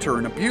raped her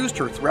and abused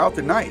her throughout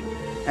the night.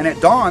 And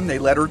at dawn they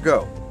let her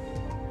go.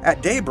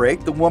 At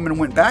daybreak the woman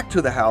went back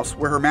to the house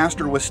where her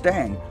master was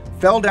staying,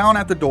 fell down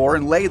at the door,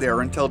 and lay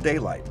there until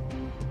daylight.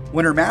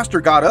 When her master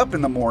got up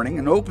in the morning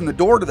and opened the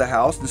door to the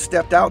house and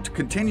stepped out to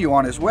continue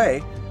on his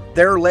way,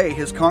 there lay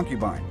his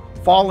concubine,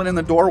 fallen in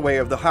the doorway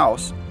of the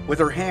house, with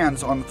her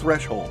hands on the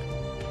threshold.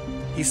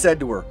 He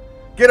said to her,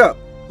 "Get up,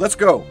 let's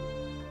go."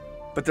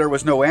 But there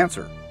was no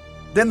answer.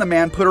 Then the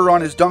man put her on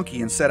his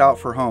donkey and set out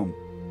for home.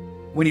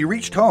 When he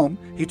reached home,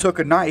 he took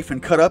a knife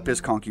and cut up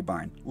his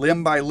concubine,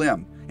 limb by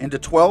limb, into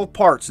 12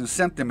 parts and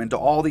sent them into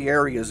all the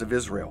areas of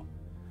Israel.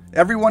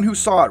 Everyone who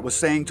saw it was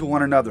saying to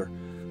one another,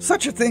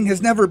 "Such a thing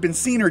has never been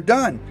seen or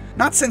done,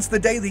 not since the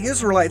day the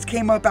Israelites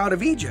came up out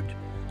of Egypt.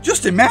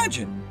 Just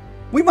imagine!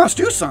 We must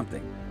do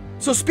something,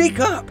 so speak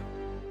up."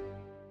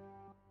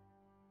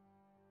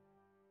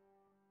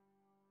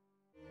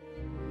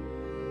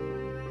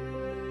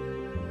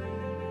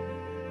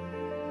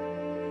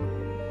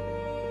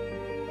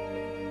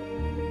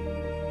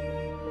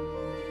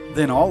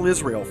 Then all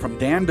Israel, from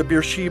Dan to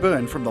Beersheba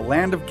and from the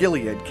land of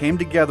Gilead, came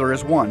together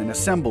as one and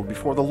assembled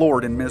before the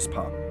Lord in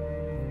Mizpah.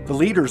 The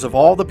leaders of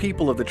all the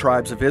people of the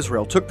tribes of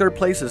Israel took their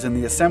places in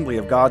the assembly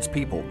of God's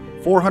people,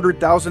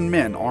 400,000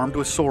 men armed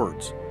with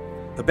swords.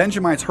 The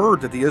Benjamites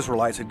heard that the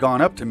Israelites had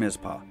gone up to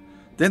Mizpah.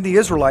 Then the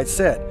Israelites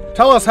said,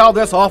 "Tell us how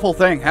this awful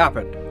thing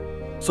happened."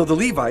 So the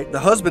Levite, the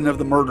husband of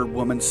the murdered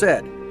woman,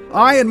 said,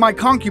 "I and my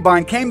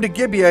concubine came to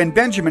Gibeah in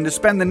Benjamin to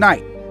spend the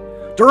night.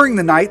 During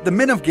the night, the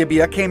men of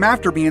Gibeah came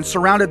after me and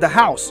surrounded the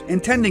house,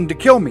 intending to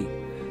kill me.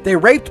 They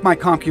raped my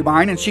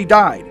concubine, and she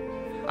died.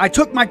 I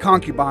took my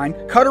concubine,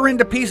 cut her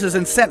into pieces,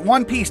 and sent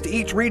one piece to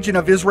each region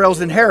of Israel's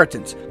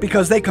inheritance,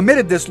 because they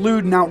committed this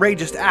lewd and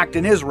outrageous act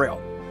in Israel.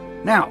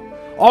 Now,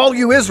 all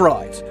you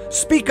Israelites,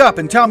 speak up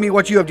and tell me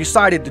what you have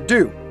decided to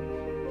do."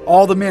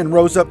 All the men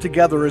rose up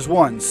together as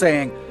one,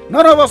 saying,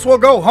 "None of us will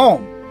go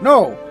home.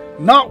 No,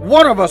 not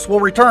one of us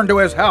will return to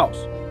his house.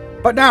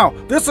 But now,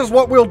 this is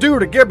what we'll do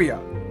to Gibeah.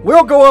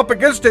 We'll go up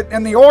against it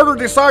in the order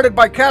decided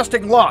by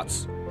casting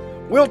lots.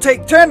 We'll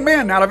take 10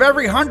 men out of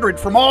every 100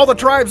 from all the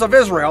tribes of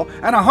Israel,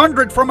 and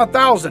 100 from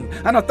 1,000,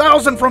 and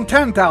 1,000 from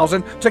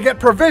 10,000 to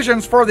get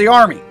provisions for the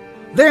army.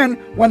 Then,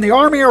 when the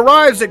army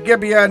arrives at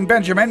Gibeah and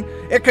Benjamin,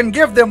 it can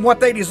give them what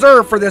they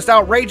deserve for this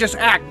outrageous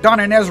act done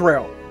in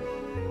Israel."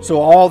 So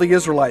all the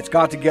Israelites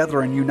got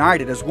together and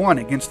united as one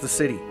against the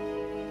city.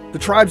 The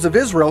tribes of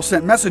Israel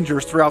sent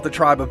messengers throughout the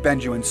tribe of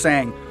Benjamin,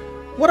 saying,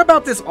 "What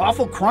about this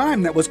awful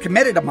crime that was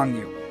committed among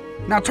you?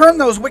 Now turn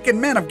those wicked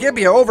men of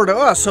Gibeah over to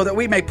us so that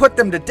we may put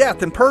them to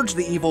death and purge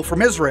the evil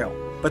from Israel."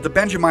 But the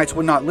Benjamites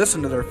would not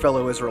listen to their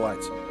fellow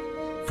Israelites.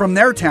 From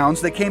their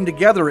towns they came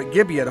together at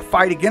Gibeah to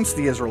fight against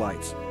the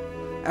Israelites.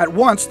 At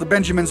once the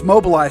Benjamins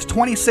mobilized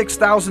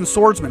 26,000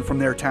 swordsmen from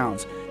their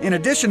towns, in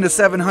addition to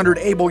 700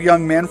 able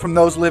young men from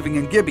those living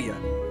in Gibeah.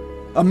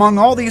 Among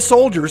all these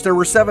soldiers there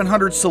were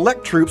 700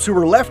 select troops who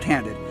were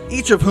left-handed,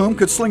 each of whom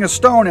could sling a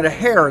stone at a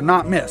hair and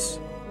not miss.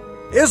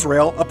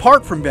 Israel,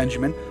 apart from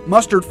Benjamin,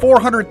 mustered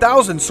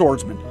 400,000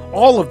 swordsmen,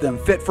 all of them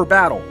fit for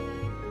battle.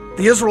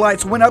 The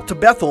Israelites went up to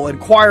Bethel and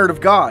inquired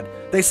of God.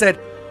 They said,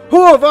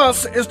 "Who of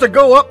us is to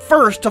go up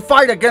first to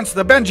fight against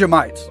the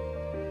Benjamites?"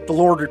 The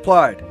Lord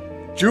replied,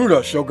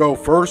 "Judah shall go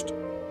first."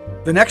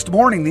 The next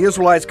morning the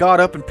Israelites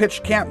got up and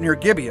pitched camp near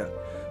Gibeah.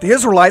 The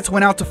Israelites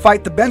went out to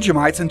fight the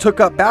Benjamites and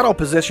took up battle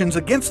positions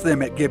against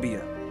them at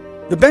Gibeah.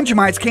 The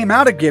Benjamites came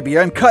out of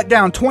Gibeah and cut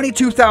down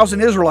 22,000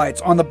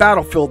 Israelites on the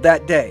battlefield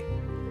that day.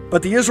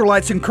 But the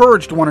Israelites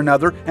encouraged one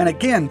another and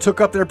again took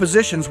up their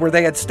positions where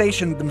they had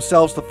stationed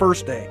themselves the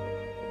first day.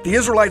 The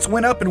Israelites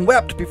went up and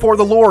wept before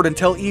the Lord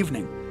until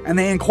evening, and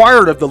they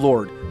inquired of the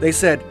Lord. They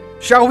said,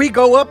 "Shall we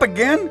go up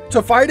again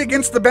to fight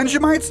against the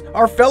Benjamites,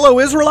 our fellow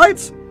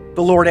Israelites?"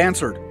 The Lord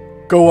answered,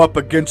 "Go up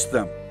against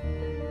them."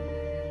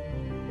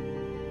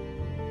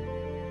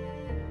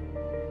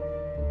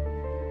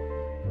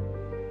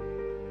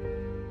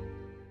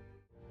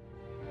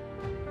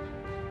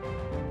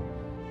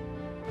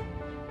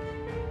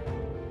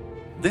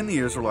 Then the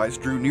Israelites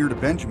drew near to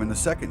Benjamin the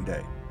second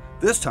day.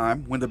 This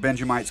time, when the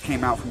Benjamites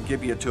came out from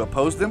Gibeah to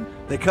oppose them,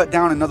 they cut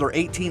down another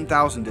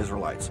 18,000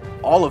 Israelites,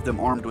 all of them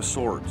armed with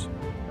swords.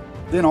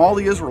 Then all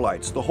the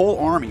Israelites, the whole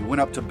army,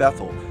 went up to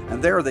Bethel,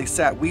 and there they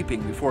sat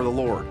weeping before the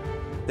Lord.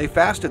 They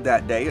fasted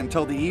that day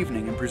until the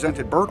evening and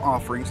presented burnt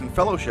offerings and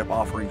fellowship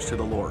offerings to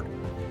the Lord.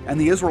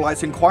 And the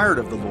Israelites inquired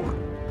of the Lord,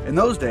 In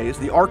those days,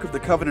 the Ark of the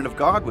Covenant of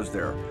God was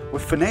there,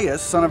 with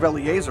Phinehas, son of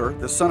Eleazar,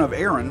 the son of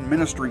Aaron,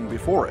 ministering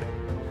before it.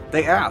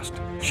 They asked,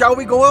 "Shall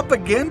we go up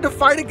again to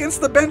fight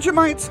against the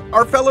Benjamites,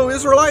 our fellow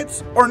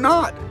Israelites, or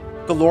not?"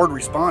 The Lord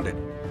responded,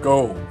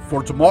 "Go,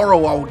 for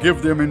tomorrow I will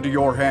give them into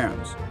your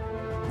hands."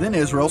 Then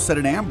Israel set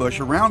an ambush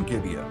around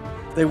Gibeah.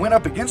 They went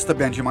up against the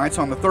Benjamites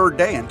on the third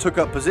day and took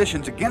up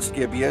positions against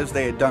Gibeah as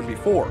they had done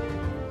before.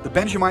 The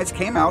Benjamites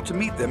came out to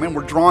meet them and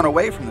were drawn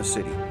away from the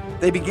city.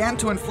 They began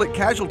to inflict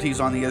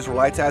casualties on the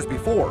Israelites as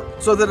before,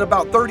 so that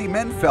about 30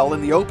 men fell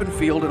in the open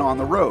field and on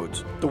the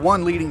roads, the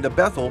one leading to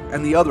Bethel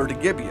and the other to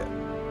Gibeah.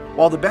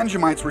 While the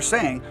Benjamites were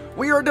saying,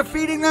 "We are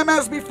defeating them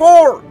as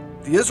before,"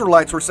 the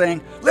Israelites were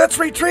saying, "Let's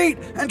retreat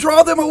and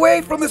draw them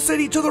away from the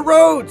city to the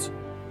roads."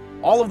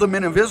 All of the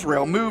men of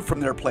Israel moved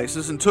from their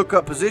places and took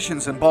up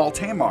positions in Baal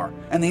Tamar,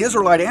 and the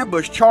Israelite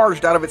ambush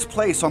charged out of its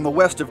place on the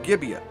west of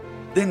Gibeah.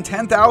 Then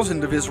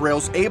 10,000 of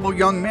Israel's able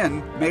young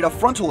men made a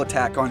frontal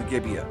attack on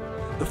Gibeah.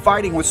 The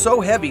fighting was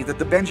so heavy that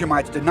the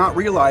Benjamites did not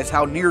realize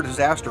how near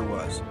disaster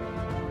was.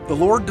 The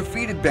Lord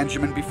defeated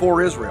Benjamin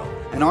before Israel,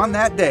 and on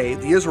that day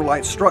the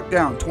Israelites struck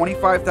down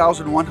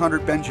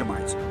 25,100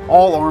 Benjamites,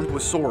 all armed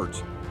with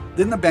swords.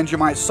 Then the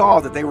Benjamites saw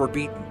that they were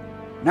beaten.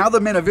 Now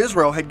the men of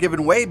Israel had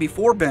given way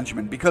before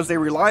Benjamin because they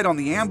relied on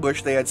the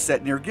ambush they had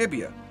set near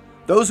Gibeah.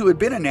 Those who had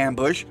been in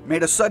ambush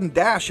made a sudden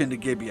dash into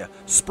Gibeah,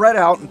 spread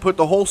out, and put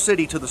the whole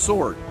city to the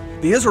sword.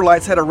 The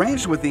Israelites had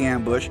arranged with the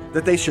ambush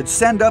that they should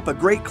send up a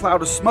great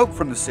cloud of smoke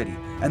from the city,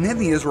 and then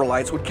the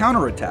Israelites would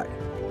counterattack.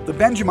 The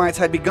Benjamites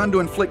had begun to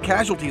inflict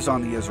casualties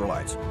on the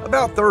Israelites,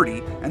 about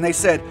 30, and they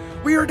said,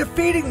 "We are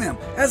defeating them,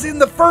 as in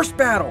the first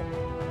battle."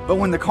 But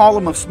when the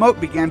column of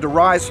smoke began to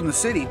rise from the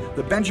city,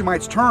 the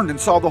Benjamites turned and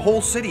saw the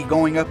whole city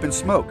going up in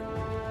smoke.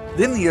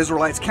 Then the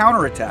Israelites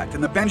counterattacked,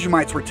 and the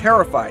Benjamites were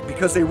terrified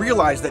because they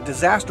realized that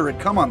disaster had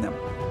come on them.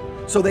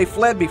 So they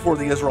fled before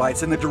the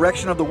Israelites in the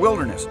direction of the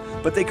wilderness,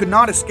 but they could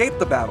not escape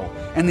the battle,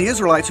 and the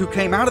Israelites who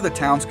came out of the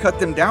towns cut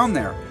them down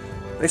there.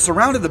 They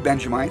surrounded the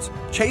Benjamites,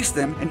 chased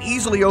them, and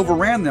easily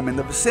overran them in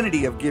the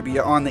vicinity of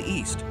Gibeah on the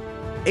east.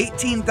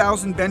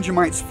 18,000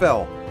 Benjamites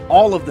fell,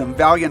 all of them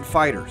valiant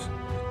fighters.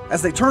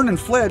 As they turned and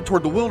fled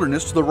toward the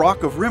wilderness to the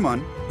rock of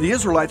Rimmon, the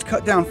Israelites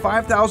cut down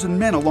 5,000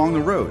 men along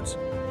the roads.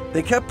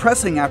 They kept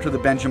pressing after the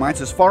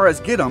Benjamites as far as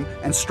Gittim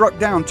and struck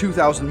down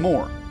 2,000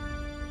 more.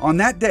 On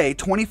that day,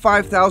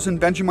 25,000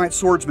 Benjamite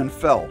swordsmen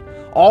fell,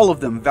 all of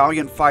them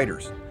valiant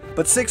fighters.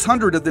 But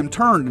 600 of them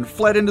turned and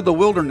fled into the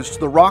wilderness to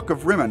the rock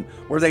of Rimmon,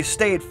 where they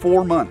stayed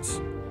 4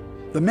 months.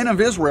 The men of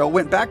Israel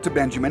went back to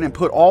Benjamin and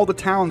put all the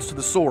towns to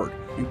the sword,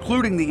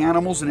 including the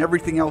animals and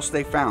everything else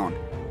they found.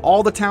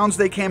 All the towns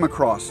they came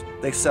across,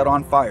 they set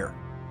on fire.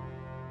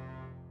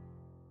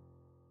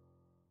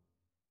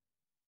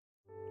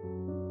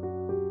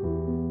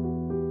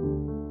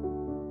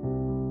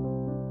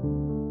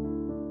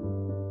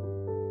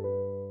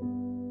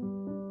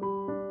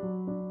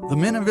 The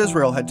men of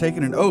Israel had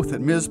taken an oath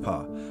at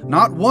Mizpah,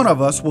 "Not one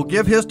of us will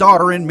give his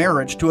daughter in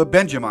marriage to a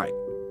Benjamite."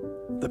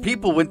 The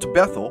people went to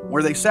Bethel,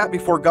 where they sat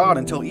before God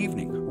until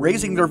evening,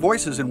 raising their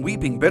voices and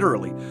weeping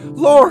bitterly.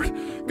 "Lord,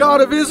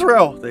 God of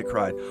Israel," they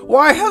cried,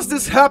 "why has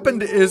this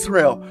happened to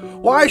Israel?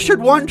 Why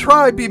should one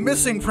tribe be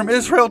missing from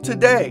Israel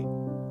today?"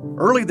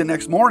 Early the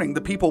next morning,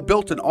 the people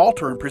built an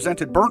altar and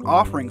presented burnt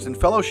offerings and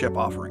fellowship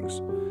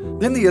offerings.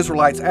 Then the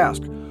Israelites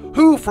asked,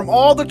 "Who from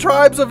all the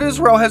tribes of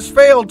Israel has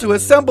failed to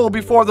assemble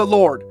before the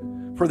Lord?"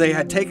 For they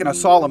had taken a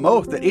solemn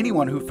oath that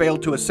anyone who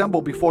failed to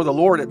assemble before the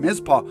Lord at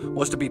Mizpah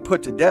was to be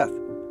put to death.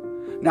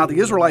 Now the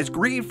Israelites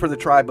grieved for the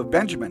tribe of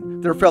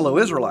Benjamin, their fellow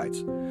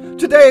Israelites.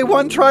 "Today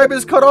one tribe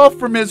is cut off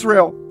from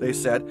Israel," they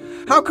said.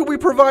 "How could we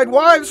provide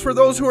wives for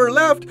those who are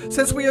left,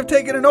 since we have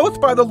taken an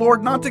oath by the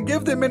Lord not to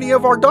give them any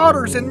of our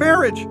daughters in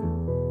marriage?"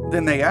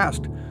 Then they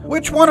asked,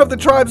 "Which one of the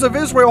tribes of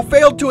Israel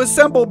failed to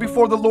assemble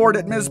before the Lord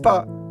at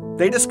Mizpah?"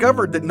 They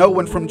discovered that no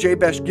one from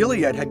Jabesh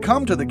Gilead had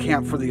come to the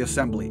camp for the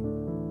assembly.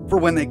 For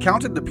when they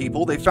counted the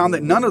people, they found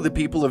that none of the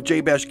people of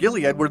Jabesh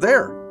Gilead were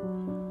there.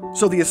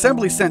 So the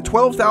assembly sent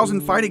 12,000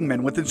 fighting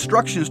men with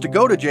instructions to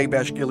go to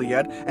Jabesh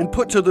Gilead and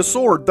put to the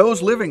sword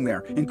those living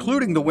there,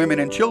 including the women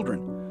and children.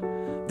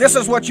 "This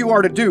is what you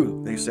are to do,"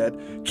 they said.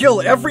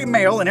 "Kill every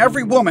male and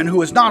every woman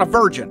who is not a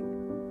virgin."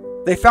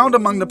 They found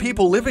among the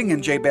people living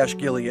in Jabesh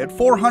Gilead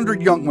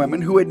 400 young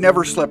women who had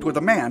never slept with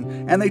a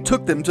man, and they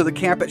took them to the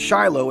camp at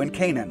Shiloh in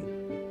Canaan.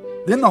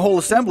 Then the whole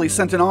assembly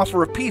sent an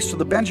offer of peace to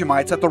the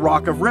Benjamites at the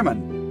rock of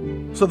Rimmon.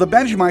 So the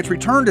Benjamites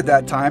returned at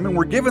that time and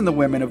were given the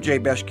women of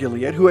Jabesh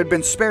Gilead who had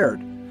been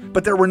spared,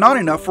 but there were not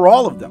enough for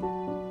all of them.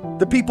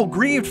 The people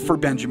grieved for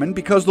Benjamin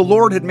because the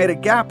Lord had made a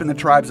gap in the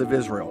tribes of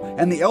Israel,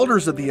 and the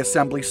elders of the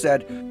assembly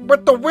said,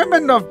 "But the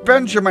women of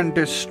Benjamin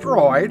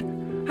destroyed,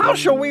 how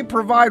shall we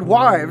provide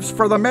wives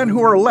for the men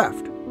who are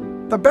left?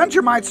 The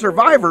Benjamite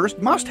survivors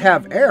must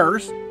have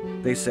heirs,"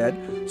 they said,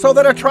 "so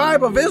that a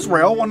tribe of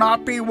Israel will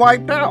not be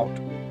wiped out.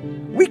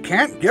 We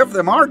can't give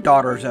them our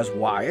daughters as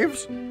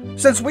wives,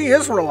 since we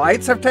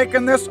Israelites have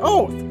taken this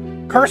oath,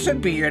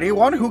 'Cursed be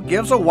anyone who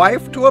gives a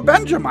wife to a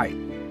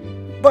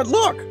Benjamite.' But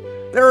look,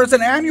 There is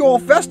an annual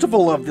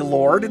festival of the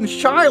Lord in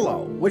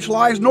Shiloh, which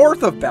lies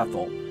north of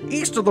Bethel,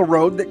 east of the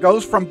road that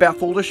goes from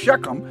Bethel to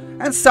Shechem,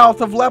 and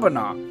south of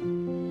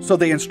Lebanon. So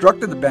they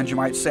instructed the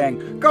Benjamites,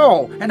 saying,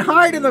 Go and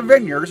hide in the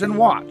vineyards and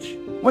watch.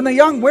 When the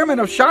young women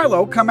of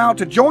Shiloh come out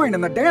to join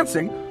in the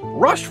dancing,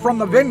 rush from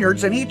the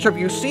vineyards, and each of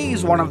you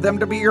seize one of them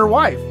to be your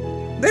wife.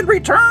 Then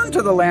return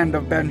to the land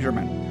of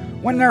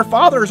Benjamin. When their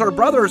fathers or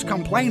brothers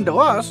complain to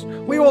us,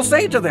 we will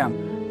say to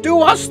them,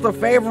 Do us the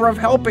favor of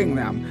helping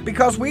them,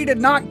 because we did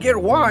not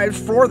get wives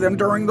for them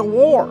during the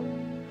war.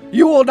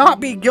 You will not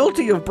be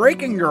guilty of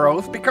breaking your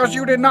oath, because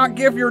you did not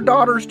give your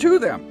daughters to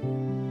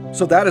them.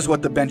 So that is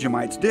what the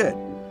Benjamites did.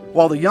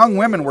 While the young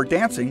women were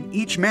dancing,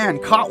 each man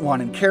caught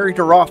one and carried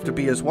her off to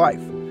be his wife.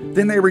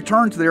 Then they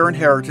returned to their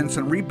inheritance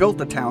and rebuilt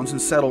the towns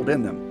and settled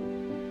in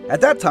them.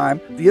 At that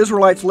time, the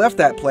Israelites left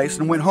that place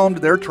and went home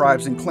to their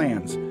tribes and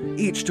clans,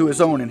 each to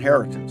his own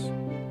inheritance.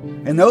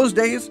 In those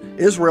days,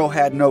 Israel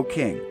had no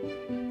king.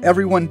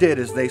 Everyone did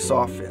as they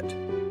saw fit.